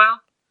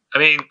 Well,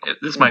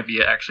 this might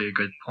be actually a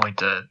good point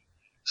to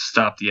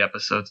stop the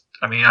episode.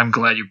 I'm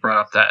glad you brought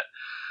up that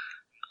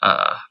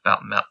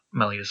about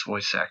Melia's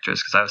voice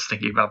actress, because I was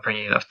thinking about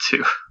bringing it up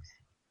too.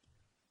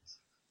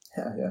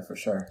 Yeah, for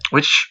sure.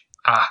 Which,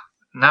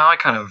 now I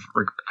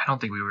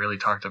don't think we really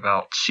talked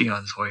about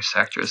Shion's voice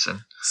actress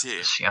in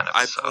the Shion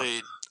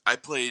episode. I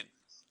played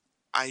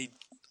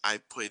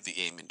the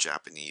game in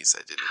Japanese.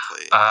 I didn't play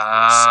it in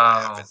English, so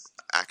I haven't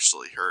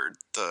actually heard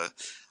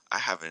I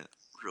haven't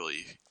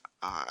really.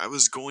 I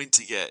was going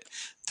to get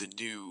the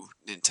new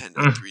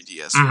Nintendo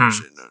 3DS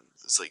version.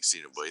 It's like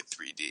Xenoblade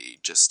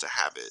 3D, just to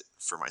have it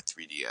for my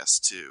 3DS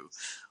too,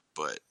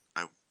 but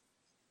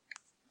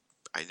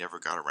I never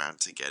got around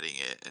to getting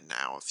it, and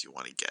now if you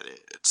want to get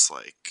it, it's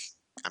like,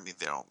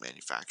 they don't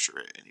manufacture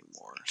it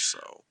anymore,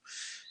 so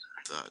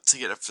to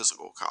get a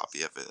physical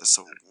copy of it, it's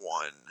a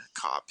one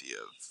copy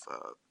of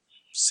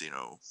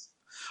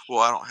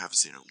well, I don't have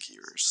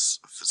Xenogears,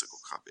 a physical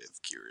copy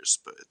of Gears,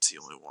 but it's the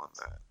only one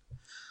that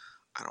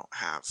I don't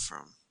have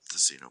from the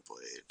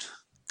Xenoblade,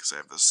 because I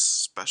have a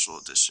special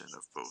edition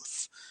of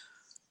both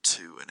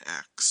 2 and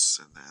X,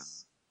 and then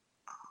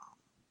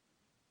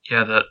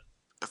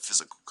a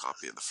physical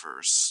copy of the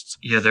first.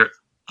 The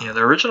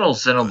original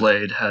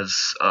Xenoblade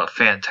has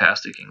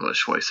fantastic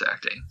English voice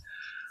acting,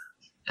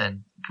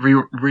 and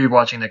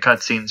rewatching the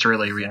cutscenes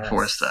really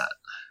reinforced that.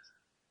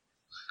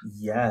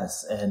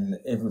 Yes, and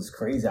it was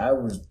crazy. I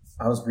was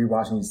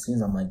rewatching these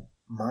scenes. I'm like,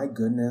 my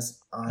goodness,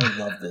 I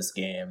love this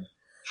game.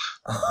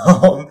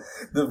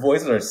 The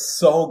voices are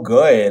so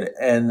good,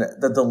 and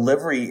the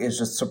delivery is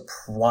just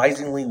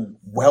surprisingly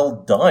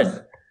well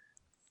done.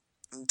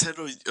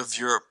 Nintendo of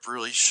Europe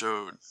really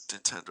showed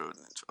Nintendo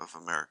of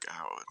America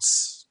how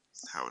it's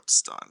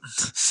done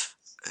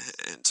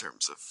in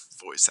terms of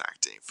voice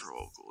acting for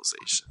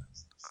localization.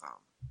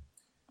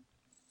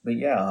 But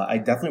yeah, I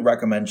definitely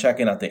recommend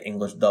checking out the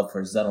English dub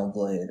for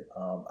Xenoblade.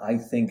 I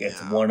think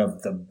it's one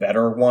of the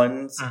better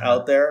ones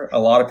out there. A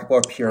lot of people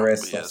are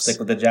purists, they'll stick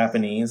with the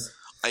Japanese.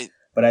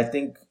 But I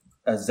think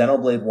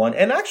Xenoblade 1,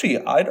 and actually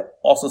I'd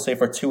also say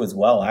for 2 as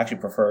well, I actually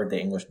prefer the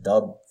English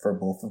dub for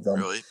both of them.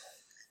 Really?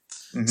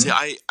 Mm-hmm. See,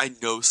 I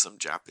know some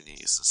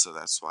Japanese, and so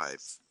that's why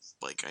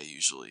I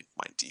usually,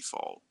 my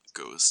default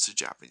goes to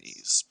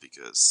Japanese,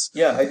 because...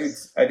 Yeah,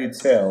 I do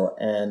too,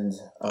 and...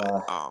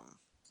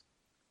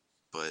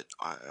 But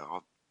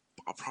I'll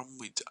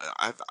probably...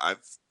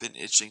 I've been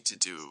itching to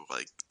do,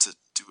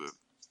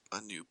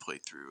 a new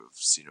playthrough of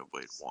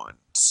Xenoblade 1,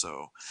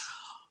 so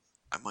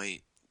I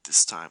might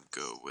this time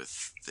go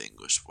with the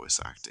English voice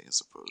acting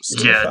as opposed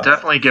to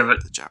definitely give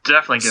it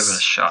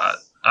a shot.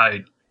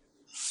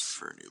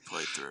 For a new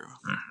playthrough.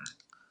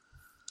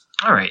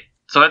 Mm-hmm. All right,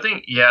 so I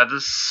think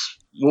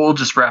we'll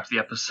just wrap the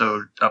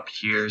episode up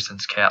here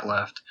since Kat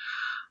left.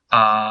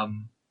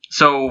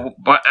 So,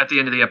 but at the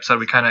end of the episode,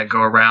 we kind of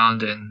go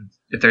around, and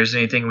if there's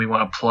anything we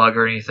want to plug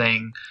or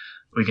anything,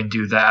 we can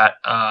do that.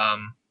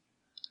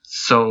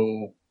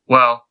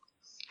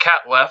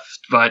 Kat left,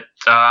 but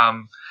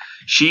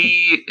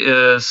she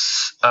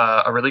is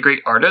a really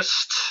great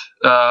artist.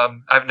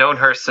 I've known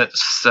her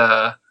since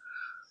I've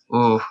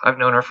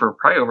known her for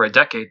probably over a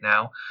decade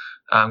now,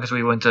 because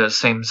we went to the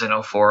same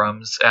Xeno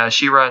forums.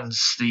 She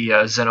runs the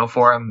Xeno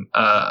forum,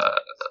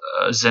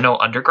 Xeno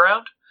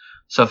Underground.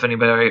 So if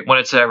anybody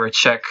wanted to ever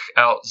check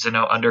out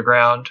Xeno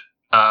Underground,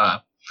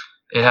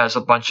 it has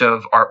a bunch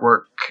of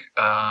artwork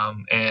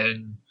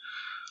and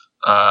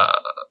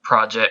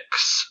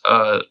projects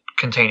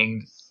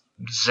containing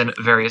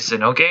various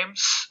Xeno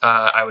games.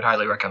 I would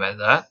highly recommend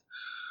that.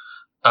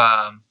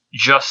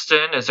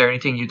 Justin, is there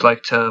anything you'd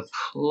like to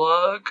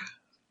plug?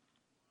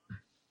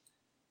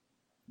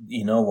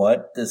 You know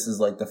what? This is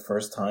like the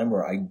first time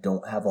where I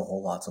don't have a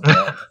whole lot to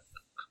plug.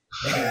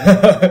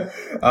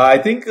 I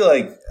think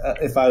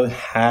if I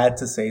had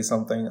to say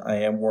something, I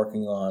am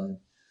working on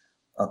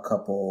a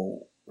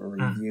couple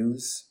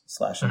reviews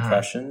 /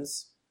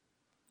 impressions,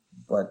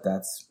 but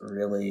that's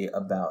really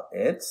about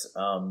it.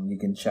 You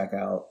can check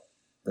out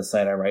the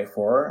site I write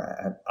for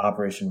at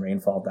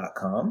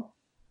operationrainfall.com,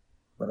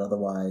 but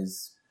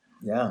otherwise,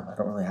 I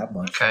don't really have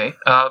much. Okay.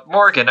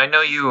 Morgan, I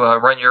know you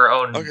run your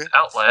own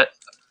outlet.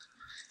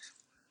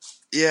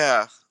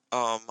 Yeah,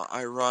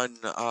 I run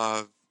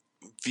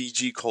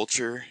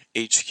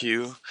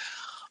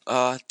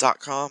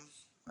VGCultureHQ.com.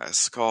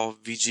 It's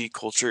called VG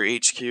Culture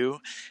HQ,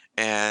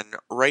 and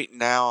right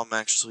now I'm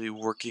actually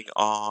working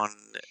on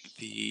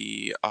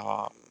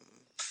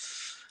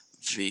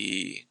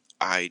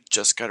I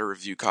just got a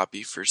review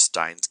copy for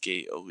Steins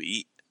Gate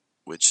Elite,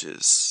 which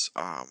is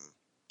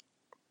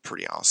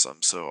pretty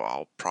awesome. So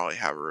I'll probably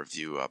have a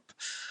review up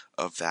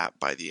of that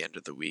by the end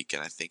of the week,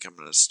 and I think I'm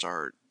going to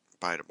start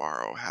by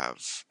tomorrow,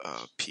 have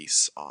a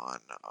piece on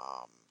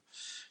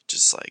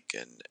just like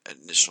an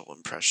initial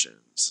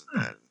impressions,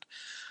 and then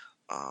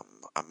I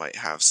might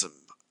have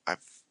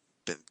I've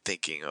been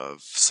thinking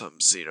of some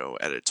Xeno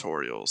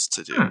editorials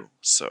to do,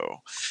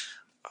 so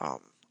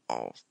I'll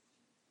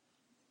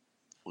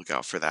look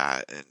out for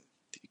that. And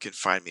you can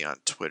find me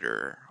on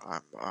Twitter.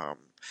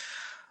 I'm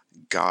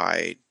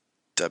Guy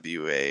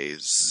WA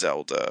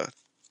Zelda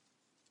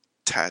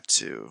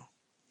Tattoo,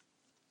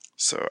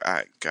 so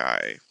at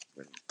Guy.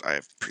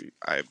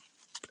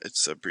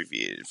 It's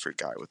abbreviated for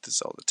Guy with the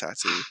Zelda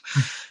tattoo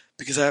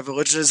because I have a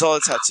Legend of Zelda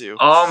tattoo.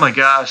 Oh my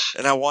gosh!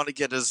 And I want to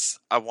get a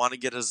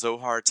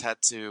Zohar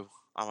tattoo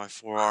on my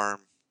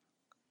forearm.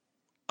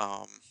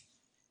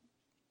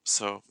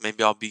 So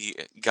maybe I'll be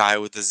Guy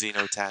with the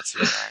Xeno tattoo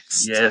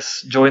next.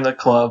 Yes, join the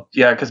club.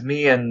 Yeah, because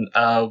me and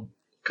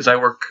because I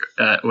work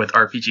with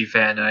RPG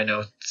Fan, and I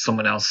know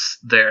someone else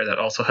there that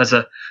also has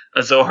a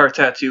Zohar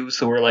tattoo.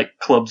 So we're like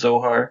Club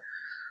Zohar.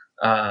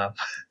 I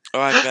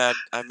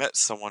met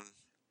someone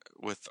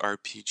with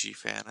RPG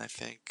Fan, I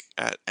think,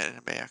 at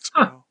Anime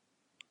Expo.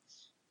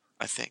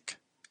 I think.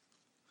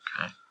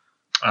 Okay.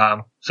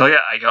 So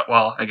yeah, I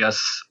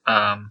guess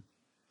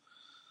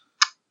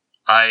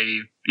I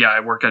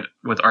work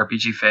with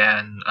RPG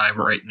Fan. I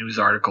write news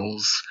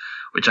articles,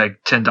 which I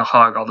tend to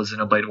hog all the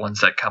Xenoblade ones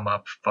that come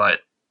up,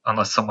 but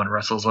unless someone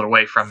wrestles it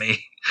away from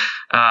me.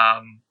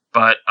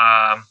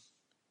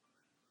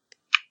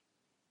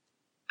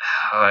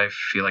 I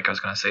feel like I was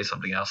going to say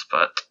something else,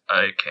 but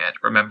I can't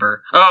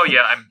remember. Oh,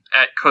 yeah, I'm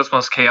at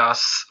Cosmos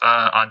Chaos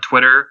on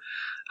Twitter.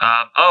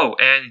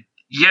 And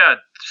yeah,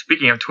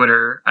 speaking of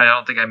Twitter, I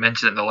don't think I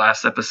mentioned it in the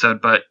last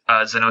episode, but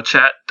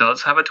XenoChat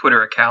does have a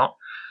Twitter account.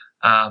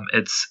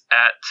 It's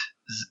at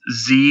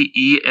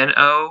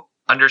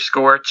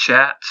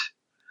ZENO_chat.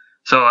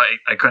 So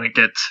I couldn't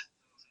get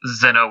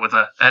Zeno with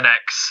an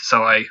X,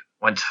 so I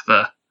went to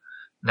the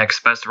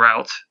next best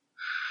route.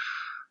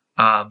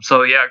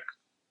 So yeah,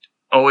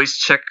 always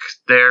check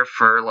there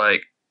for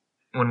like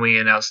when we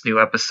announce new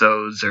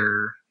episodes,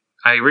 or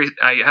I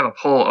have a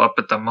poll up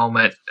at the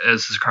moment.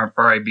 This is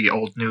probably be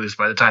old news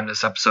by the time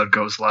this episode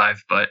goes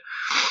live, but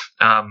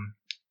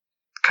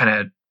kind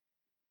of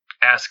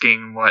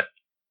asking what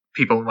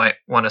people might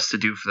want us to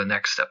do for the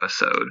next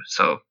episode.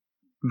 So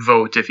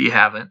vote if you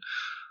haven't.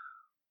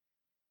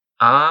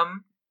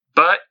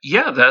 But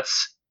yeah,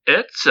 that's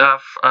it.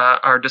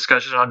 Our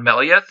discussion on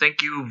Melia.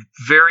 Thank you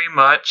very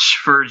much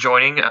for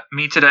joining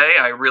me today.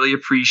 I really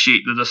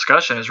appreciate the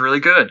discussion. It's really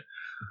good.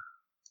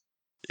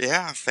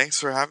 Yeah, thanks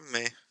for having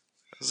me.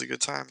 It was a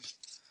good time.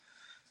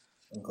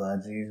 I'm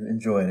glad you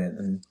enjoyed it,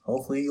 and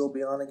hopefully you'll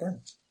be on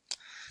again.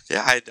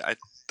 Yeah, I'd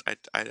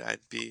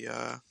be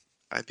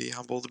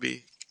humbled to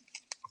be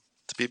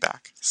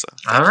back. So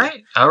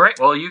all right.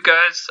 Well, you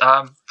guys,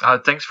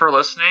 thanks for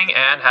listening,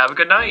 and have a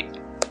good night.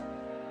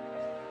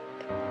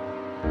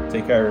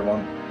 Take care,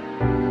 everyone.